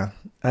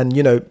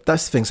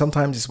that's the thing.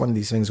 Sometimes it's one of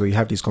these things where you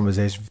have these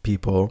conversations with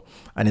people,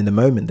 and in the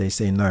moment they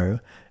say no,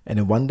 and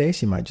then one day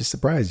she might just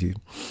surprise you.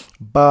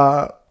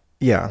 But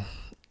yeah,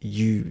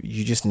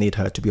 you just need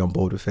her to be on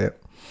board with it.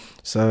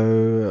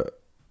 So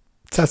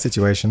sad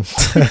situation.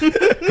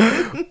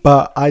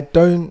 But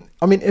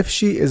if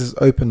she is as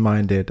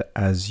open-minded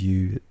as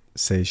you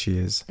say she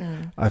is,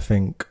 I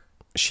think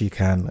she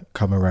can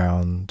come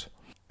around.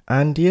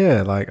 And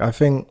yeah, like, I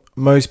think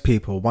most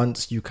people,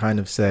 once you kind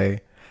of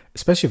say,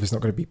 especially if it's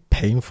not going to be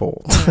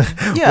painful,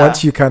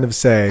 once you kind of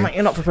say, like,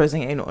 you're not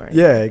proposing anal or anything.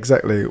 Yeah,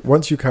 exactly.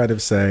 Once you kind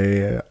of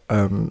say,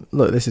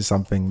 look, this is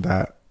something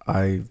that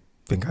I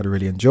think I'd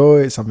really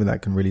enjoy, something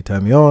that can really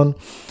turn me on,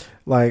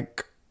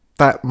 like,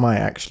 that might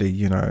actually,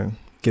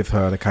 give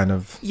her the kind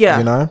of,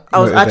 I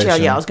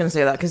was going to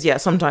say that,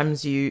 because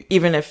sometimes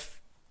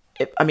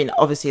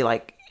obviously,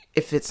 like,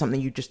 if it's something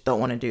you just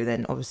don't want to do,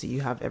 then obviously you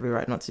have every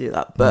right not to do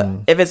that. But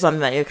if it's something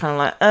that you're kind of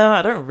like,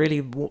 I don't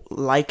really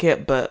like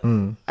it, but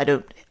I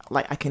don't,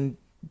 like, I can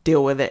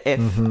deal with it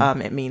if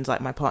it means like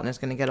my partner's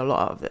going to get a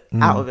lot of it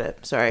out of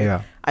it.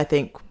 I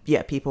think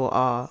people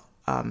are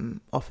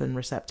often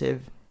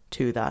receptive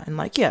to that, and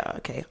like,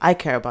 okay, I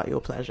care about your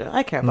pleasure,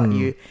 I care about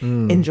you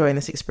enjoying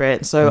this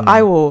experience, so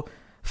I will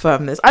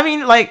firm this. I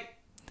mean, like,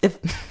 if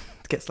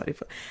get slightly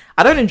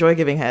I don't enjoy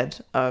giving head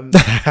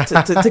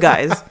to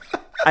guys.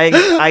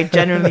 I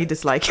genuinely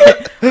dislike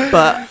it,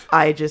 but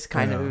I just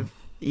kind of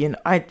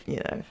I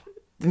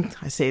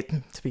say it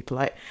to be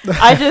polite.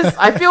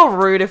 I feel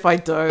rude if I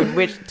don't,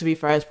 which, to be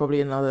fair, is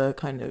probably another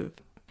kind of,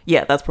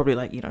 that's probably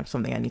like,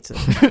 something I need to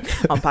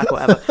unpack or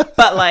whatever.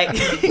 But like,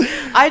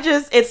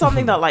 it's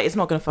something that, like, it's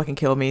not gonna fucking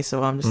kill me,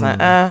 so I'm just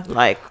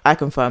like, I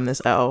confirm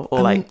this L,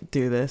 or like,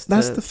 do this.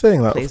 That's the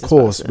thing. Like, of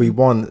course, we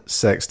want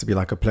sex to be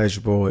like a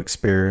pleasurable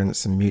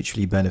experience and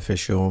mutually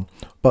beneficial,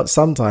 but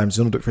sometimes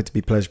in order for it to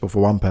be pleasurable for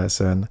one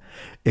person,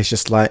 it's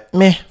just like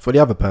meh for the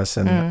other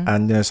person.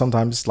 And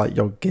sometimes it's like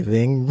you're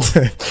giving,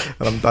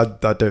 and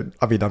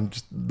I'm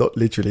just not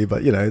literally,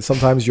 but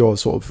sometimes you're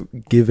sort of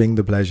giving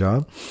the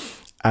pleasure.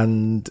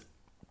 And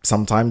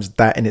sometimes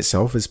that in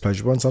itself is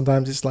pleasurable, and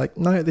sometimes it's like,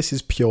 no, this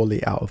is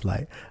purely out of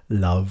like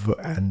love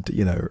and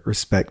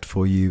respect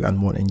for you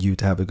and wanting you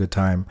to have a good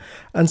time.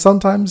 And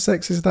sometimes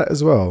sex is that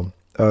as well.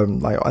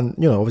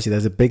 Obviously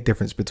there's a big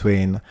difference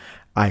between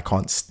I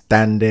can't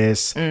stand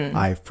this,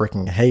 I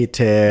freaking hate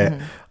it,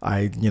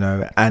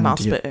 and mouth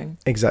spitting.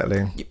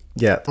 Exactly.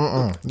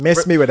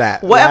 Miss me with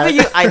that. Whatever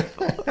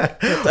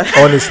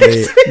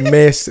honestly,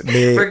 miss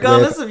me.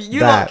 Regardless with of you,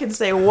 that. lot can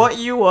say what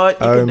you want.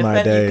 You can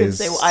defend. You can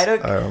say, well, I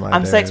don't.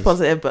 I'm sex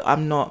positive, but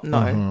I'm not.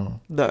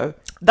 No, no.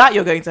 That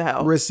you're going to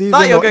hell. Receiving,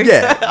 that you're going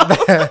to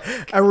hell.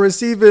 And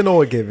receiving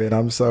or giving.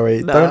 I'm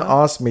sorry. No. Don't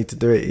ask me to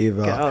do it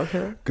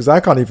either, because I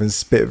can't even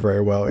spit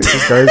very well. It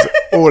just goes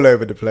all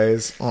over the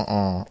place.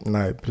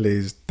 No,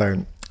 please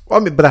don't.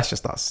 Well, but that's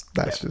just us.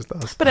 That's just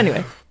us. But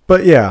anyway.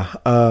 But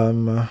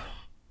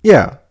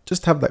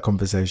just have that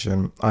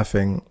conversation. I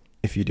think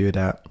if you do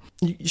that,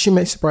 she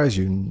may surprise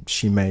you and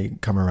she may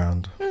come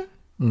around.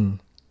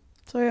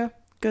 So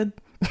good.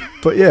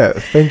 But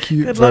thank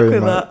you good very luck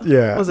with much. That.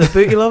 Yeah. Was it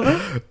Booty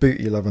Lover?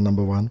 Booty Lover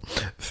 #1.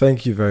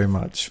 Thank you very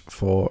much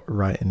for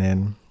writing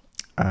in,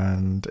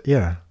 and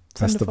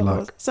best of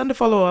luck. Send a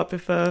follow up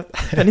if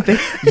anything.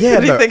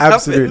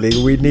 Absolutely.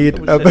 Happens. We need.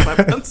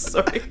 I'm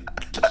sorry.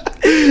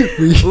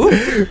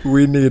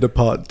 we need a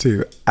part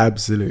 2.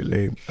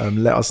 Absolutely.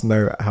 Let us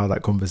know how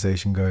that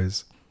conversation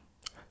goes.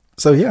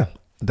 So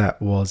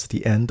that was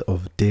the end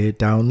of Dear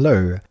Down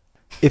Low.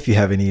 If you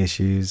have any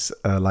issues,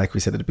 like we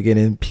said at the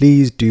beginning,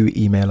 please do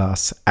email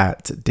us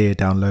at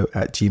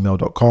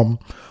deardownlow@gmail.com,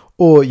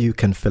 or you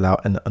can fill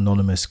out an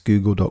anonymous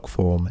Google Doc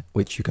form,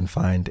 which you can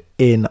find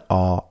in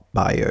our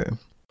bio.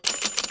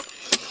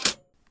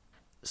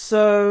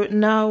 So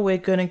now we're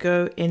going to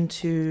go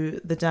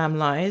into the Damn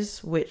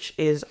Lies, which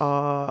is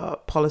our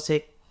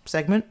politic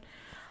segment.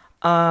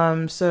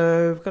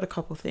 So we've got a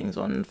couple things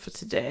on for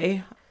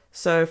today.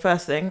 So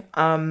first thing,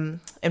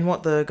 in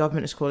what the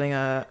government is calling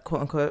a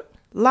quote unquote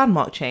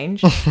landmark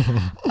change,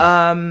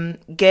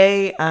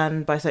 gay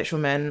and bisexual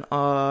men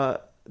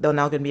they're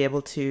now going to be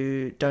able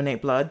to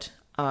donate blood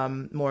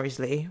more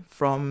easily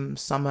from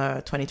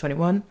summer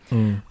 2021,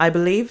 I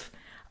believe.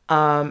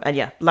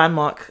 And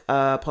landmark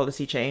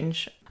policy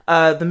change.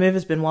 The move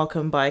has been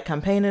welcomed by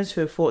campaigners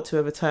who have fought to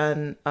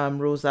overturn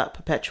rules that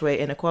perpetuate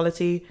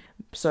inequality.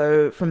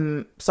 So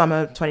from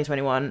summer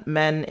 2021,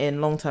 men in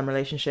long-term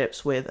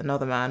relationships with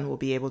another man will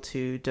be able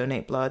to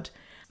donate blood.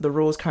 The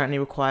rules currently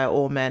require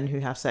all men who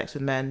have sex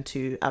with men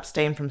to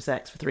abstain from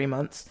sex for 3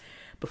 months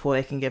before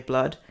they can give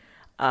blood.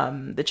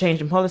 The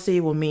change in policy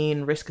will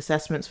mean risk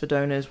assessments for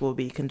donors will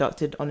be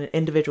conducted on an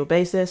individual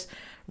basis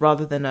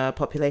rather than a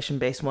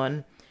population-based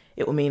one.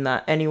 It will mean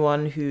that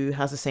anyone who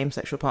has a same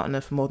sexual partner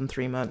for more than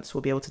 3 months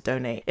will be able to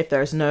donate if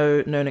there is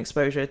no known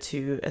exposure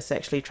to a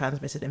sexually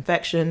transmitted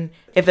infection,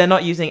 if they're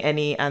not using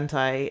any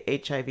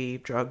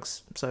anti-HIV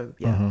drugs, so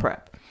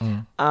PrEP.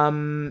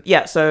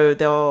 So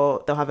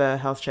they'll have a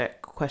health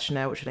check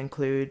questionnaire which will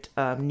include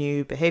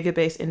new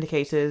behavior-based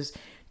indicators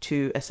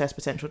to assess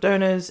potential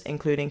donors,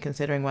 including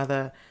considering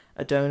whether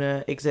a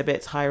donor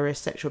exhibits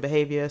high-risk sexual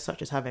behavior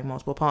such as having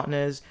multiple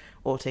partners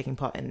or taking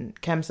part in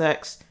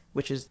chemsex,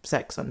 which is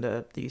sex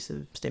under the use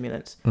of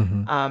stimulants.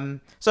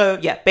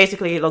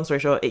 Basically, long story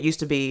short, it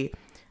used to be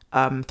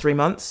 3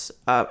 months.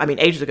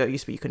 Ages ago, it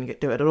used to be you couldn't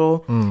do it at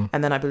all.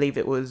 And then I believe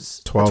it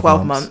was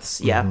 12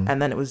 months.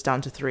 And then it was down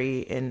to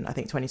 3 in, I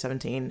think,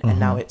 2017. And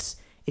now it's,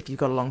 if you've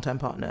got a long-term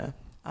partner,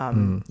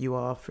 you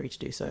are free to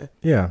do so.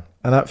 Yeah.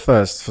 And at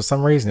first, for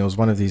some reason, it was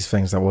one of these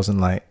things that wasn't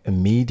like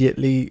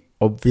immediately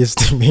obvious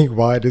to me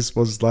why this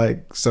was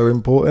like so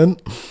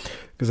important.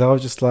 Because I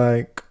was just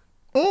like,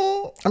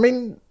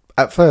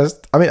 at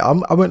first, I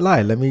won't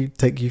lie, let me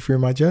take you through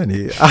my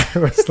journey. I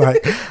was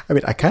like,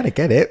 I kind of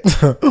get it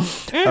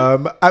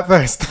at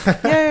first.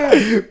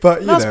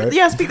 But,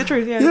 speak the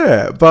truth.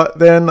 Yeah, but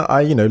then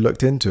I,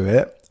 looked into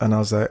it and I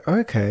was like,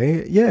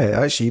 okay, yeah, it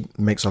actually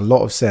makes a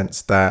lot of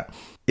sense that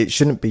it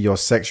shouldn't be your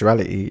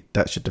sexuality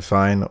that should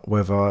define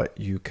whether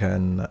you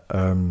can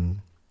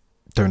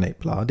donate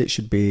blood. It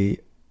should be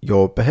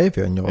your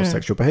behavior and your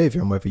sexual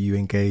behavior and whether you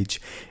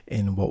engage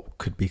in what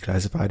could be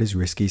classified as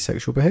risky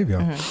sexual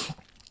behavior.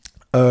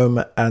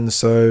 And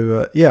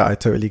so, I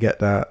totally get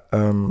that.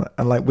 And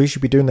like, we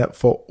should be doing that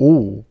for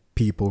all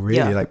people, really.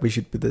 Yeah. Like, we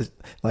should be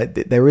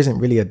there isn't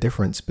really a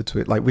difference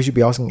between, like, we should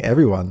be asking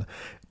everyone,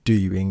 do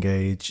you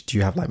engage? Do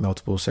you have like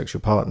multiple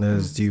sexual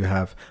partners? Do you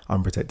have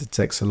unprotected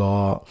sex a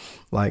lot?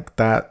 Like,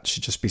 that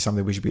should just be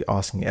something we should be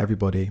asking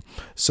everybody.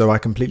 So I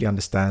completely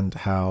understand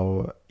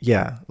how,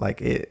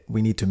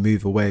 we need to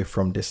move away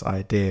from this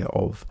idea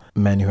of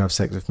men who have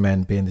sex with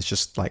men being this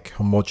just like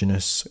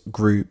homogenous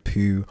group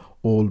who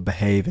all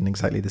behave in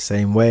exactly the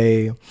same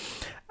way.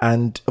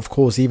 And of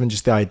course, even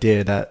just the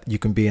idea that you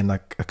can be in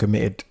like a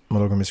committed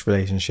monogamous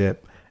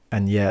relationship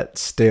and yet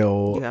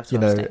still, you have to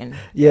abstain.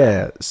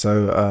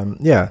 So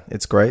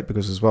it's great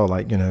because as well,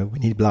 like, we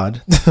need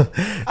blood.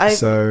 I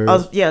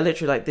was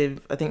literally like,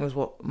 I think it was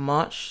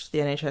March, the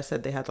NHS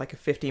said they had like a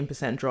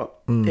 15%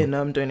 drop in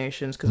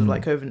donations because of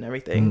like COVID and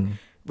everything,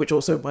 which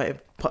also might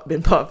have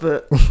been part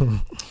of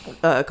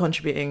the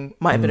contributing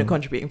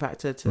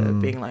factor to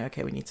being like,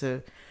 okay, we need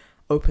to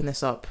open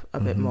this up a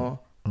bit more.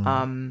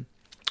 The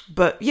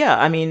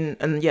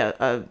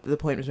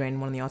point was made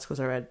in one of the articles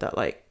I read that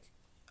like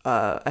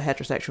a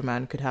heterosexual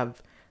man could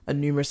have a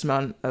numerous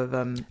amount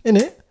of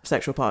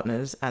sexual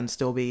partners and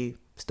still be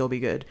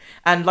good.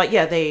 And like, you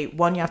have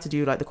to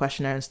do like the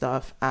questionnaire and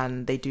stuff,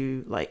 and they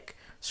do like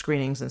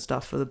screenings and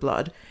stuff for the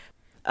blood.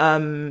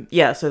 So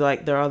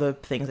like there are other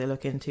things they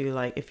look into,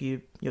 like if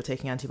you're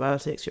taking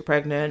antibiotics, you're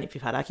pregnant, if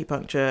you've had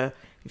acupuncture,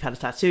 you've had a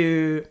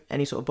tattoo,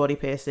 any sort of body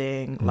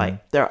piercing,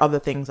 like there are other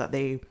things that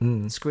they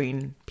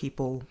screen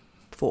people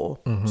for.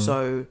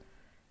 So,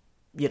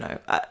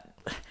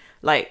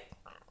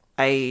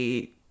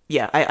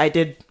 I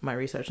did my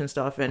research and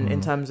stuff, and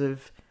in terms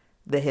of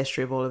the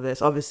history of all of this,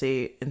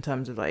 obviously in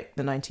terms of like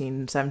the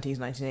 1970s,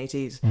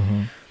 1980s,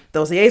 there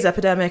was the AIDS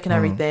epidemic and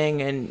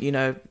everything,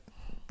 and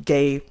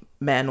gay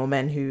men or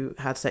men who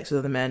had sex with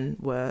other men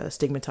were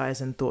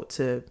stigmatized and thought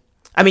to,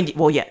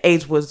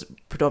 AIDS was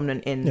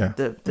predominant in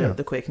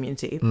the queer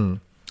community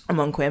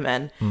among queer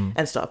men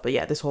and stuff, but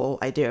this whole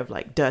idea of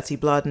like dirty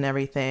blood and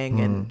everything,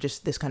 and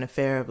just this kind of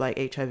fear of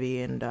like HIV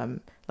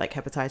and like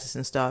hepatitis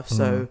and stuff,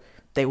 so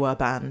they were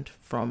banned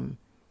from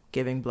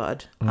giving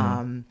blood.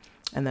 And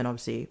then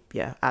obviously,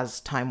 as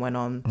time went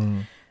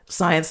on,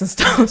 science and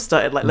stuff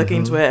started like looking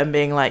into it and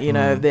being like,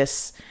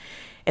 this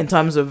in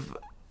terms of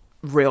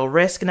real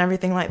risk and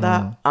everything like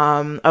that.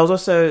 I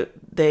was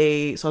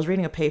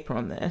reading a paper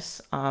on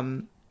this,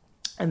 and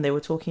they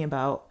were talking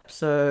about,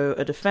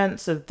 a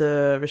defense of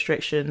the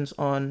restrictions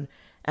on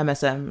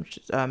MSM, which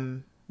is,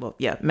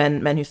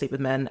 men who sleep with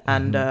men,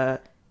 and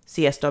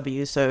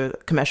CSWs, so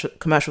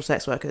commercial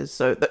sex workers.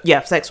 So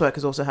sex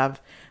workers also have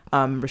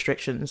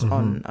restrictions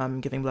on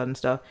giving blood and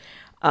stuff.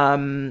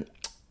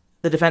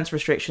 The defense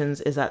restrictions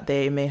is that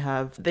they may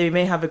have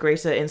a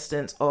greater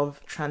instance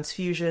of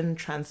transfusion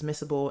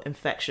transmissible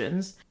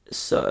infections.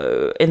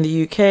 So in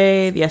the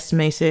UK, the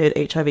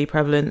estimated HIV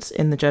prevalence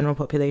in the general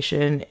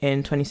population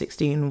in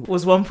 2016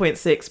 was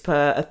 1.6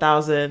 per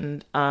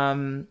 1,000.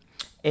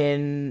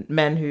 In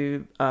men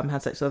who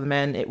had sex with other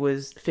men, it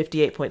was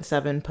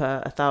 58.7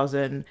 per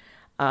 1,000.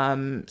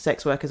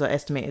 Sex workers are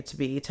estimated to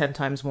be 10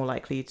 times more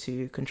likely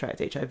to contract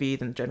HIV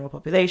than the general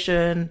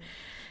population.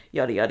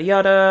 Yada, yada,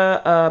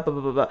 yada. Blah,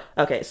 blah, blah, blah.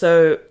 Okay,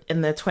 so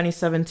in the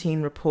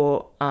 2017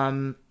 report,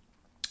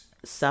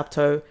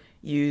 SAPTO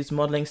used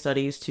modelling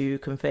studies to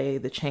convey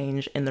the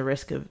change in the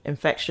risk of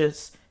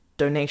infectious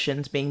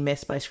donations being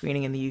missed by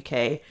screening in the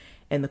UK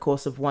in the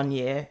course of 1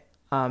 year,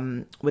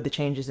 with the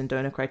changes in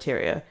donor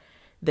criteria.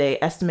 They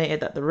estimated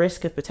that the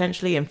risk of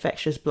potentially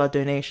infectious blood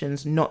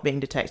donations not being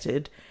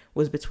detected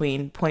was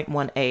between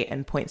 0.18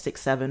 and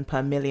 0.67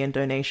 per million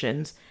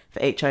donations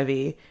for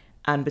HIV,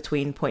 and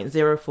between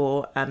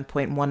 0.04 and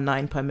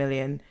 0.19 per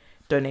million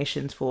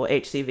donations for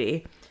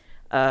HCV.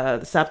 The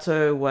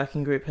SAPTO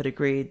working group had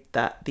agreed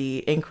that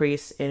the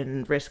increase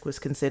in risk was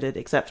considered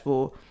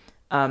acceptable.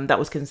 It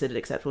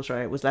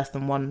was less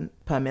than 1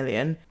 per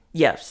million.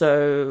 Yeah,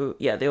 so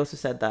yeah, they also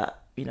said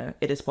that, you know,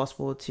 it is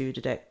possible to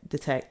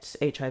detect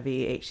HIV,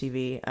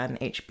 HCV, and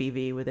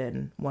HBV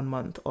within 1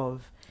 month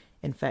of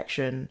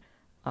infection.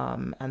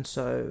 And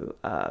so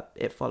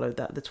it followed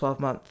that the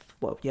 12-month,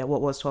 what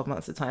was 12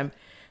 months at the time,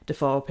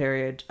 deferral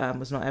period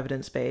was not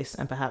evidence-based,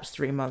 and perhaps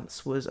 3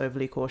 months was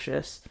overly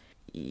cautious.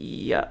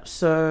 Yeah,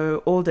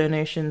 so all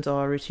donations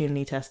are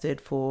routinely tested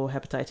for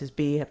hepatitis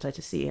B,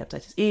 hepatitis C,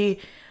 hepatitis E,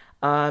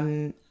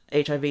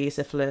 HIV,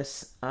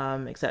 syphilis,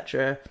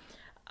 etc.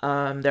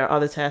 There are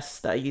other tests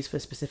that are used for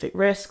specific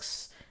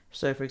risks.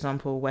 So, for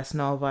example, West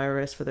Nile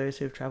virus, for those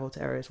who have travelled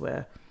to areas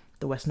where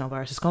the West Nile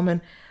virus is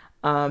common.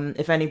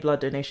 If any blood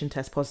donation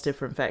tests positive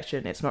for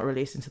infection, it's not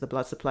released into the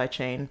blood supply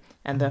chain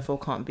and therefore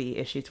can't be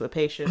issued to a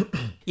patient.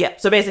 Yeah,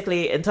 so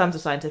basically, in terms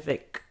of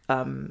scientific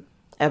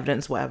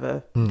evidence,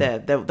 whatever,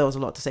 there was a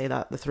lot to say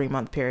that the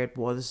 3-month period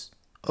was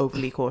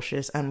overly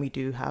cautious, and we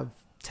do have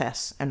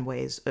tests and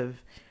ways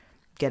of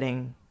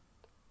getting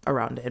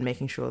around it and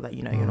making sure that,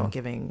 you know, you're not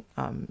giving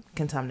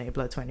contaminated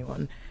blood to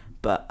anyone.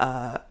 But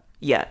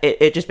yeah,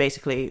 it just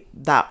basically,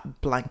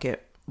 that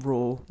blanket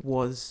rule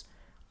was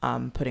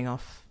putting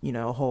off, you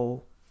know, a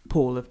whole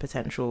pool of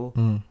potential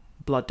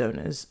blood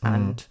donors.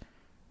 And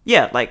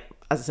yeah, like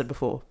as I said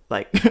before,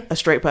 like a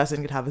straight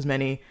person could have as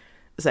many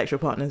sexual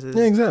partners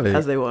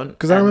as they want.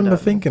 Because I remember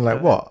thinking,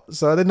 like, what?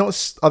 So are they not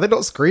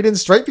screening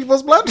straight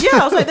people's blood?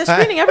 Yeah, I was like, they're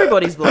screening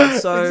everybody's blood.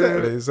 So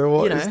exactly. So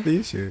what is the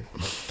issue?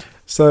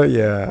 So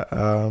yeah,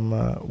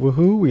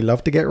 woohoo! We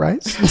love to get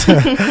right.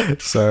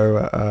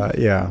 So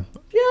yeah,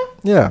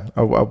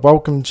 a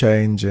welcome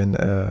change in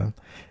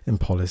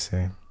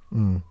policy.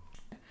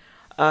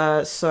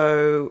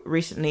 So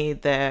recently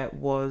there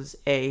was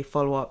a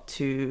follow-up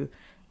to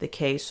the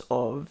case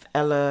of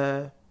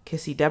Ella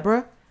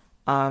Kissi-Debrah.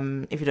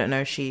 If you don't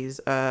know, she's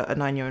a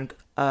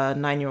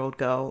 9-year-old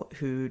girl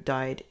who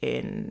died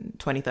in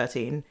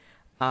 2013.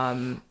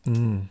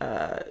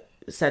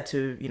 Said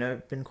to, you know,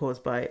 been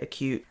caused by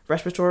acute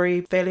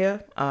respiratory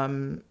failure,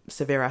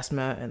 severe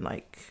asthma, and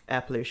like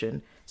air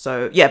pollution.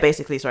 So yeah,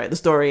 basically, the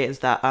story is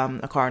that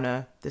a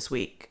coroner this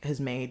week has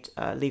made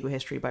legal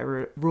history by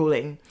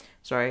ruling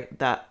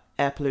that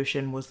air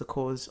pollution was the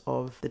cause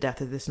of the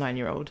death of this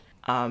 9-year-old.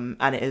 And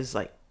it is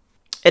a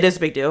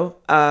big deal.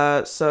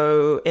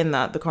 So in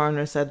that, the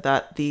coroner said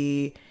that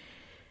she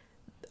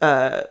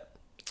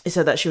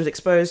was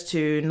exposed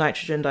to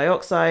nitrogen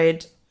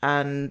dioxide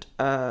and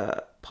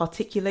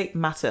particulate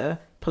matter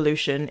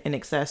pollution in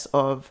excess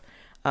of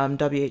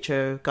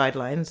WHO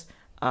guidelines,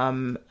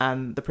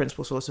 and the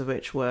principal source of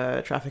which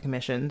were traffic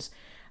emissions.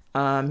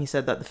 He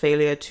said that the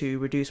failure to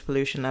reduce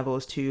pollution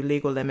levels to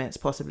legal limits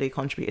possibly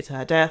contributed to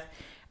her death,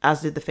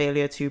 as did the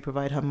failure to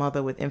provide her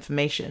mother with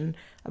information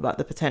about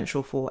the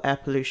potential for air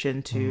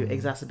pollution to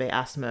exacerbate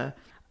asthma.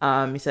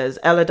 He says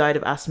Ella died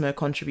of asthma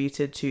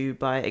contributed to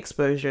by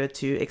exposure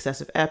to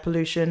excessive air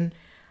pollution.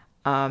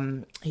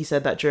 He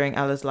said that during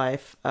Ella's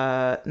life,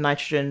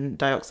 nitrogen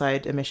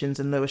dioxide emissions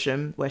in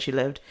Lewisham, where she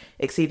lived,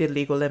 exceeded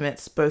legal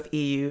limits, both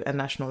EU and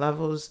national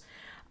levels.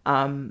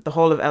 The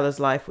whole of Ella's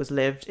life was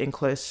lived in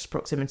close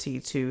proximity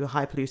to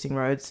high polluting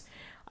roads.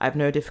 I have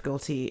no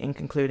difficulty in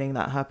concluding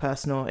that her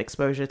personal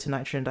exposure to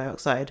nitrogen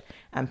dioxide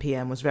and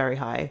PM was very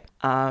high.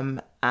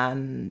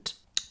 And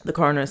the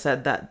coroner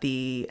said that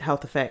the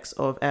health effects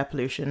of air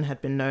pollution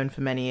had been known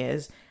for many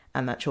years,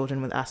 and that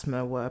children with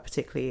asthma were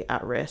particularly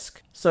at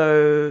risk.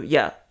 So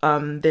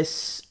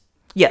this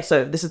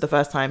is the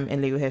first time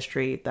in legal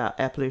history that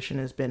air pollution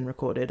has been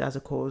recorded as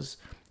a cause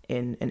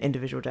in an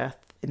individual death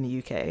in the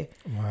UK.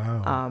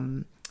 Wow.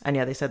 And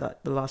yeah, they said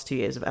that the last 2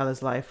 years of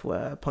Ella's life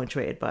were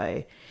punctuated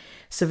by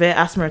severe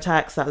asthma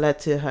attacks that led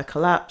to her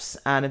collapse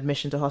and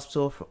admission to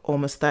hospital for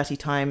almost 30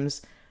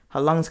 times.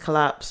 Her lungs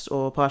collapsed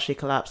or partially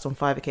collapsed on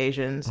 5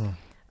 occasions.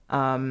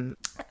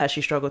 As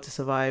she struggled to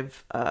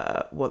survive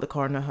what the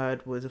coroner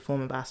heard was a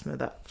form of asthma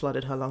that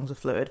flooded her lungs with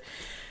fluid.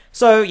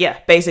 So yeah,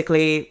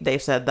 basically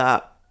they've said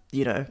that,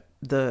 you know,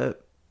 the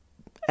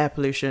air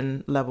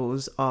pollution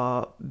levels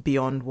are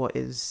beyond what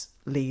is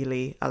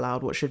legally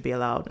allowed, what should be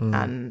allowed,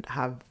 and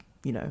have,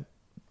 you know,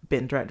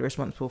 been directly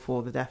responsible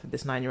for the death of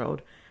this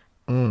 9-year-old.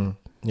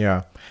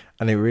 Yeah,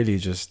 and it really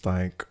just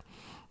like,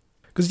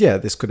 because yeah,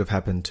 this could have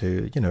happened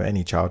to, you know,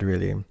 any child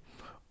really,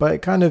 But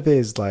it kind of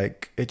is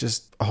like, it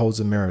just holds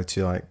a mirror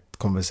to like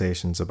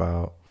conversations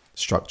about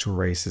structural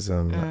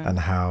racism and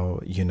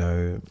how, you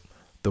know,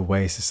 the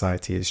way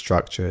society is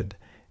structured,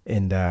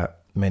 in that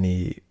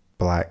many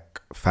black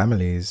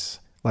families,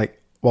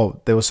 like,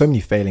 well, there were so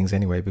many failings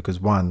anyway, because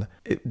one,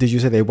 did you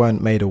say they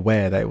weren't made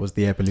aware that it was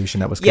the air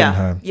pollution that was killing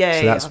her?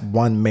 So that's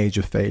one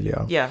major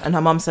failure. Yeah, and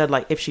her mum said,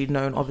 like, if she'd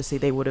known, obviously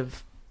they would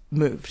have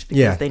moved,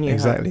 because they knew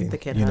exactly. the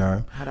kid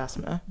had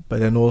asthma. But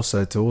then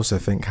also to also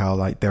think how,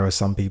 like, there are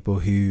some people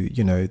who,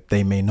 you know,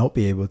 they may not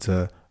be able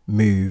to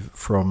move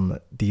from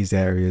these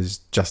areas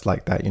just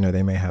like that. You know,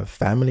 they may have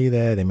family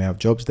there, they may have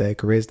jobs there,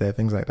 careers there,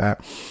 things like that.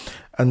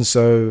 And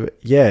so,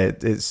 yeah,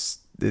 it's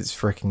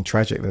freaking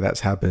tragic that that's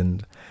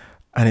happened.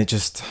 And it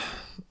just,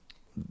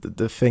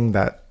 the thing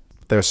that,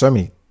 there are so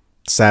many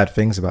sad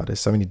things about this,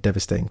 so many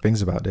devastating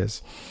things about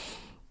this.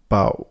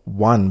 But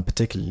one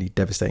particularly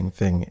devastating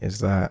thing is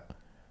that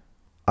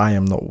I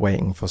am not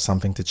waiting for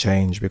something to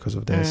change because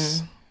of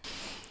this.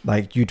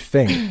 Like, you'd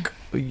think,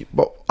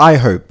 but I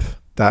hope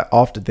that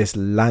after this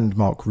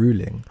landmark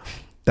ruling,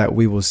 that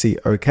we will see,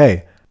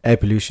 okay, air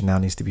pollution now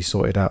needs to be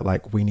sorted out.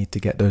 Like, we need to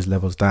get those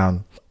levels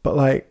down. But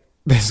like,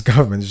 this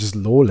government is just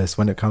lawless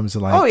when it comes to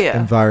like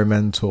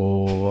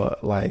environmental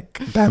like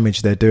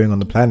damage they're doing on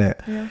the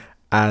planet.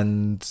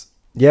 And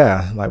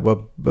yeah, like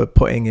we're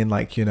putting in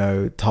like, you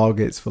know,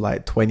 targets for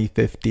like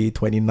 2050,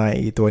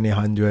 2090,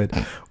 2100,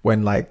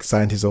 when like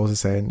scientists are also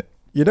saying,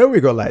 you know, we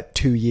got like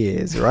 2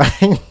 years,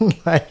 right?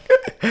 Like,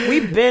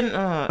 we've been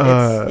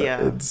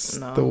it's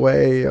the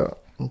way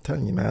I'm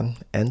telling you, man,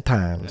 end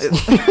times.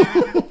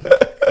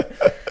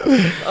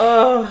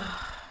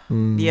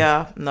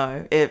 Yeah,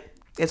 no,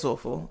 it's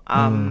awful.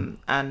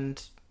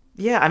 And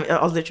yeah, I mean,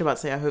 I was literally about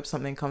to say, I hope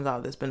something comes out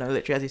of this, but no,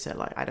 literally, as you said,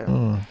 like,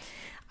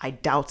 I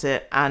doubt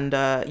it. And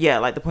yeah,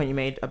 like the point you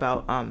made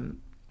about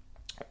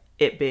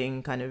it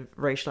being kind of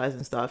racialized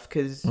and stuff,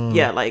 because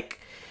yeah, like,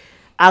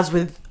 as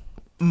with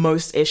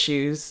most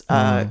issues,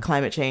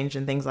 climate change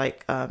and things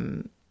like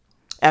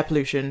air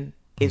pollution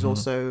is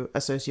also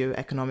a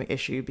socio-economic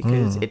issue,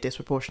 because it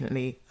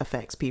disproportionately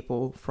affects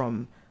people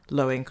from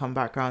low-income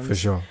backgrounds.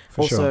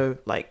 For sure.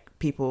 Like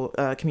people,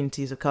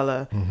 communities of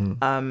color.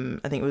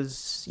 I think it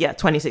was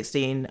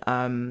 2016.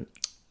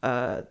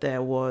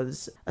 There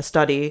was a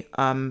study,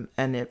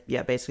 and it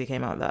basically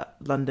came out that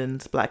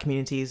London's black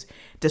communities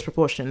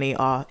disproportionately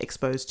are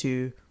exposed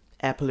to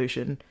air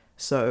pollution.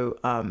 So,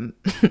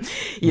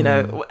 you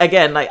know,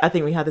 again, like, I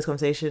think we had this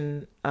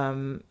conversation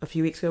a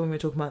few weeks ago when we were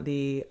talking about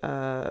the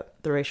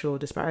racial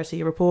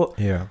disparity report.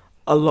 Yeah,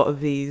 a lot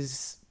of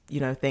these, you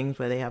know, things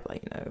where they have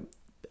like, you know,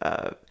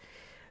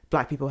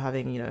 black people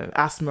having, you know,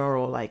 asthma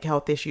or like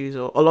health issues,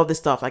 or a lot of this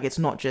stuff, like, it's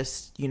not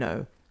just, you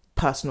know,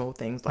 personal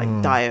things like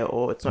diet,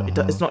 or it's not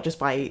it's not just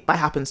by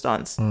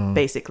happenstance.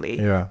 Basically,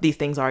 these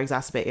things are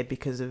exacerbated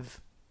because of,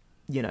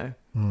 you know,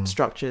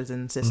 structures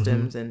and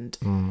systems and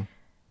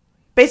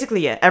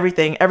basically,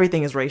 everything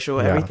is racial.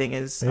 Everything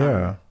is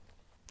I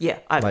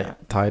don't know,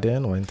 tied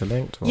in or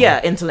interlinked. Or?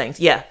 Interlinked.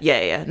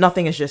 Yeah.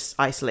 Nothing is just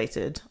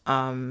isolated.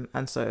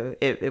 And so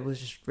it was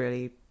just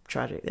really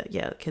tragic.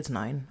 The kid's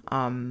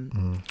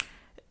 9.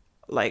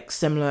 Like,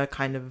 similar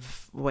kind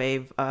of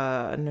wave.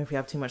 I don't know if we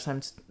have too much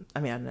time.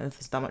 I don't know if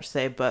there's that much to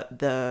say, but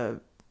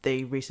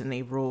they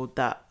recently ruled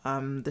that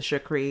the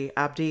Shukri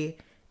Abdi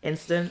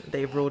incident,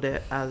 they ruled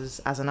it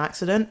as an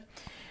accident,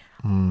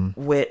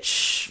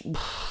 which.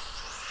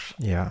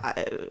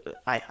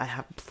 I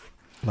have,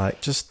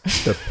 like, just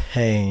the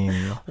pain.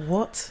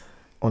 What?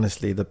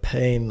 Honestly, the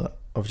pain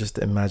of just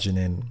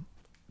imagining.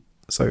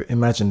 So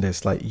imagine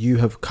this, like, you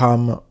have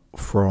come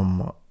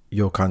from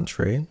your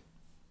country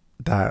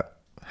that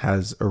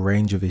has a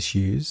range of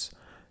issues,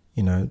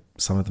 you know,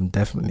 some of them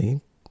definitely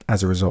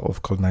as a result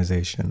of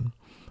colonization.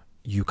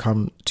 You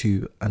come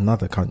to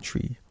another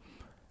country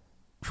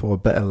for a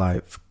better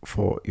life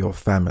for your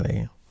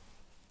family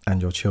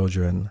and your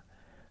children,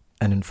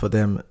 and then for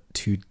them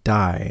to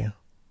die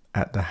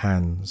at the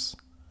hands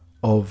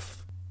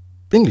of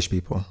English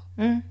people.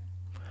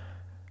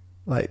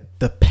 Like,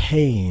 the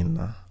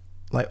pain,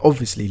 like,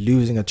 obviously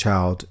losing a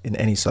child in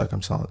any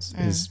circumstance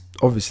is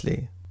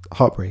obviously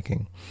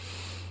heartbreaking,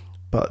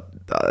 but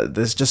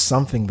there's just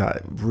something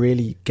that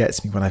really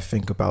gets me when I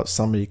think about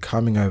somebody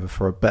coming over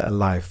for a better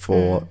life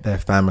for their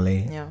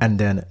family and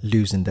then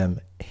losing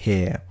them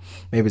here.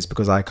 Maybe it's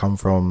because I come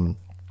from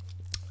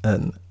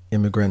an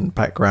immigrant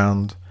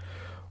background,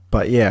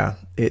 but yeah,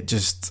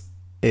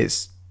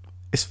 it's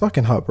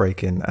fucking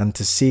heartbreaking. And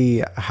to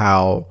see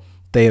how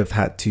they have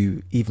had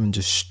to even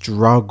just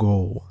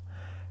struggle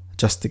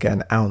just to get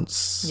an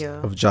ounce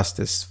of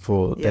justice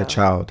for their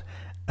child,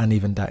 and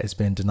even that is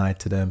being denied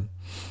to them,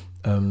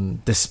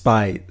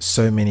 despite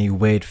so many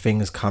weird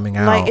things coming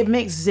out. Like, it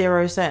makes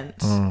zero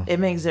sense. It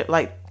makes it,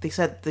 like, they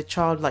said the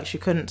child, like, she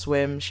couldn't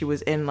swim, she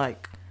was in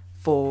like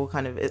full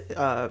kind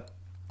of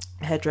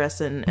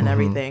headdress and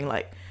everything.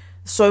 Like,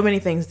 so many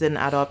things didn't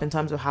add up in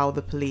terms of how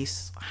the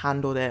police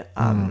handled it.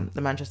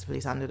 The Manchester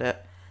police handled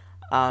it.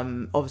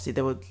 Obviously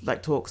there were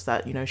like talks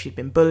that, you know, she'd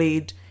been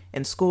bullied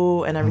in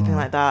school and everything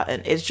like that,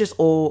 and it's just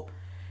all,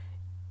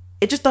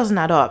 it just doesn't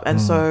add up. And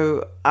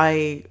so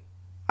I'm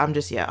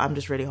just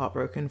really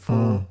heartbroken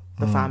for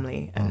the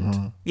family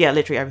and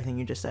literally everything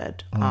you just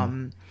said.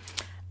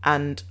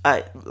 And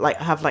I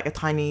have like a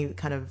tiny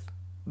kind of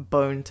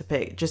bone to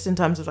pick just in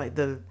terms of like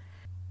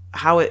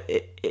how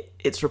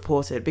it's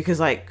reported, because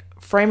like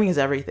framing is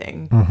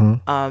everything.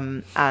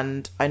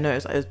 And I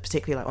noticed it was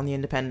particularly like on the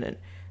Independent,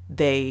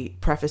 they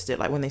prefaced it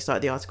like when they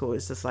started the article,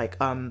 it's just like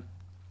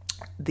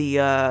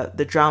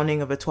the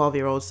drowning of a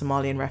 12-year-old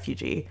Somalian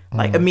refugee,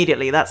 like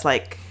immediately that's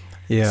like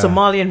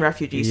Somalian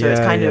refugee. So it's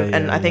kind of,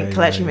 and I think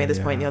Kelechi made this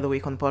point the other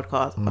week on the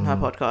podcast, on her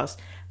podcast,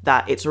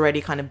 that it's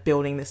already kind of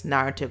building this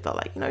narrative that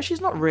like, you know,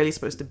 she's not really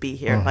supposed to be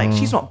here. Like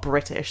she's not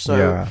British.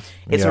 So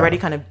it's already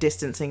kind of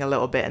distancing a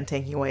little bit and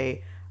taking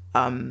away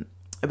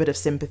a bit of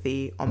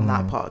sympathy on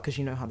that part, because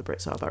you know how the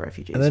Brits are about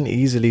refugees. And then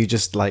easily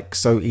just like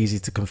so easy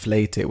to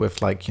conflate it with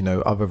like, you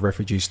know, other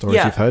refugee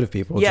stories you've heard of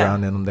people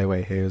drowning on their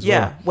way here as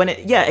well.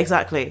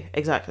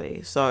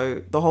 Exactly.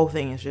 So the whole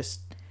thing is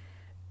just,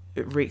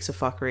 it reeks of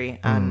fuckery,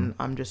 and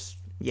I'm just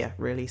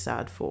really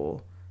sad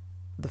for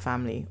the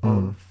family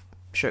of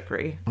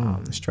Shukri.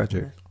 It's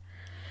tragic.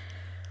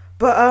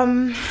 But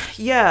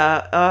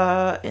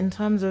in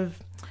terms of,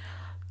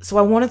 so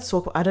I wanted to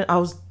talk. I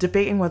was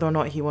debating whether or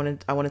not I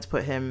wanted to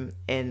put him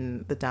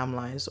in the Damn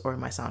Lies or in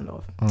my sound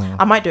off.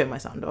 I might do it in my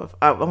sound off.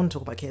 I want to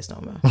talk about Keir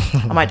Starmer.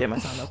 I might do it in my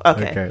sound off.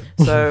 Okay.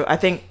 So I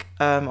think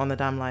on the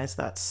Damn Lies,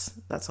 that's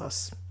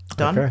us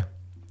done.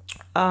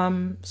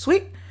 Okay.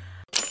 Sweet.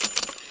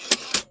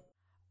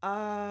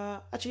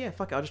 Actually,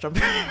 fuck it. I'll just jump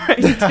right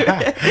into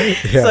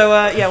it. So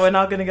we're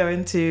now going to go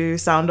into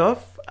sound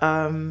off,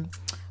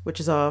 which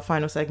is our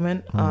final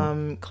segment.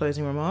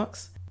 Closing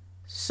remarks.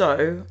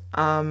 So,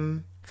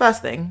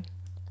 first thing,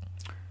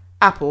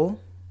 Apple,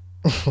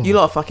 you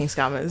lot of fucking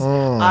scammers.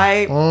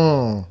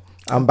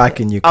 I'm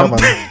backing you.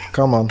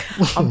 Come on.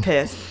 I'm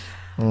pissed.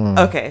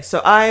 Okay,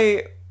 so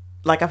I've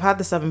had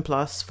the 7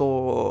 Plus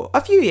for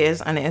a few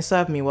years, and it has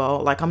served me well.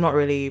 Like, I'm not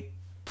really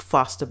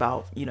fussed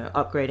about, you know,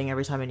 upgrading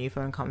every time a new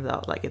phone comes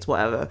out. Like, it's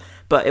whatever.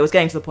 But it was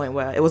getting to the point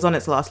where it was on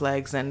its last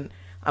legs, and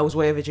I was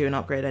way overdue an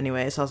upgrade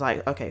anyway. So I was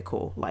like, okay,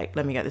 cool. Like,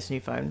 let me get this new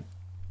phone.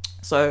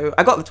 So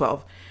I got the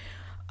 12.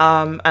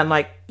 And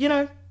like, you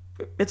know,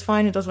 it's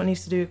fine. It does what it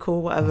needs to do.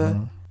 Cool,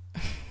 whatever.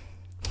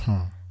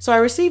 So I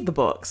received the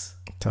box.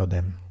 Tell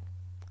them.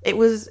 It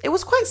was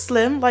quite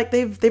slim. Like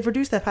they've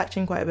reduced their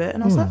packaging quite a bit.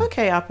 And I was like,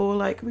 okay, Apple,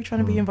 like we're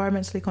trying to be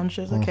environmentally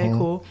conscious. Okay,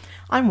 cool.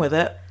 I'm with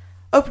it.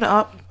 Open it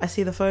up. I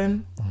see the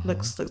phone.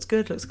 Looks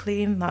good. Looks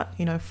clean. That,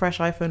 you know, fresh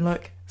iPhone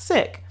look.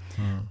 Sick.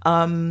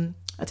 I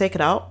take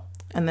it out,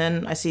 and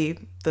then I see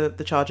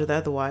the charger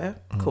there, the wire.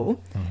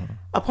 Cool.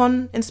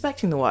 Upon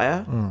inspecting the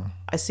wire,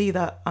 I see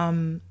that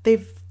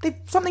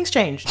something's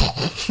changed.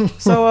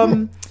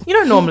 So you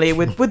know, normally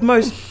with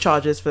most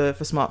chargers for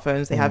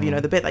smartphones, they have, you know,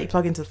 the bit that you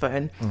plug into the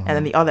phone, and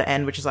then the other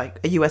end, which is like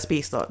a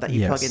USB slot that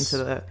you plug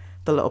into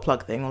the little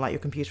plug thing, or like your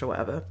computer or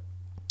whatever.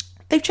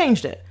 They've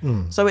changed it,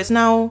 so it's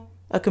now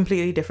a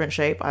completely different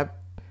shape. I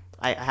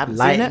haven't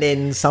seen it.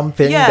 Lightning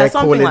something, they're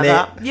something calling like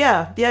it.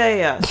 That.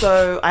 Yeah.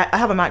 So I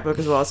have a MacBook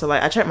as well. So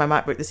like I check my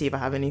MacBook to see if I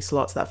have any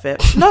slots that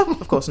fit. No,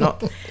 of course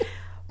not.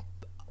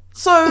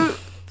 So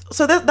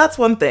that's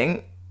one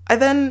thing. I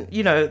then,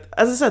 you know,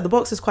 as I said, the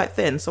box is quite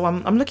thin. So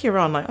I'm looking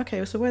around like,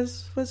 okay, so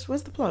where's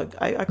the plug?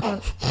 I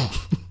can't.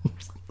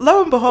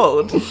 Lo and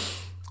behold,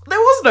 there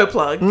was no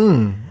plug.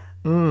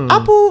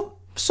 Apple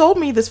sold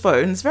me this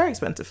phone. It's a very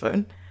expensive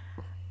phone,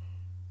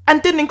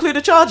 and didn't include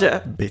a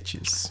charger.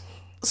 Bitches.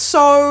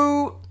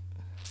 So,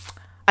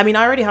 I mean,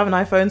 I already have an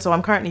iPhone, so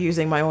I'm currently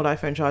using my old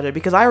iPhone charger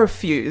because I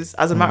refuse,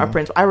 as a matter of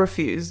principle, I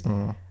refuse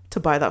to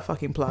buy that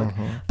fucking plug.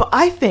 But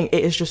I think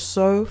it is just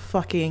so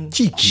fucking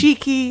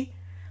cheeky,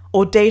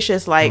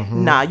 audacious. Like,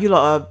 nah, you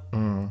lot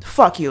are,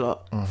 fuck you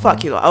lot.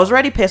 Fuck you lot. I was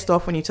already pissed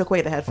off when you took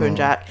away the headphone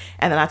jack,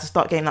 and then I had to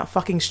start getting that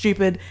fucking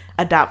stupid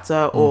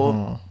adapter,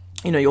 or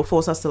you know, you'll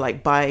force us to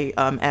like buy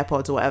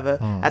AirPods or whatever.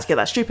 I had to get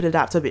that stupid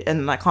adapter,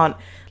 and I can't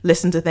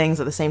listen to things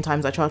at the same time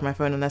as I charge my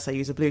phone unless I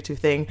use a Bluetooth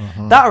thing.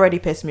 That already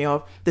pissed me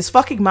off. This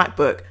fucking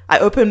MacBook, I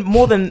open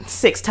more than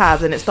 6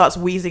 tabs and it starts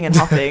wheezing and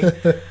huffing.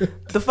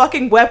 The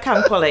fucking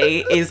webcam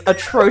quality is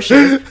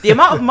atrocious. The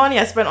amount of money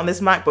I spent on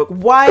this MacBook,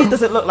 why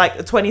does it look like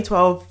a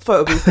 2012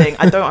 photo booth thing?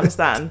 I don't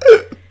understand.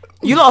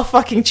 You lot are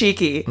fucking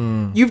cheeky.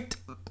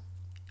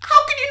 How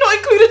can you not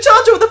include a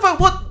charger with the phone?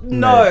 What?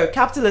 No,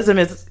 capitalism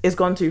is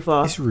gone too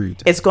far. It's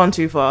rude. It's gone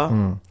too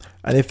far.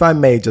 And if I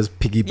may just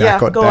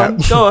piggyback on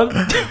that. Go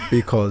on.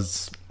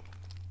 Because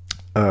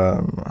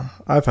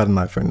I've had an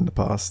iPhone in the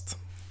past.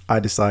 I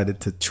decided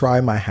to try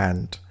my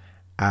hand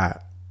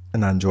at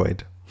an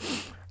Android.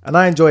 And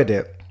I enjoyed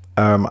it.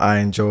 I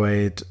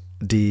enjoyed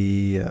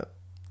the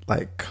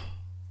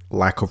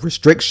lack of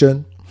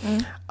restriction.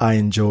 I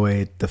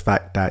enjoyed the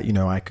fact that, you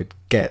know, I could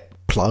get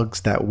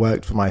plugs that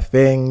worked for my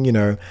thing. You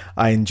know,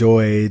 I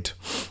enjoyed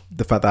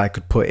the fact that I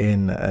could put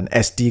in an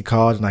SD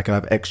card and I could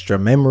have extra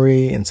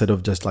memory instead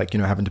of just like, you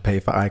know, having to pay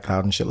for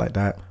iCloud and shit like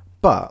that.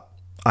 But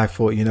I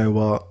thought, you know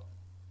what,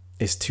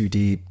 it's too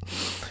deep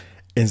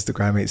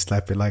Instagram ain't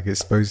snapping like it's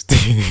supposed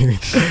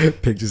to.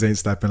 Pictures ain't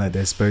snapping like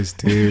they're supposed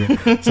to.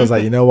 So I was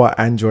like, you know what,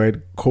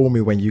 Android, call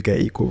me when you get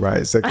equal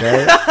rights,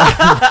 okay?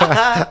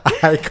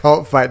 I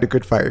can't fight the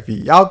good fight with you.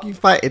 Y'all keep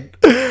fighting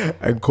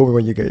and call me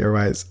when you get your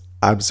rights.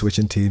 I'm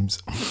switching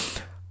teams.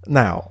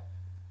 Now,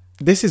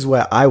 this is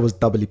where I was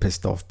doubly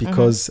pissed off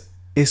because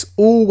it's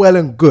all well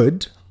and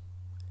good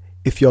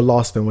if your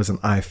last phone was an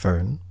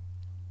iPhone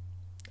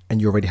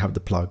and you already have the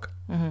plug.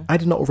 I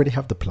did not already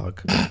have the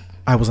plug.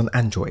 I was an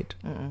Android.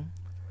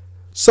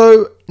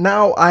 So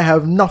now I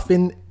have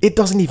nothing. It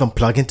doesn't even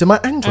plug into my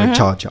Android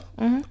charger.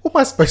 What am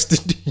I supposed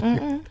to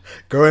do?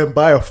 Go and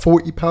buy a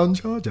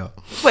 £40 charger.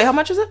 Wait, how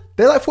much is it?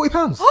 They're like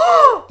 £40.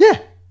 Yeah.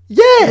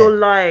 Yeah. You're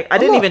like, I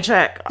didn't even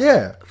check.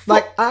 Yeah.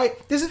 Like,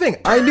 this is the thing.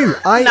 I knew.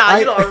 Nah,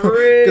 you're not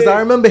rude. Because I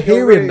remember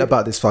hearing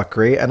about this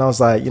fuckery and I was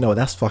like, you know,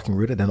 that's fucking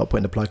rude. They're not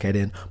putting the plug head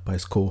in, but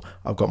it's cool.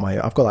 I've got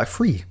like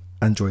 3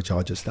 Android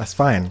chargers. That's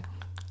fine.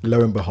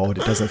 Lo and behold,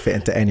 it doesn't fit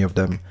into any of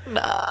them.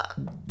 Nah.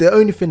 The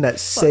only thing that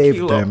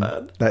saved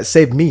that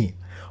saved me,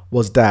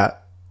 was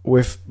that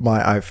with my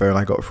iPhone,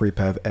 I got a free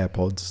pair of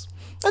AirPods.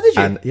 Oh, did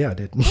you? And yeah, I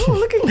did. Oh,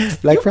 look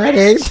at Black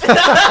Friday.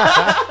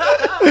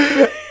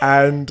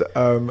 And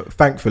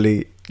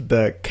thankfully,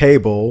 the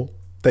cable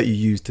that you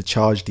use to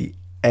charge the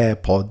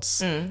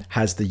AirPods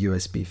has the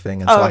USB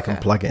thing, and so I can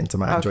plug it into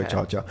my Android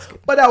charger.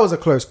 But that was a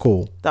close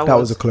call. That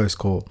was a close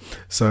call.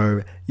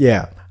 So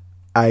yeah,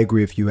 I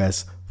agree with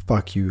US.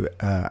 Fuck you,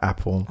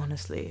 Apple.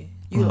 Honestly,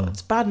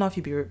 it's bad enough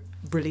you'd be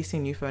releasing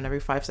a new phone every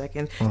 5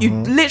 seconds.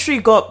 You literally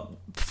got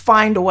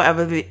fined or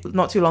whatever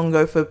not too long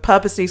ago for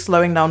purposely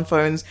slowing down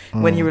phones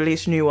when you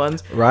release new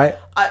ones. Right.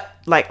 I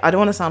don't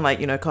want to sound like,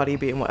 you know, Cardi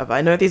B and whatever.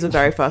 I know these are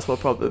very first world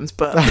problems,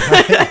 but should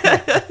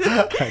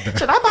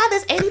I buy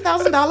this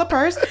 $80,000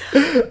 purse?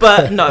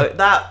 But no,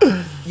 that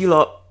you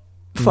lot,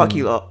 fuck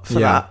you lot for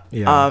that.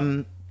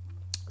 Yeah.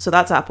 So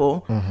that's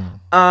Apple.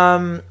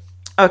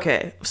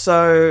 Okay,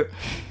 so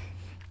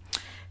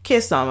Keir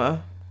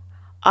Starmer,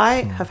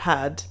 I have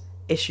had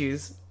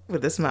issues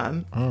with this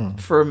man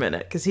for a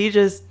minute because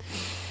he's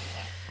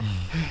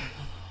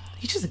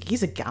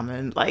a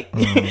gammon. Like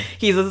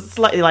he's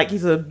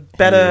a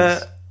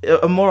better,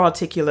 a more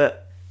articulate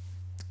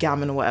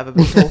gammon or whatever.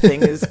 But this whole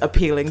thing is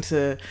appealing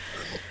to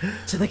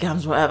the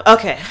gams, whatever.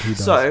 Okay,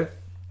 so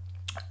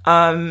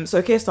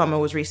Keir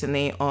Starmer was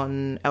recently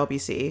on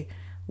LBC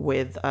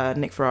with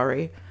Nick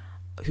Ferrari,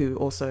 who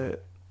also.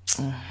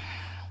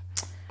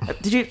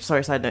 Did you?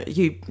 Sorry, side note.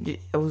 It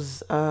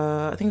was.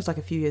 I think it was like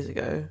a few years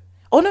ago.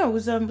 Oh no, it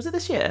was. Was it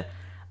this year?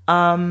 Yeah,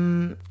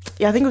 I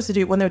think it was to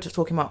do when they were just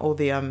talking about all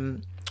the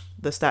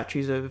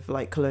statues of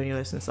like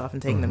colonialists and stuff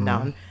and taking them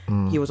down.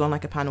 He was on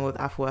like a panel with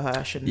Afua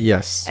Hirsch, and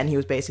and he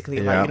was basically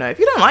like, you know, if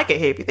you don't like it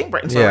here, if you think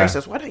Britain's so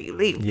racist, why don't you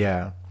leave?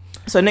 Yeah.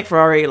 So Nick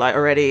Ferrari, like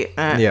already,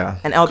 and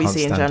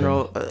LBC in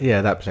general.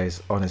 That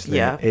place, honestly,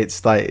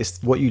 it's like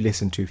it's what you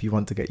listen to if you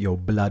want to get your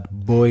blood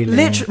boiling.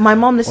 Literally, my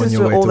mom listens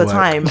to it all the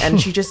time,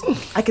 and she just,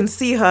 I can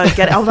see her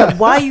get it. I was like,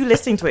 why are you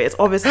listening to it? It's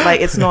obvious,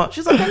 like it's not.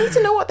 She's like, I need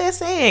to know what they're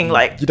saying.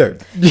 Like you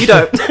don't.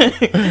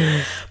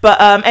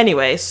 But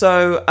anyway,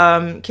 so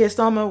Keir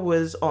Starmer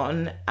was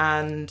on,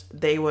 and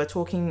they were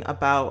talking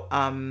about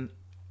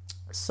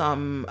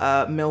some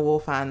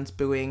Millwall fans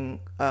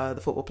booing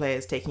the football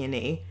players taking a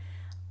knee.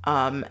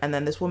 And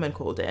then this woman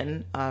called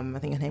in, I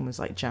think her name was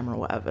like Gemma or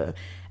whatever,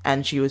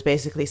 and she was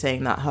basically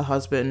saying that her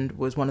husband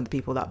was one of the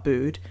people that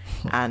booed,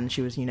 and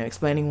she was, you know,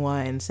 explaining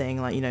why and saying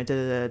like, you know,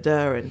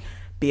 and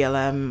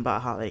BLM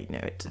about how, like, you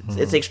know,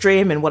 it's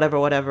extreme and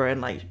whatever,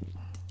 and like,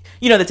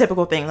 you know, the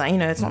typical things like, you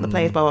know, it's not the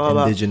place, blah blah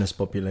blah. Indigenous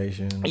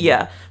population.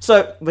 Yeah,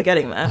 so we're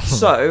getting there.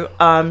 So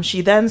she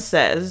then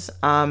says,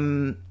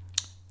 I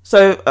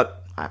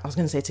was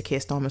going to say to Keir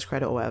Starmer's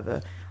credit or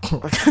whatever,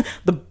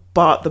 the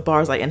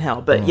bar is like in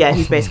hell, but yeah,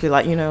 he's basically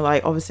like, you know,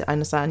 like obviously I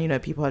understand, you know,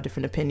 people have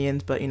different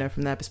opinions, but you know,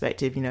 from their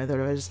perspective, you know,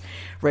 there is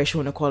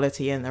racial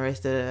inequality and there is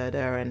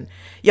and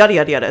yada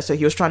yada yada. So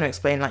he was trying to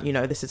explain like, you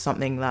know, this is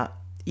something that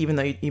even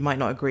though you might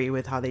not agree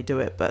with how they do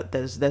it, but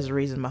there's a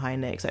reason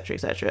behind it, etc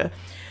etc.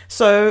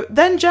 So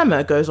then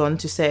Gemma goes on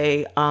to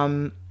say,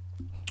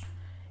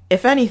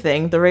 if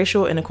anything, the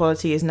racial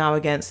inequality is now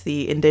against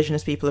the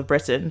indigenous people of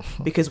Britain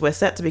because we're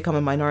set to become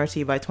a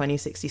minority by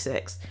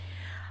 2066.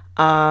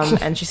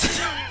 And she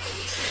said,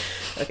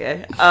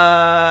 okay.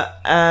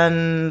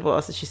 And what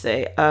else did she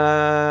say?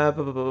 Sorry.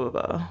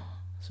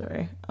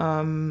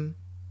 In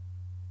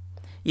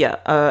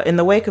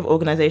the wake of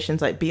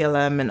organizations like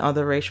BLM and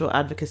other racial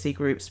advocacy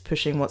groups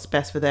pushing what's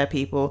best for their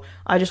people,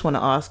 I just want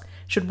to ask,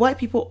 should white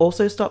people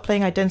also start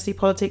playing identity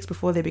politics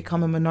before they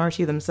become a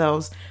minority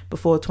themselves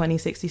before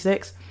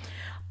 2066?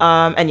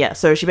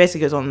 So she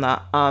basically goes on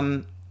that.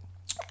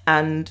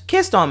 And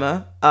Keir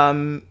Starmer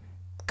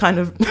kind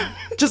of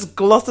just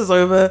glosses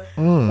over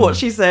what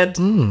she said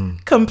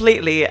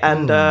completely.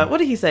 And what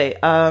did he say?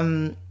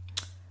 What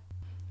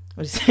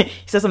did he say?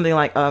 He said something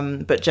like,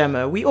 but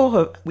Gemma, we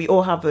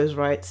all have those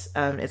rights.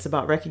 It's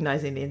about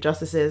recognizing the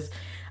injustices,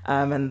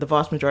 and the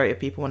vast majority of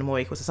people want a more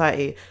equal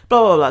society,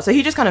 blah, blah, blah. So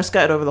he just kind of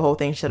skirted over the whole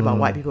thing she said about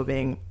white people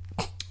being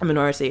a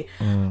minority.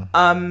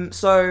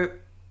 So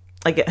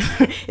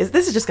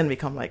this is just going to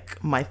become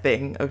like my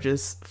thing of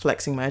just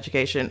flexing my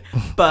education.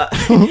 But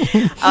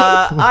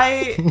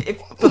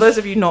for those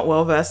of you not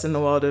well versed in the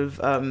world of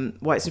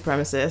white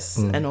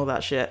supremacists and all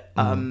that shit,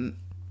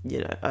 you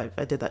know,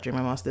 I did that during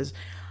my master's.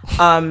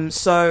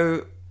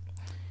 So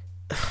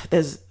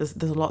there's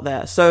a lot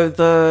there. So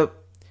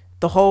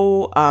the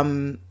whole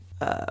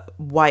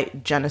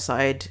white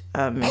genocide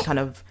and kind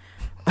of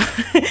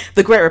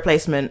the Great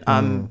Replacement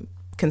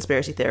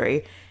conspiracy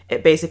theory.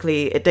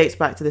 It dates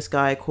back to this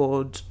guy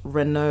called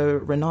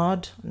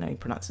Renard. No, you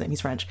pronounce his name.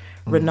 He's French.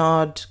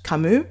 Renard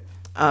Camus.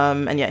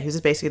 And yeah, he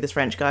was basically this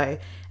French guy,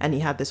 and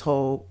he had this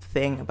whole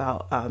thing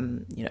about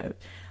you know,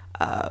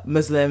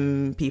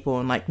 Muslim people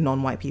and like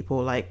non-white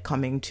people like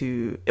coming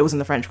to. It was in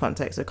the French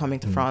context, so coming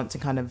to France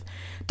and kind of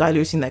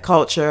diluting their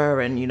culture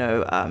and, you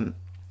know,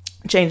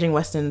 changing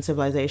Western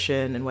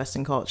civilization and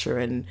Western culture,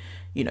 and,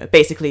 you know,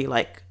 basically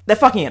like they're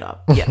fucking it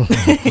up. Yeah.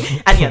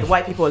 And yeah, the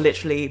white people are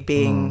literally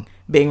being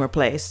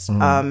replaced.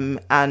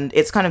 And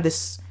it's kind of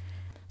this,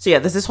 so yeah,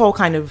 there's this whole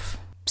kind of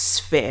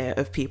sphere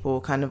of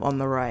people kind of on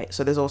the right.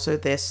 So there's also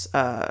this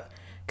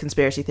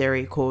conspiracy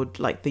theory called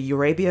like the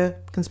Eurabia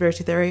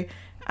conspiracy theory,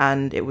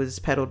 and it was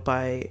peddled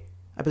by,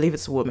 I believe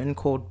it's a woman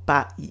called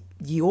Bat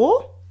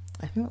Yeor.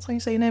 I think that's how you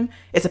say your name.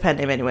 It's a pen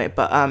name anyway,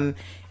 but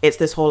it's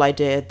this whole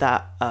idea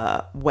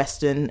that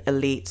Western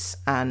elites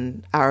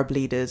and Arab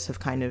leaders have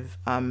kind of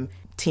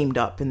teamed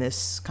up in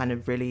this kind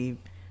of really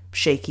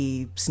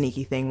shaky,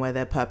 sneaky thing where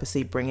they're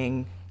purposely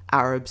bringing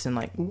Arabs and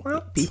like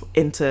people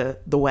into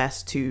the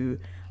West to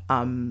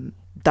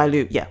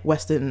dilute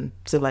Western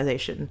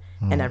civilization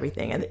and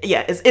everything. And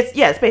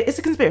it's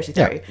a conspiracy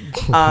theory.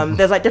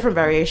 There's like different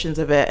variations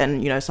of it,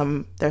 and, you know,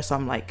 there's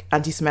some like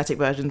anti-Semitic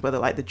versions where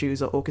like the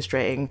Jews are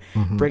orchestrating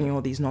bringing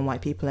all these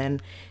non-white people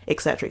in,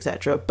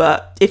 etc.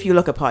 But if you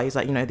look at parties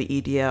like, you know, the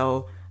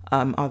EDL,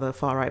 other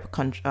far right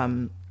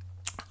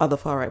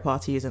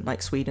parties in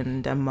like Sweden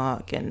and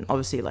Denmark, and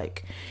obviously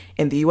like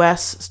in the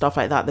US, stuff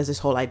like that, there's this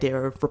whole idea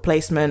of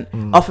replacement.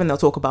 Often they'll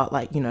talk about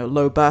like, you know,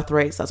 low birth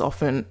rates. That's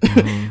often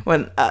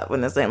when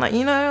they're saying like,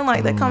 you know,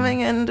 like they're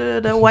coming and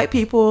the white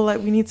people,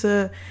 like we need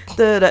to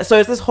so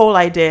it's this whole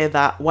idea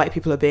that white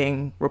people are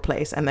being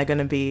replaced and they're going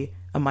to be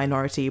a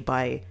minority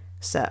by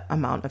set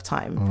amount of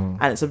time.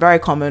 And it's a very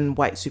common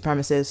white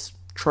supremacist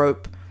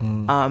trope.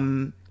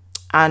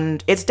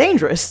 And it's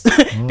dangerous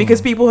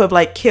because people have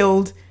like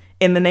killed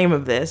in the name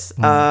of this.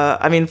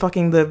 I mean,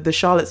 fucking the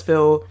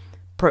Charlottesville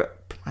quote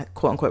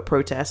unquote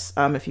protests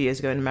a few years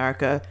ago in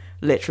America,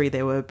 literally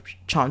they were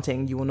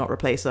chanting, "You will not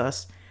replace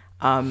us."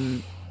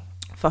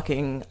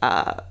 Fucking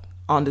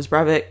Anders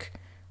Breivik,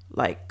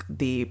 like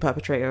the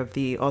perpetrator of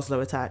the Oslo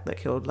attack that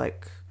killed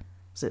like,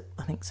 was it,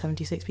 I think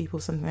 76 people,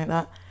 something like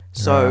that.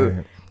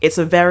 So it's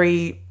a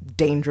very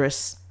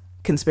dangerous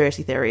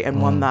conspiracy theory,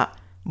 and one that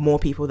more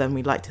people than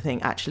we'd like to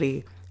think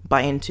actually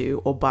buy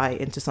into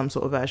some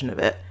sort of version of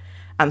it.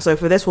 And so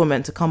for this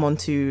woman to come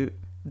onto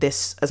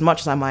this, as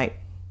much as I might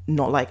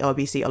not like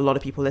LBC, a lot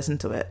of people listen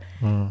to it,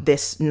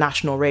 this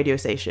national radio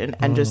station,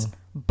 and just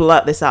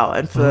blurt this out.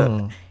 And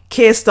for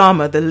Keir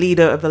Starmer, the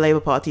leader of the Labour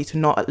Party, to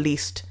not at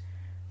least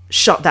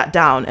shut that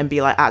down and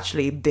be like,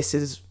 actually, this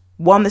is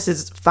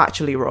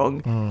factually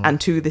wrong,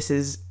 and two, this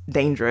is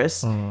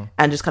dangerous,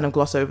 and just kind of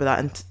gloss over that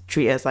and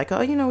treat it as like,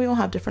 oh, you know, we all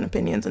have different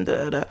opinions,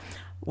 and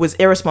was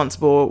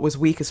irresponsible, was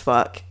weak as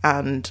fuck,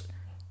 and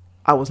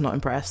I was not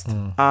impressed.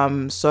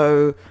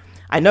 So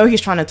I know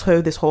he's trying to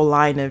toe this whole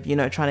line of, you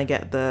know, trying to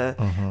get the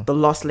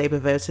lost Labour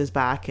voters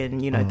back,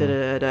 and, you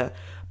know,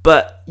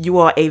 but you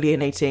are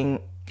alienating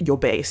your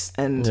base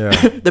and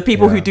the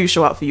people who do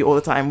show up for you all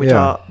the time, which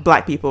are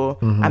black people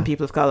and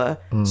people of color.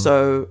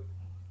 So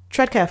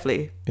tread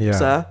carefully,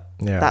 sir.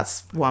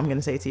 That's what I'm going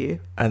to say to you.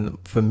 And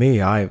for me,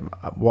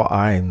 what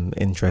I'm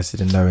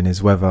interested in knowing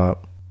is whether,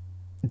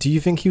 do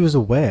you think he was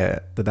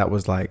aware that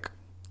was like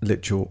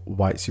literal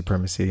white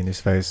supremacy in his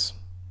face?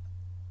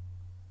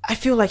 I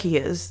feel like he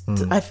is.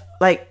 She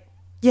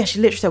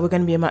literally said we're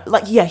going to be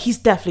he's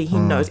definitely, he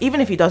knows, even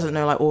if he doesn't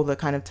know like all the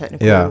kind of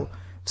technical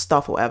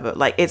stuff or whatever.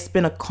 Like, it's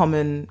been a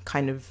common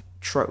kind of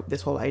trope,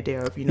 this whole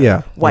idea of, you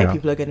know, white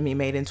people are going to be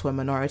made into a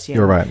minority,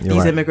 and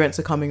these immigrants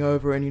are coming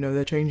over, and, you know,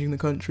 they're changing the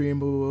country and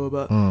blah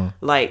blah blah.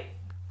 Like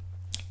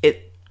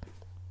it,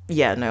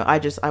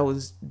 I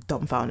was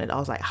dumbfounded. I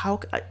was like, how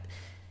could I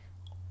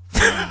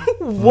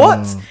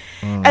what?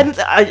 And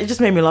it just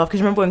made me laugh,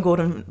 because remember when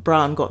Gordon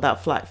Brown got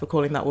that flack for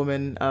calling that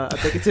woman a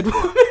bigoted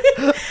woman?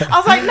 I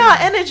was like, nah,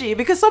 energy,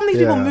 because some of these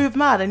people move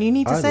mad, and you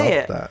need to say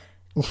it.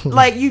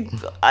 Like,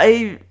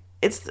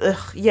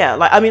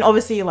 I mean,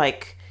 obviously,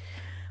 like,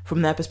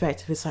 from their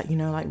perspective, it's like, you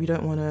know, like, we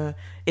don't want to,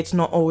 it's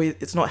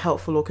not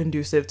helpful or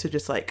conducive to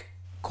just like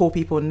call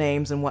people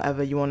names and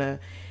whatever. You want to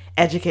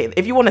educate,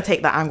 if you want to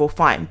take that angle,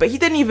 fine. But he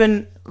didn't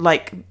even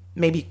like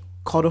maybe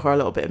coddle her a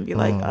little bit and be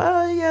like,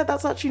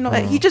 that's actually not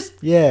it. He just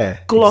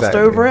glossed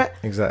over it.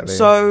 Exactly.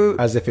 So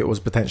as if it was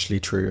potentially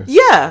true.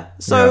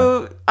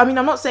 So I mean,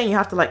 I'm not saying you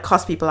have to like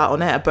cuss people out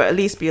on air, but at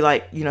least be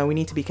like, you know, we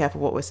need to be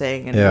careful what we're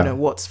saying, and you know,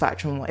 what's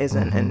factual and what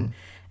isn't, and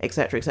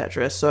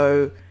etc.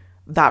 So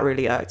that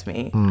really irked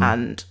me.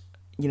 And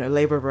you know,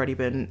 Labour have already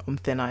been on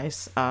thin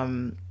ice,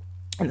 and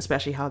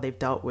especially how they've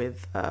dealt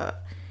with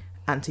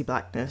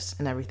anti-blackness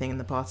and everything in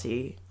the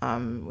party,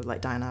 with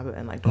like Diane Abbott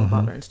and like Dawn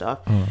Butler and stuff.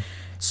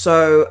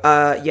 So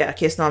yeah,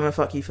 Keir Starmer,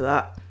 fuck you for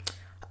that.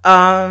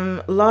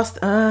 I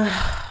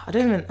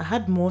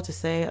had more to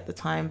say at the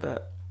time,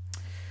 but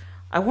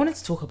I wanted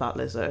to talk about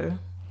Lizzo.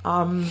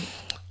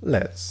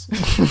 Let's.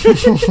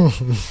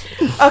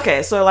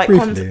 Okay, so like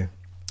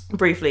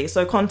briefly.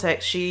 So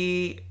context,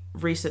 she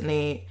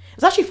recently,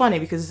 it's actually funny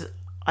because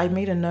I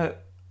made a note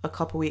a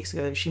couple weeks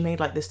ago. She made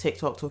like this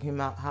TikTok talking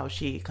about how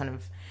she kind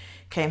of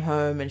came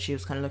home and she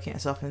was kind of looking at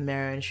herself in the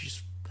mirror and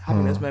she's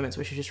having those moments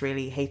where she's just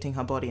really hating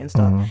her body and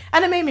stuff.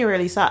 And it made me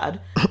really sad.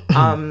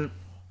 And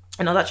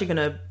I was actually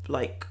gonna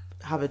like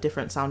have a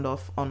different sound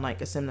off on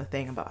like a similar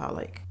thing about how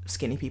like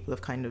skinny people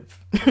have kind of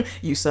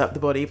usurped the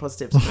body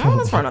positive.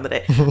 That's for another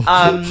day.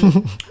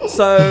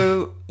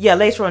 So yeah,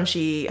 later on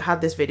she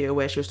had this video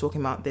where she was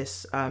talking about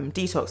this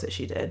detox that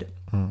she did,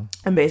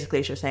 and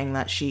basically she was saying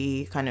that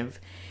she kind of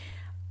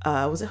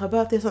was it her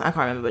birthday or something? I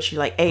can't remember, but she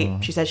like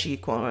ate, she said she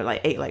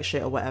like ate like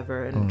shit or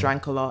whatever and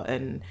drank a lot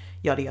and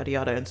yada yada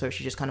yada, and so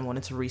she just kind of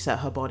wanted to reset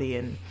her body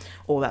and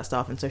all that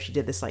stuff, and so she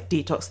did this like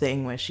detox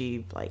thing where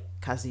she like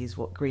has these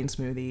green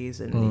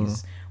smoothies and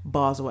these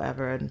bars or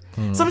whatever, and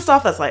some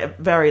stuff that's like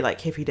very like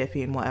hippy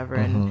dippy and whatever,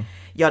 and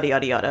yada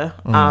yada yada.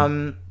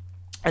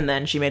 And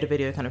then she made a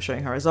video kind of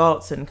showing her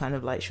results and kind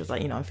of like she was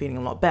like, you know, I'm feeling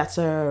a lot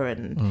better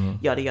and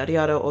yada yada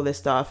yada, all this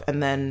stuff.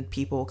 And then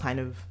people kind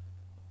of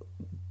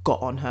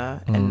got on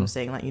her and was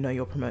saying like, you know,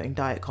 you're promoting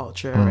diet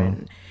culture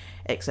and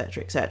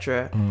etc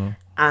etc.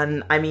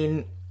 And I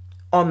mean,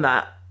 on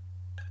that,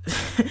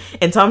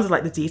 in terms of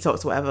like the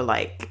detox or whatever,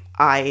 like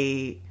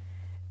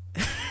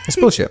it's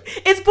bullshit.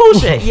 It's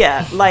bullshit.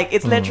 Yeah, like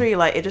it's literally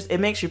like it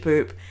makes you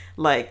poop.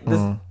 Like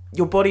this,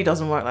 your body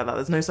doesn't work like that.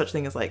 There's no such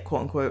thing as like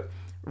quote unquote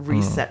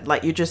reset.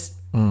 Like you just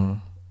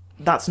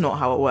that's not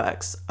how it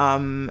works.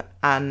 And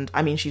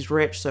I mean, she's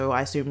rich, so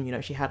I assume, you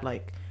know, she had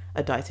like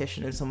a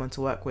dietitian and someone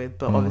to work with,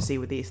 but obviously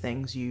with these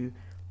things you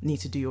need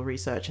to do your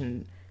research,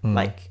 and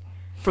like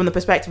from the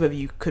perspective of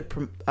you could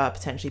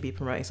potentially be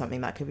promoting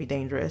something that could be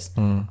dangerous,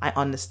 I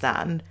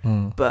understand,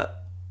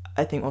 but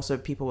I think also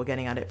people were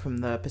getting at it from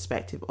the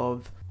perspective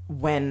of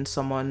when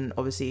someone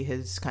obviously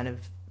has kind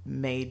of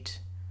made,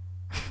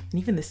 and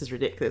even this is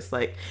ridiculous,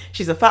 like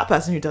she's a fat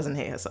person who doesn't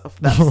hate herself.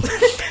 That's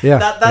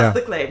that's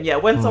the claim. Yeah,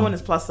 when someone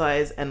is plus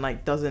size and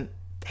like doesn't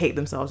hate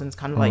themselves and it's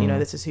kind of like, you know,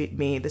 this is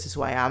me, this is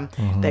who I am,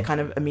 they're kind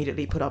of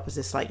immediately put up as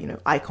this like, you know,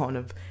 icon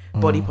of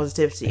body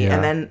positivity.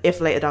 And then if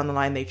later down the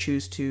line they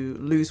choose to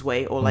lose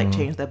weight or like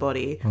change their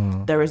body,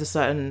 there is a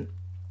certain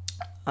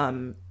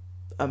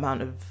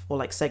amount of, or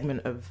like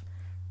segment of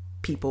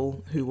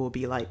people who will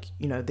be like,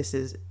 you know, this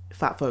is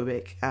fat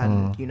phobic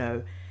and you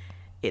know,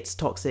 it's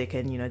toxic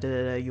and, you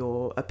know,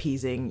 you're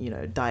appeasing, you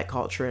know, diet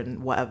culture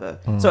and whatever.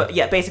 So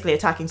yeah, basically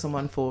attacking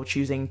someone for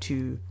choosing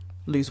to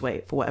lose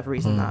weight for whatever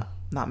reason that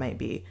may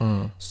be.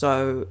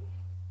 So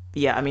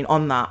yeah, I mean,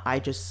 on that, I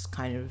just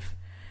kind of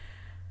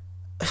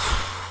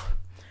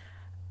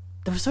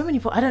there were so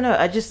many I don't know,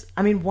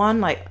 I mean,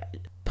 one, like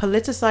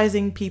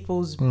politicizing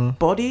people's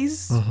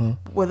bodies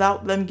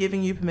without them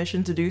giving you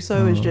permission to do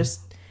so is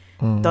just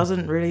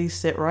doesn't really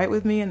sit right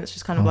with me, and it's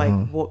just kind of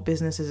like, what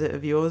business is it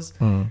of yours?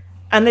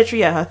 And literally,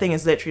 yeah, her thing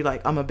is literally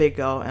like, I'm a big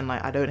girl and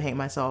like I don't hate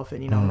myself,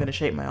 and you know, I'm gonna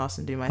shape my ass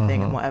and do my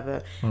thing and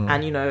whatever.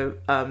 And you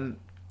know,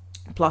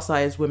 plus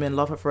size women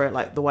love her for it,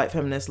 like the white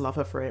feminists love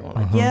her for it, and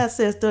we're like, yes,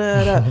 sis,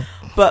 da, da, da.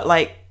 But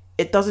like,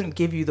 it doesn't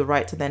give you the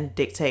right to then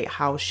dictate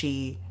how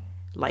she,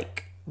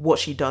 like, what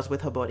she does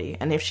with her body.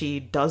 And if she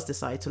does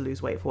decide to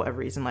lose weight for whatever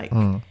reason, like,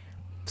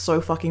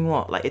 so fucking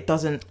what? Like, it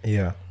doesn't,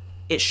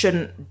 it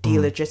shouldn't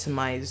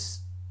delegitimize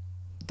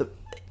the,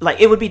 like,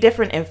 it would be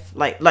different if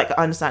like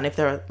I understand if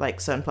there are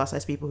like certain plus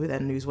size people who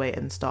then lose weight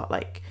and start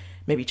like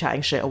maybe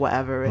chatting shit or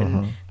whatever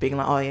and being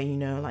like, oh yeah, you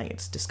know, like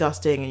it's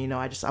disgusting, and you know,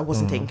 I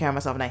wasn't taking care of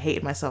myself and I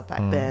hated myself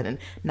back then and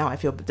now I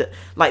feel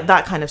like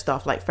that kind of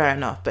stuff, like fair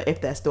enough. But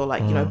if they're still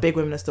like, you know, big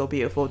women are still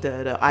beautiful,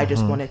 I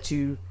just wanted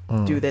to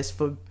do this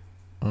for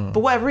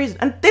whatever reason,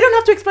 and they don't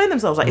have to explain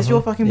themselves, like it's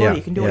your fucking body,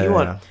 you can do what you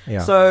want.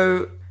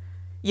 So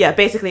yeah,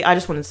 basically I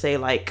just wanted to say,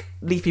 like,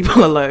 leave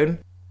people alone.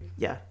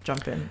 Yeah,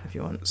 jump in if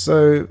you want.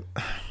 So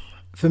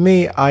for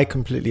me, I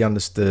completely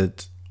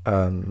understood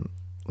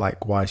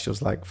like why she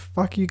was like,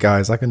 fuck you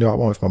guys, I can do what I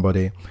want with my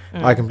body.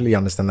 I completely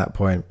understand that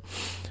point.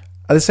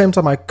 At the same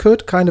time, I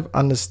could kind of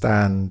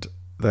understand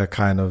the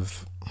kind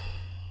of,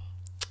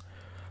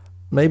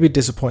 maybe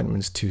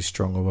disappointment's too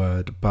strong a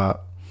word,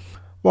 but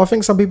well, I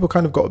think some people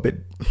kind of got a bit,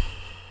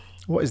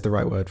 what is the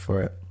right word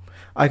for it?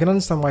 I can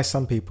understand why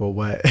some people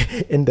were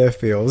in their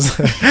feels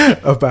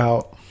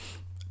about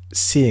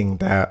seeing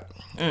that,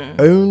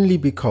 only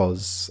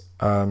because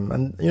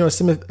and you know, a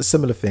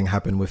similar thing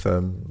happened with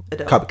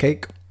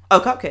Cupcake. Oh,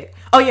 Cupcake.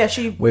 Oh yeah,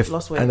 she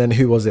lost weight. And then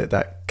who was it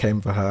that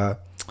came for her?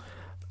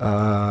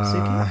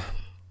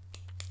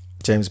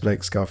 James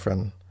Blake's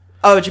girlfriend.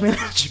 Oh, Jamila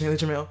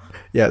Jamil.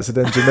 Yeah, so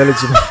then Jamila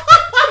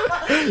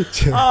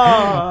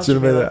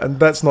Jamila, and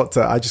that's not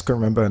to, I just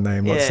couldn't remember her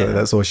name.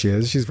 That's all she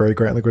is. She's very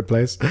great in The Good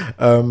Place.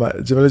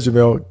 Jamila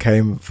Jamil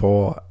came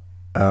for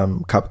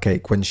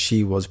Cupcake when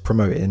she was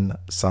promoting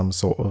some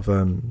sort of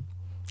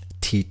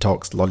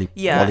T-Tox lolly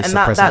and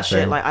that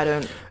shit, like, I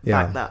don't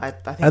like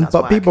that. I think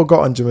but people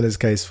got on Jamila's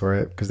case for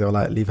it because they were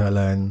like, leave her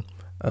alone.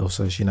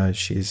 Also,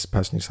 she's a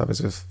person who suffers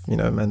with,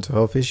 mental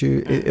health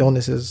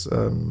illnesses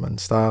and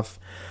stuff.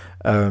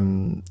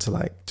 To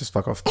like, just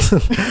fuck off.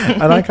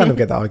 And I kind of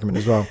get that argument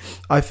as well.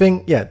 I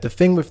think, the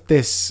thing with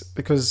this,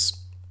 because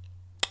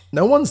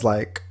no one's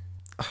like,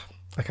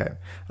 okay,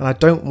 and I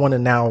don't want to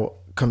now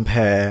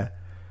compare.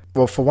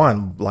 Well, for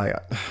one, like,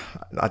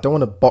 I don't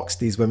want to box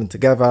these women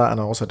together, and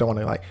I also don't want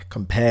to like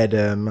compare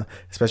them,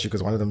 especially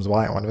because one of them's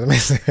white, one of them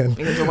isn't.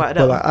 You can talk about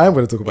Adele. But like, I'm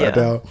going to talk about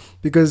Adele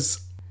because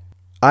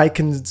I'd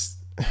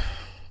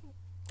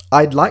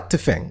like to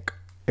think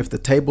if the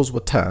tables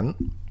were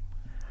turned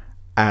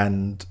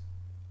and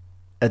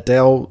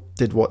Adele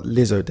did what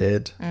Lizzo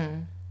did,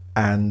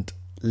 and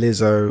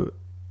Lizzo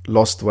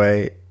lost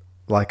weight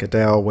like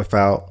Adele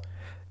without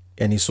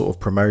any sort of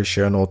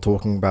promotion or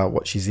talking about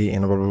what she's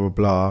eating, blah, blah, blah,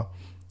 blah,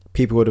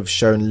 people would have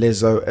shown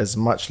Lizzo as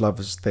much love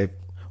as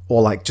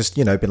or like just,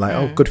 been like,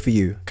 oh, good for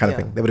you kind of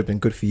thing. They would have been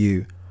good for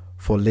you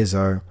for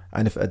Lizzo.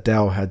 And if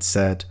Adele had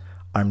said,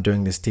 I'm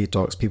doing this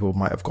detox, people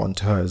might have gone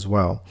to her as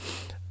well.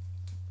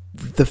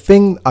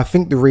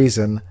 The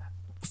reason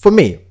for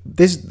me,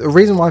 the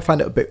reason why I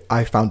found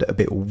it a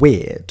bit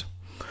weird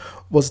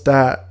was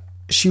that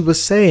she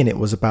was saying it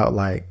was about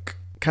like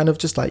kind of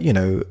just like,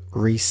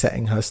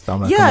 resetting her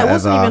stomach. Yeah, it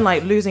wasn't even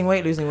like losing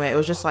weight. It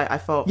was just like, I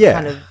felt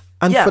kind of.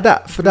 And for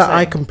that,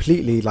 I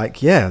completely like,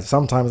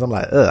 sometimes I'm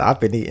like,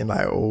 I've been eating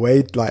like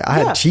way, like I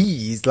had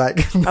cheese, like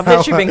I've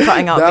literally been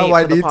cutting out meat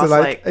for the past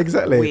like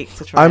exactly. week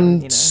to try.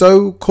 I'm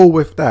so cool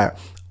with that.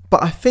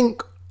 But I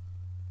think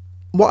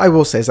what I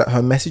will say is that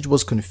her message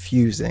was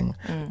confusing.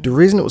 The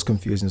reason it was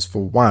confusing is,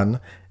 for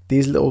one,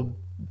 these little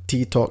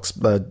detox,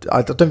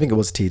 I don't think it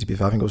was tea, to be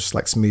fair. I think it was just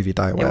like smoothie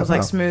diet. It was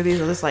like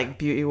smoothies or just like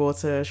beauty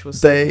water. She was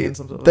they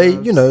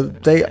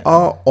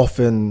are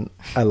often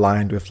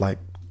aligned with like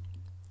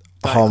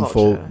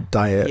harmful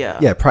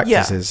diet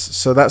practices.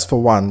 So that's for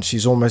one.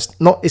 She's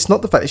almost not, it's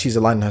not the fact that she's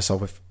aligning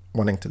herself with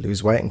wanting to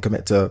lose weight and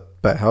commit to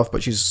better health,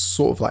 but she's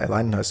sort of like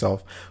aligning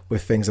herself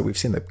with things that we've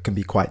seen that can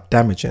be quite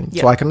damaging.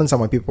 So I can understand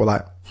why people are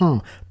like,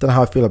 don't know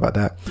how I feel about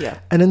that.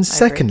 And then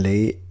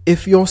secondly,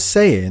 if you're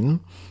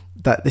saying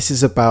that this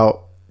is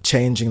about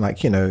changing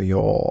like,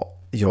 your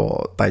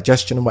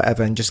digestion and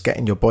whatever, and just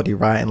getting your body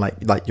right and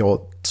like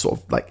your sort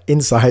of like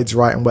insides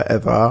right and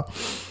whatever,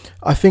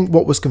 I think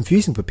what was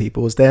confusing for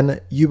people was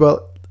then you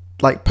were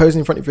like posing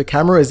in front of your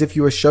camera as if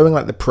you were showing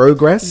like the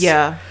progress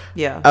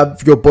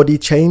of your body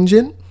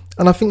changing.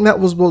 And I think that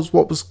was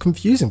what was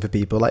confusing for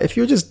people. Like, if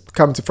you just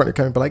come to front of the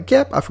camera and be like,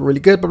 yep, I feel really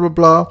good, blah, blah,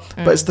 blah.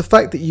 But it's the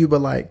fact that you were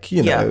like,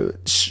 you were...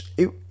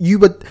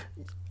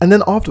 And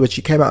then afterwards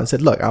she came out and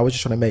said, look, I was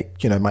just trying to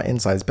make, my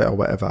insides better or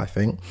whatever, I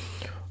think.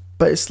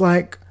 But it's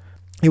like,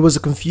 it was a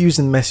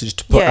confusing message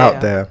to put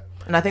out there.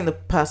 And I think the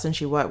person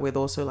she worked with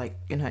also, like,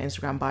 in her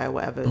Instagram bio or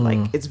whatever,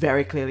 like, it's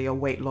very clearly a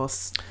weight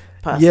loss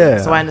person.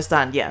 So I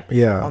understand,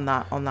 on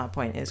that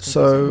point is confusing.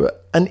 So,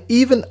 and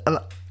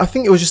I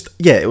think it was just,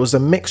 it was a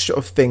mixture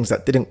of things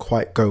that didn't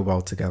quite go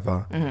well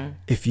together.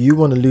 If you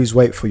want to lose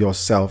weight for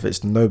yourself,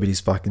 it's nobody's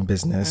fucking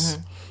business.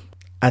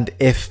 And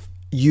if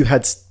you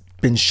had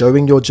been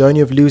showing your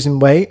journey of losing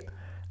weight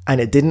and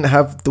it didn't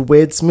have the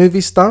weird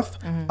smoothie stuff,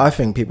 I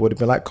think people would have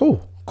been like,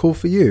 cool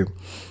for you.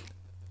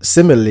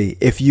 Similarly,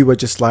 if you were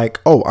just like,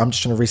 oh, I'm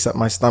just trying to reset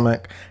my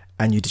stomach,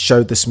 and you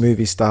showed the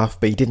smoothie stuff,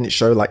 but you didn't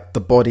show like the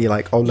body,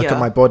 like, oh, look at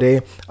my body,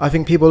 I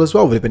think people as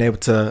well would have been able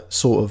to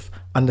sort of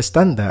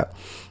understand that.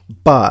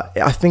 But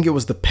I think it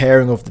was the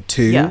pairing of the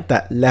two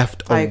that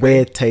left a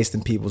weird taste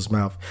in people's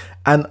mouth.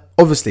 And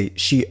obviously,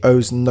 she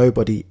owes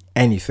nobody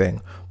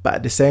anything. But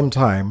at the same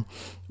time,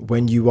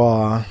 when you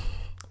are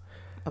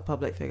a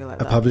public figure like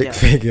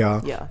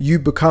that, you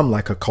become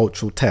like a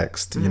cultural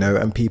text,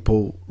 and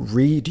people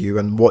read you,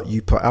 and what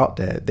you put out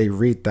there, they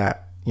read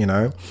that,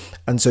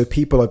 and so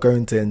people are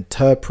going to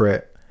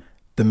interpret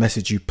the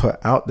message you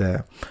put out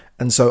there.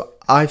 And so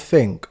I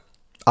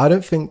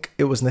don't think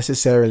it was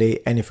necessarily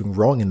anything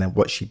wrong in that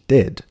what she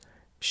did.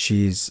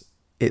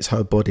 It's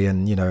her body,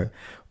 and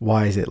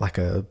why is it like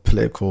a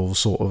political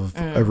sort of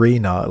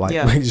arena? Like,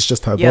 it's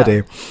just her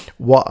body.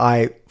 What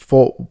I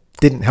thought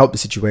didn't help the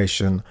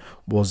situation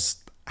was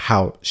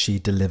how she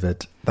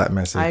delivered that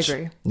message. I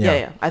agree.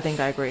 Yeah. I think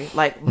I agree.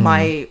 Like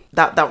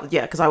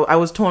because I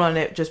was torn on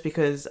it just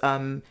because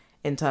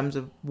in terms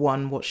of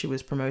what she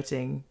was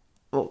promoting,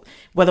 or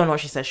whether or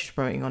not she says she's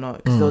promoting or not,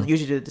 because they'll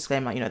usually do the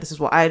disclaimer, like, this is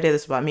what I did,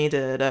 this is about me,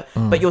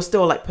 but you're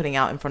still like putting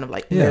out in front of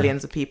like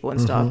millions of people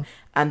and stuff.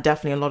 And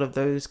definitely a lot of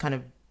those kind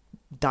of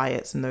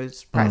diets and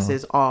those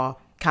practices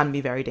can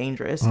be very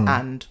dangerous,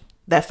 and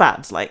they're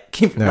fads, like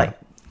like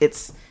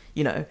it's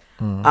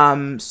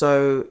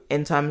so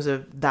in terms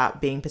of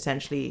that being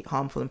potentially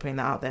harmful and putting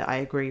that out there, I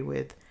agree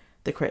with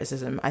the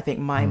criticism. I think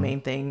my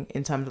main thing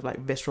in terms of like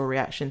visceral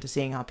reaction to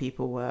seeing how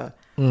people were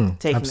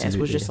taking this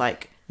was just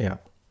like, yeah,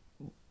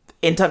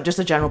 in terms, just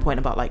a general point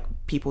about like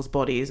people's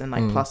bodies and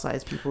like plus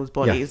size people's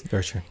bodies. Yeah,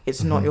 very true.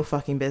 It's not your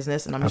fucking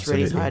business, and I'm just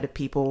really tired of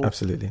people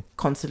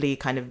constantly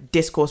kind of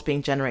discourse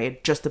being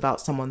generated just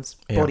about someone's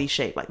body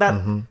shape like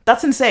that.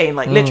 That's insane.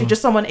 Like literally,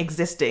 just someone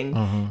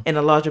existing in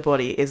a larger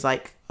body is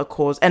like a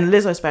cause. And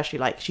Lizzo especially,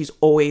 like she's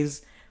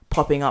always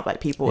popping up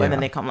like people, and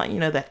then they come like, you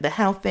know, the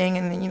health thing,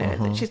 and then, you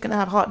know, she's gonna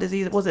have heart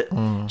disease. Was it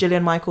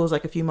Jillian Michaels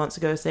like a few months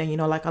ago saying, you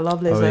know, like I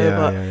love Lizzo,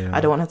 but I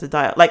don't want her to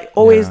die. Like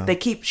always,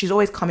 she's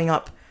always coming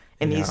up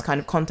in these kind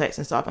of contexts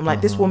and stuff. I'm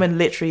like, this woman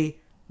literally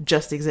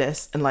just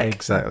exists and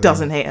like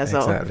doesn't hate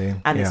herself,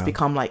 and it's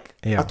become like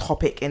a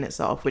topic in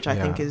itself, which I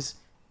think is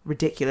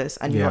ridiculous,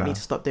 and you don't need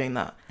to stop doing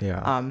that.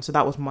 So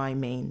that was my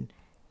main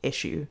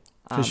issue.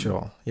 For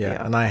sure.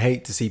 Yeah. And I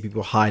hate to see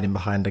people hiding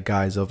behind the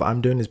guise of, I'm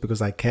doing this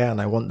because I care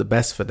and I want the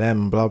best for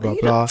them, blah, blah,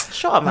 blah.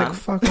 Shut up, man. Like,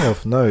 fuck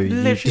off. No.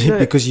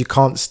 Because you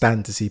can't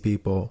stand to see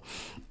people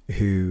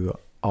who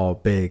are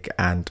big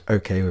and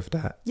okay with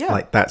that. Yeah.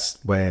 Like, that's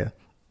where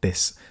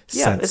this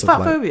sense it's of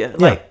fat phobia.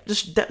 Like,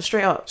 just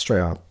straight up.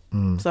 Straight up.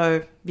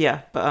 So,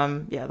 yeah.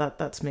 But,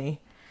 that's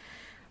me.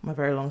 My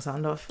very long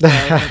sound off. Well,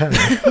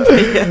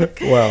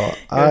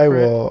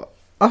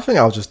 I think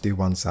I'll just do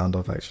one sound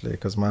off actually,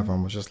 because my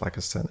one was just like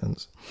a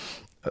sentence.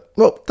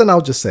 Well, then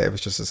I'll just say it was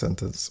just a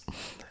sentence.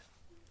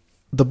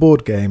 The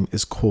board game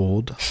is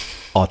called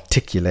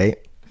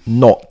Articulate,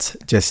 not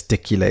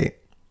Gesticulate.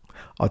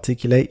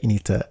 Articulate, you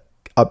need to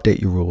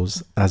update your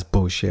rules. That's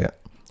bullshit.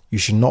 You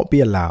should not be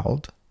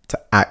allowed to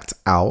act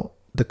out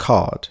the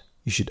card.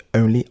 You should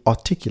only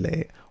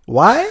articulate.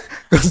 Why?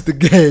 Because the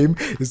game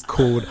is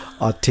called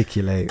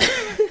Articulate.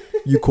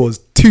 You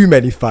caused too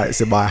many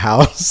fights in my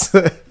house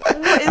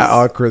at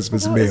our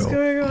Christmas meal. What is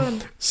going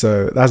on?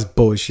 So that's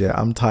bullshit.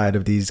 I'm tired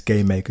of these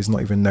game makers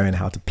not even knowing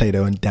how to play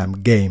their own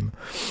damn game.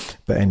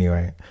 But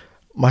anyway,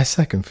 my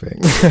second thing.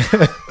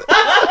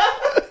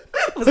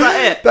 Was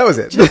that it? That was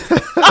it.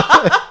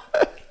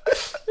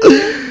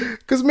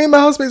 Because me and my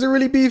housemates are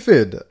really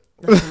beefing.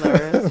 That's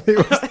hilarious. It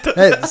was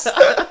tense.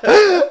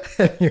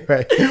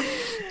 Anyway,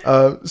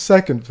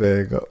 second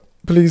thing.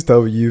 Please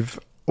tell me you've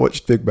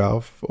watched Big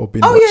Mouth or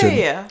been watching.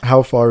 Yeah.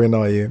 How far in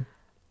are you?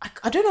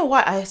 I don't know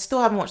why. I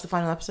still haven't watched the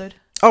final episode.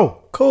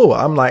 Oh, cool.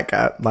 I'm like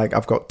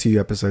I've got 2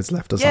 episodes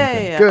left or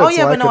something. Yeah. Good. Oh,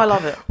 yeah, I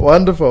love it.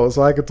 Wonderful.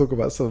 So I can talk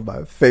about some of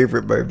my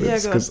favorite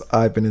moments because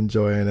I've been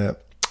enjoying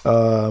it.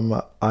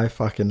 I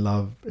fucking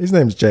love. His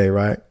name's Jay,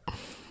 right?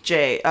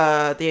 Jay,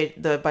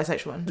 the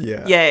bisexual one.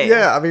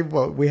 Yeah. I mean,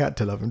 well, we had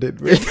to love him,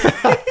 didn't we?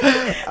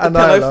 And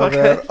I love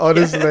it.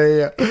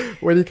 Honestly,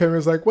 when he came, he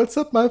was like, "What's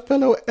up, my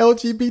fellow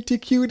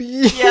LGBT cutie?"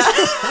 Yeah.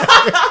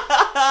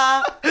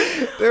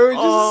 There were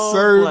just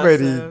so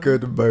many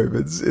good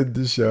moments in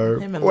the show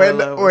when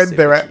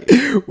they're at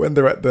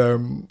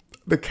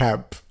the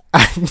camp.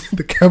 And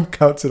the camp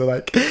counselor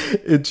like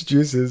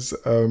introduces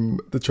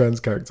the trans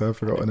character. I've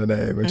forgotten her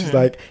name, and she's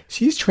like,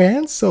 "She's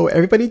trans, so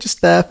everybody just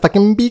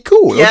fucking be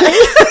cool." Yeah. Okay?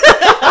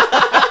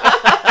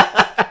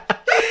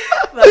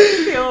 That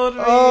killed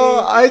me.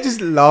 Oh, I just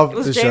love the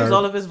show. It was James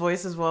Oliver's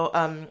voice as well.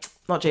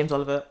 Not James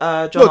Oliver.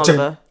 John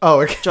Oliver.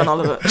 Okay. John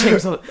Oliver.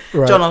 James Oliver.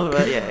 Right. John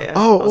Oliver. Yeah.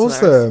 Oh,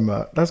 awesome!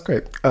 That's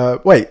great.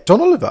 Wait,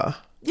 John Oliver?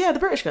 Yeah, the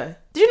British guy.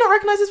 Did you not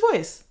recognize his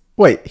voice?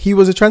 Wait, he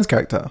was a trans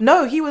character?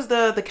 No, he was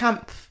the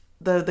camp.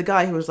 The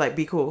guy who was like,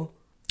 be cool.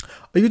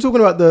 Are you talking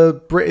about the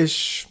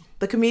British?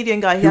 The comedian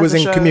guy who was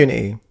in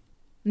Community?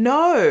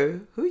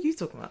 No. Who are you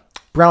talking about?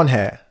 Brown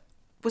hair.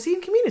 Was he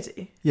in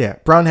Community? Yeah,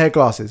 brown hair,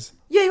 glasses.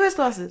 Yeah, he wears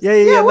glasses. Yeah.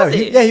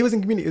 He was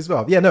in Community as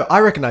well. Yeah, no, I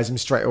recognize him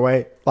straight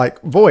away.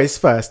 Like voice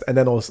first, and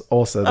then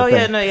also. The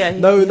thing.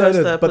 No.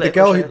 But the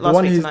girl,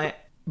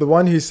 the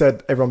one who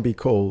said everyone be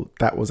cool,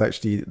 that was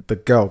actually the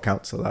girl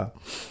counselor.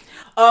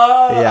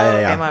 Oh, yeah.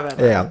 Okay, my bad.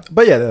 Yeah,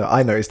 but yeah, no,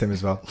 I noticed him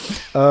as well.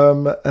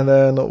 And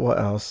then what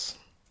else?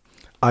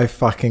 I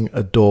fucking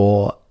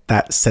adore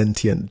that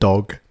sentient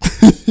dog.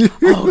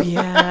 Oh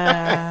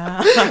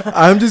yeah.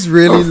 I'm just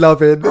really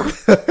loving.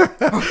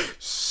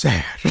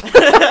 Sad.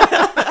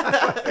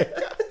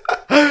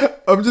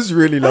 I'm just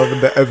really loving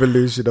the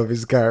evolution of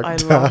his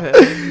character. I love him.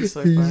 He's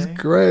so He's funny.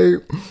 great.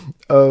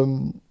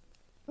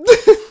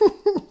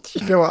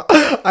 You know what?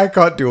 I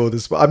can't do all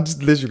this, but I'm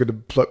just literally going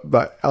to plug.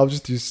 Like, I'll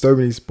just do so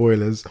many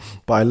spoilers.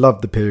 But I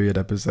loved the period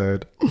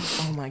episode.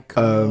 Oh my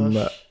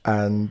gosh.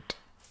 And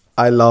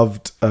I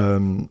loved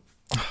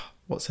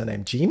what's her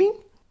name? Jeannie?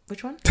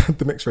 Which one?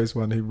 The mixed race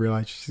one who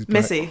realised she's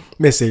black.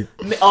 Missy.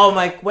 Oh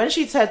my! When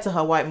she said to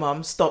her white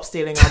mum, "Stop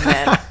stealing our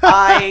men,"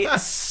 I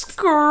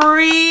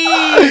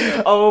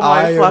screamed. Oh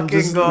my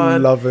fucking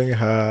god! Loving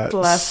her.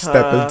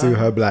 Step into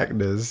her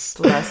blackness.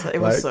 Bless her. It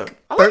was so.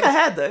 I like her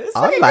hair though. It's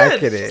I like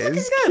good. it.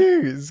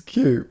 It's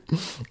cute.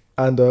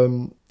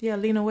 And yeah,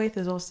 Lena Waithe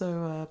is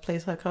also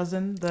plays her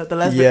cousin, the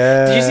lesbian.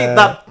 Yeah. Did you see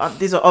that?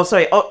 These are. Oh,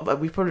 sorry. Oh,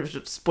 we probably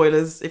should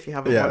spoilers if you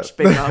haven't watched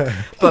Big Mouth.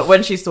 But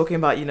when she's talking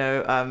about,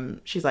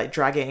 she's like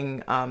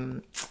dragging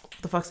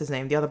the fuck's his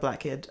name? The other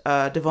black kid,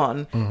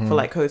 Devon, for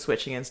like code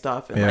switching and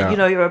stuff. And Yeah.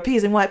 like, you're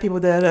appeasing white people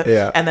there.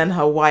 Yeah. And then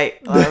her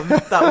white,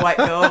 that white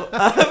girl,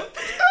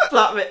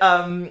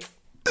 flatmate,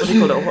 what do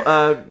you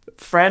call it?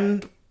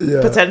 Friend,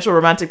 Yeah. potential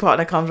romantic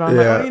partner comes around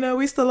Yeah. like,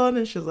 we still on?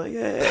 And she's like,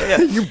 yeah.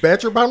 You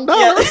bet your bottom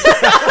Yeah. dollar.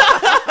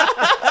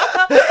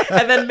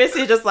 And then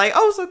Missy just like,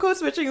 so code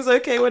switching is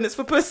okay when it's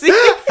for pussy.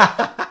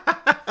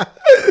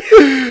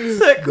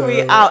 Took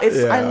me out. I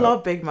yeah.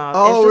 love Big Mouth.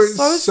 Oh, it's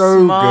just it's so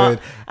so smart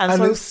good. and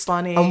so it's-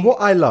 funny. And what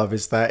I love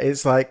is that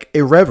it's like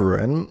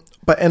irreverent,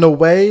 but in a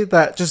way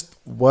that just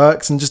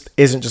works and just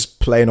isn't just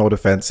plain old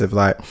offensive.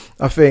 Like,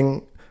 I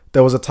think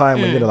there was a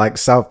time when, like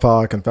South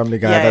Park and Family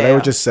Guy, Yeah, that they yeah.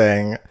 were just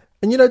saying,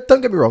 and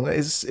don't get me wrong,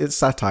 it's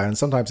satire, and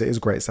sometimes it is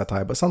great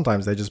satire, but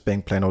sometimes they're just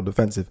being plain old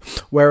offensive.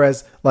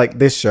 Whereas like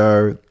this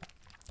show,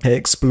 it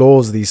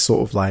explores these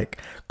sort of like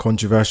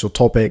controversial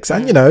topics,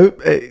 and I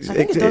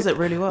think it does it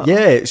really well.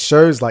 Yeah, it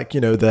shows like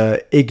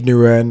the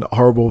ignorant,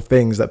 horrible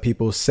things that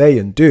people say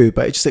and do,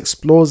 but it just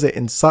explores it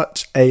in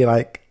such a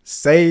like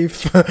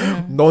safe,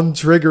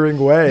 non-triggering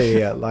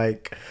way.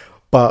 Like,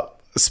 but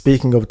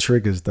speaking of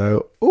triggers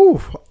though,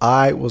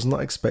 I was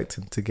not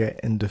expecting to get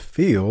into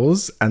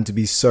feels and to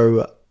be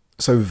so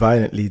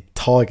violently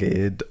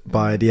targeted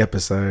by the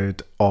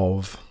episode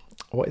of,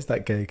 what is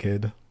that gay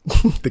kid?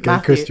 The gay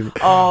Matthew. Christian.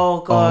 Oh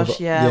gosh, Of-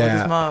 yeah, with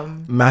his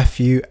mum.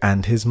 Matthew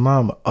and his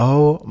mum.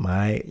 Oh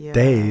my Yeah.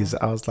 days.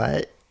 I was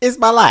like, it's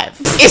my life.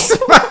 It's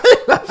my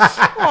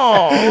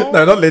Oh,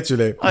 No, not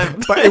literally.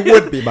 But it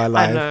would be my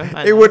life.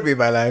 I It know. would be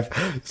my life.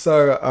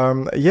 So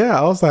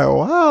I was like,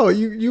 wow,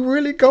 you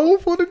really going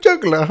for the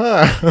juggler,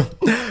 huh?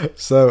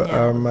 So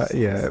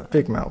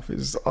Big Mouth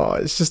is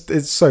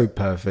it's so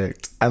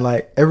perfect. And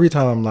like every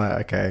time I'm like,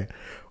 okay,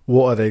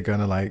 what are they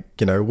gonna like,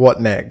 what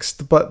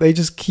next? But they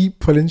just keep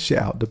pulling shit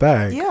out the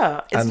bag.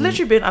 yeah. It's And-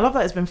 literally been. I love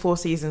that it's been 4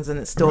 seasons and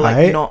it's still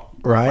Right, like not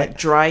right. like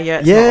dry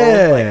yet. It's not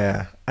old, like,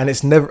 Yeah, and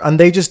it's never, and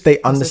they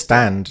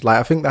understand. Like,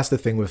 I think that's the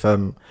thing with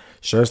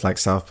shows like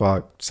South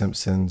Park,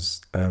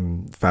 Simpsons,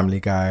 Family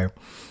Guy.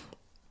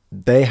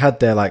 They had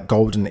their like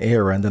golden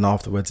era, and then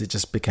afterwards it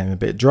just became a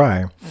bit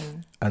dry.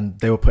 And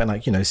they were putting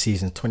like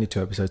seasons,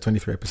 22 episodes,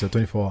 23 episodes,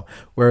 24.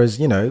 Whereas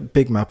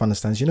Big Mouth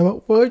understands. You know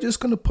what? We're just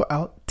gonna put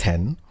out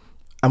 10,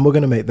 and we're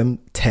gonna make them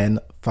 10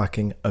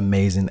 fucking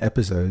amazing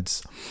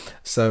episodes.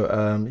 So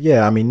I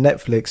mean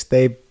Netflix,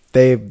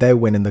 they're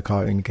winning the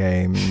cartoon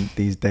game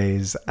these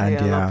days, and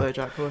I love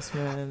BoJack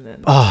Horseman.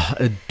 And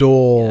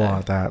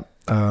adore that.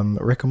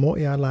 Rick and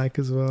Morty I like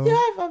as well. yeah,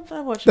 I've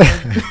watched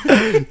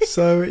it.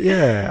 So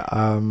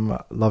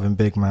loving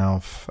Big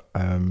Mouth,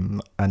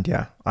 and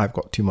I've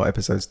got 2 more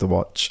episodes to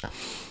watch,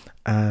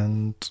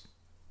 and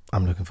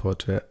I'm looking forward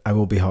to it. I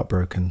will be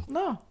heartbroken,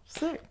 No,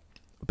 sick.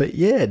 but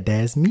yeah,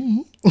 there's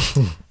me.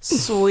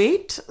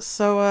 Sweet.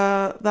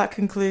 So that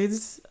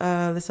concludes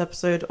this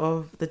episode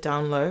of The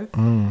Down Low.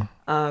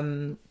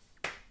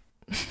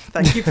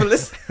 Thank you for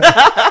listening.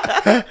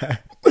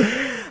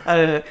 I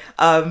don't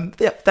know.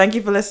 Thank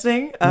you for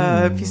listening.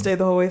 If you stayed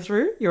the whole way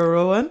through, you're a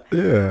real one.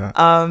 Yeah.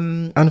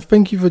 And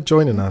thank you for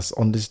joining us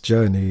on this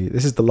journey.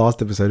 This is the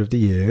last episode of the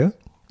year.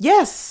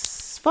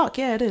 Yes. Fuck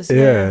yeah, it is.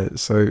 Yeah.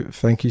 So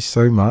thank you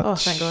so much. Oh,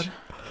 thank God.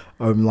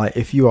 Like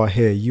if you are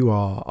here, you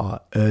are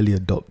our early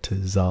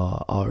adopters,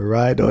 our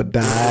ride or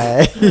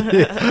die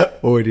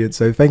audience.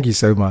 So thank you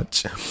so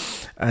much.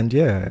 And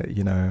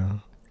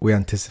we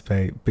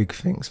anticipate big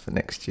things for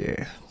next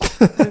year.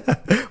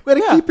 We're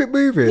gonna keep it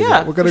moving.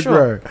 Yeah, we're gonna for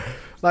sure. grow.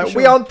 Like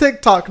we on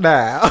TikTok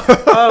now.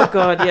 Oh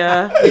God,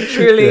 yeah. We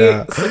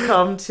truly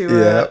succumb to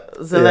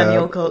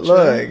zillennial culture.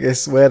 Look,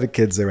 it's where the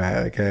kids are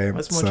at. Okay,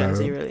 It's more Gen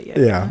Z, really.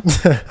 Yeah.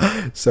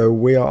 So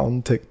we are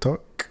on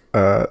TikTok.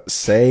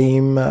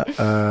 Same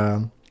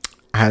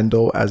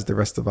handle as the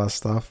rest of our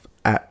stuff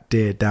at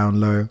Dear Down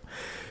Low.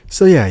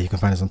 So yeah, you can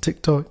find us on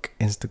TikTok,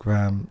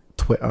 Instagram,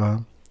 Twitter.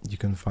 You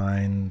can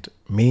find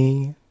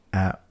me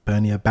at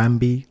Bernia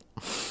Bambi.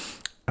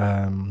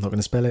 Not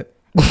gonna spell it.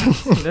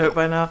 You know it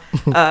by now.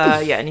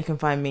 And you can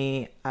find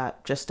me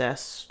at just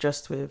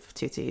with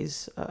 2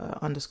 T's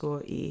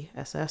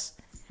 _ESS.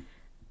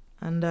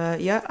 And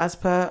as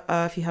per,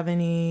 if you have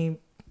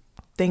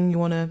anything you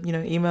want to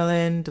email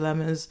in,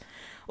 dilemmas,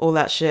 all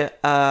that shit,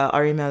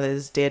 our email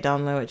is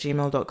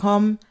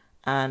deardownlow@gmail.com.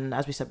 And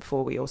as we said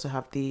before, we also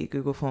have the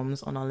Google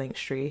Forms on our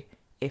Linktree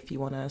if you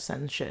want to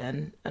send shit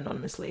in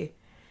anonymously.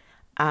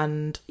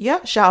 And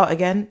shout out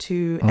again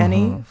to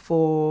Annie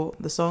for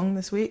the song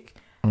this week,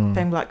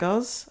 Paying Black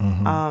Girls.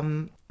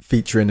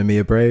 Featuring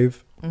Amia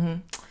Brave.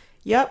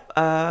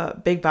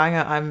 Yep. Big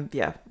banger. I'm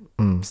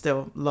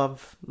still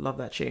love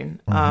that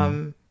tune.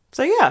 I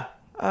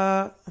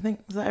think,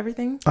 is that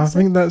everything? I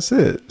think that's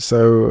it.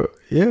 So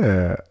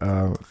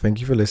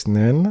thank you for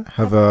listening.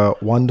 Have a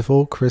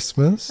wonderful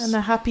Christmas And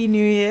a happy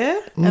New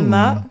Year. And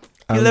that.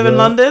 If you And, live in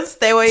London,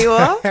 stay where you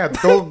are.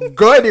 Don't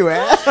go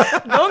anywhere.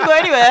 Don't go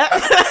anywhere.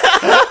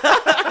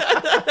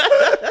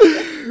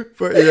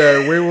 But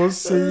we will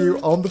see you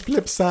on the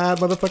flip side,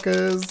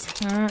 motherfuckers.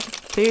 All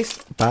right. Peace.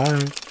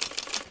 Bye.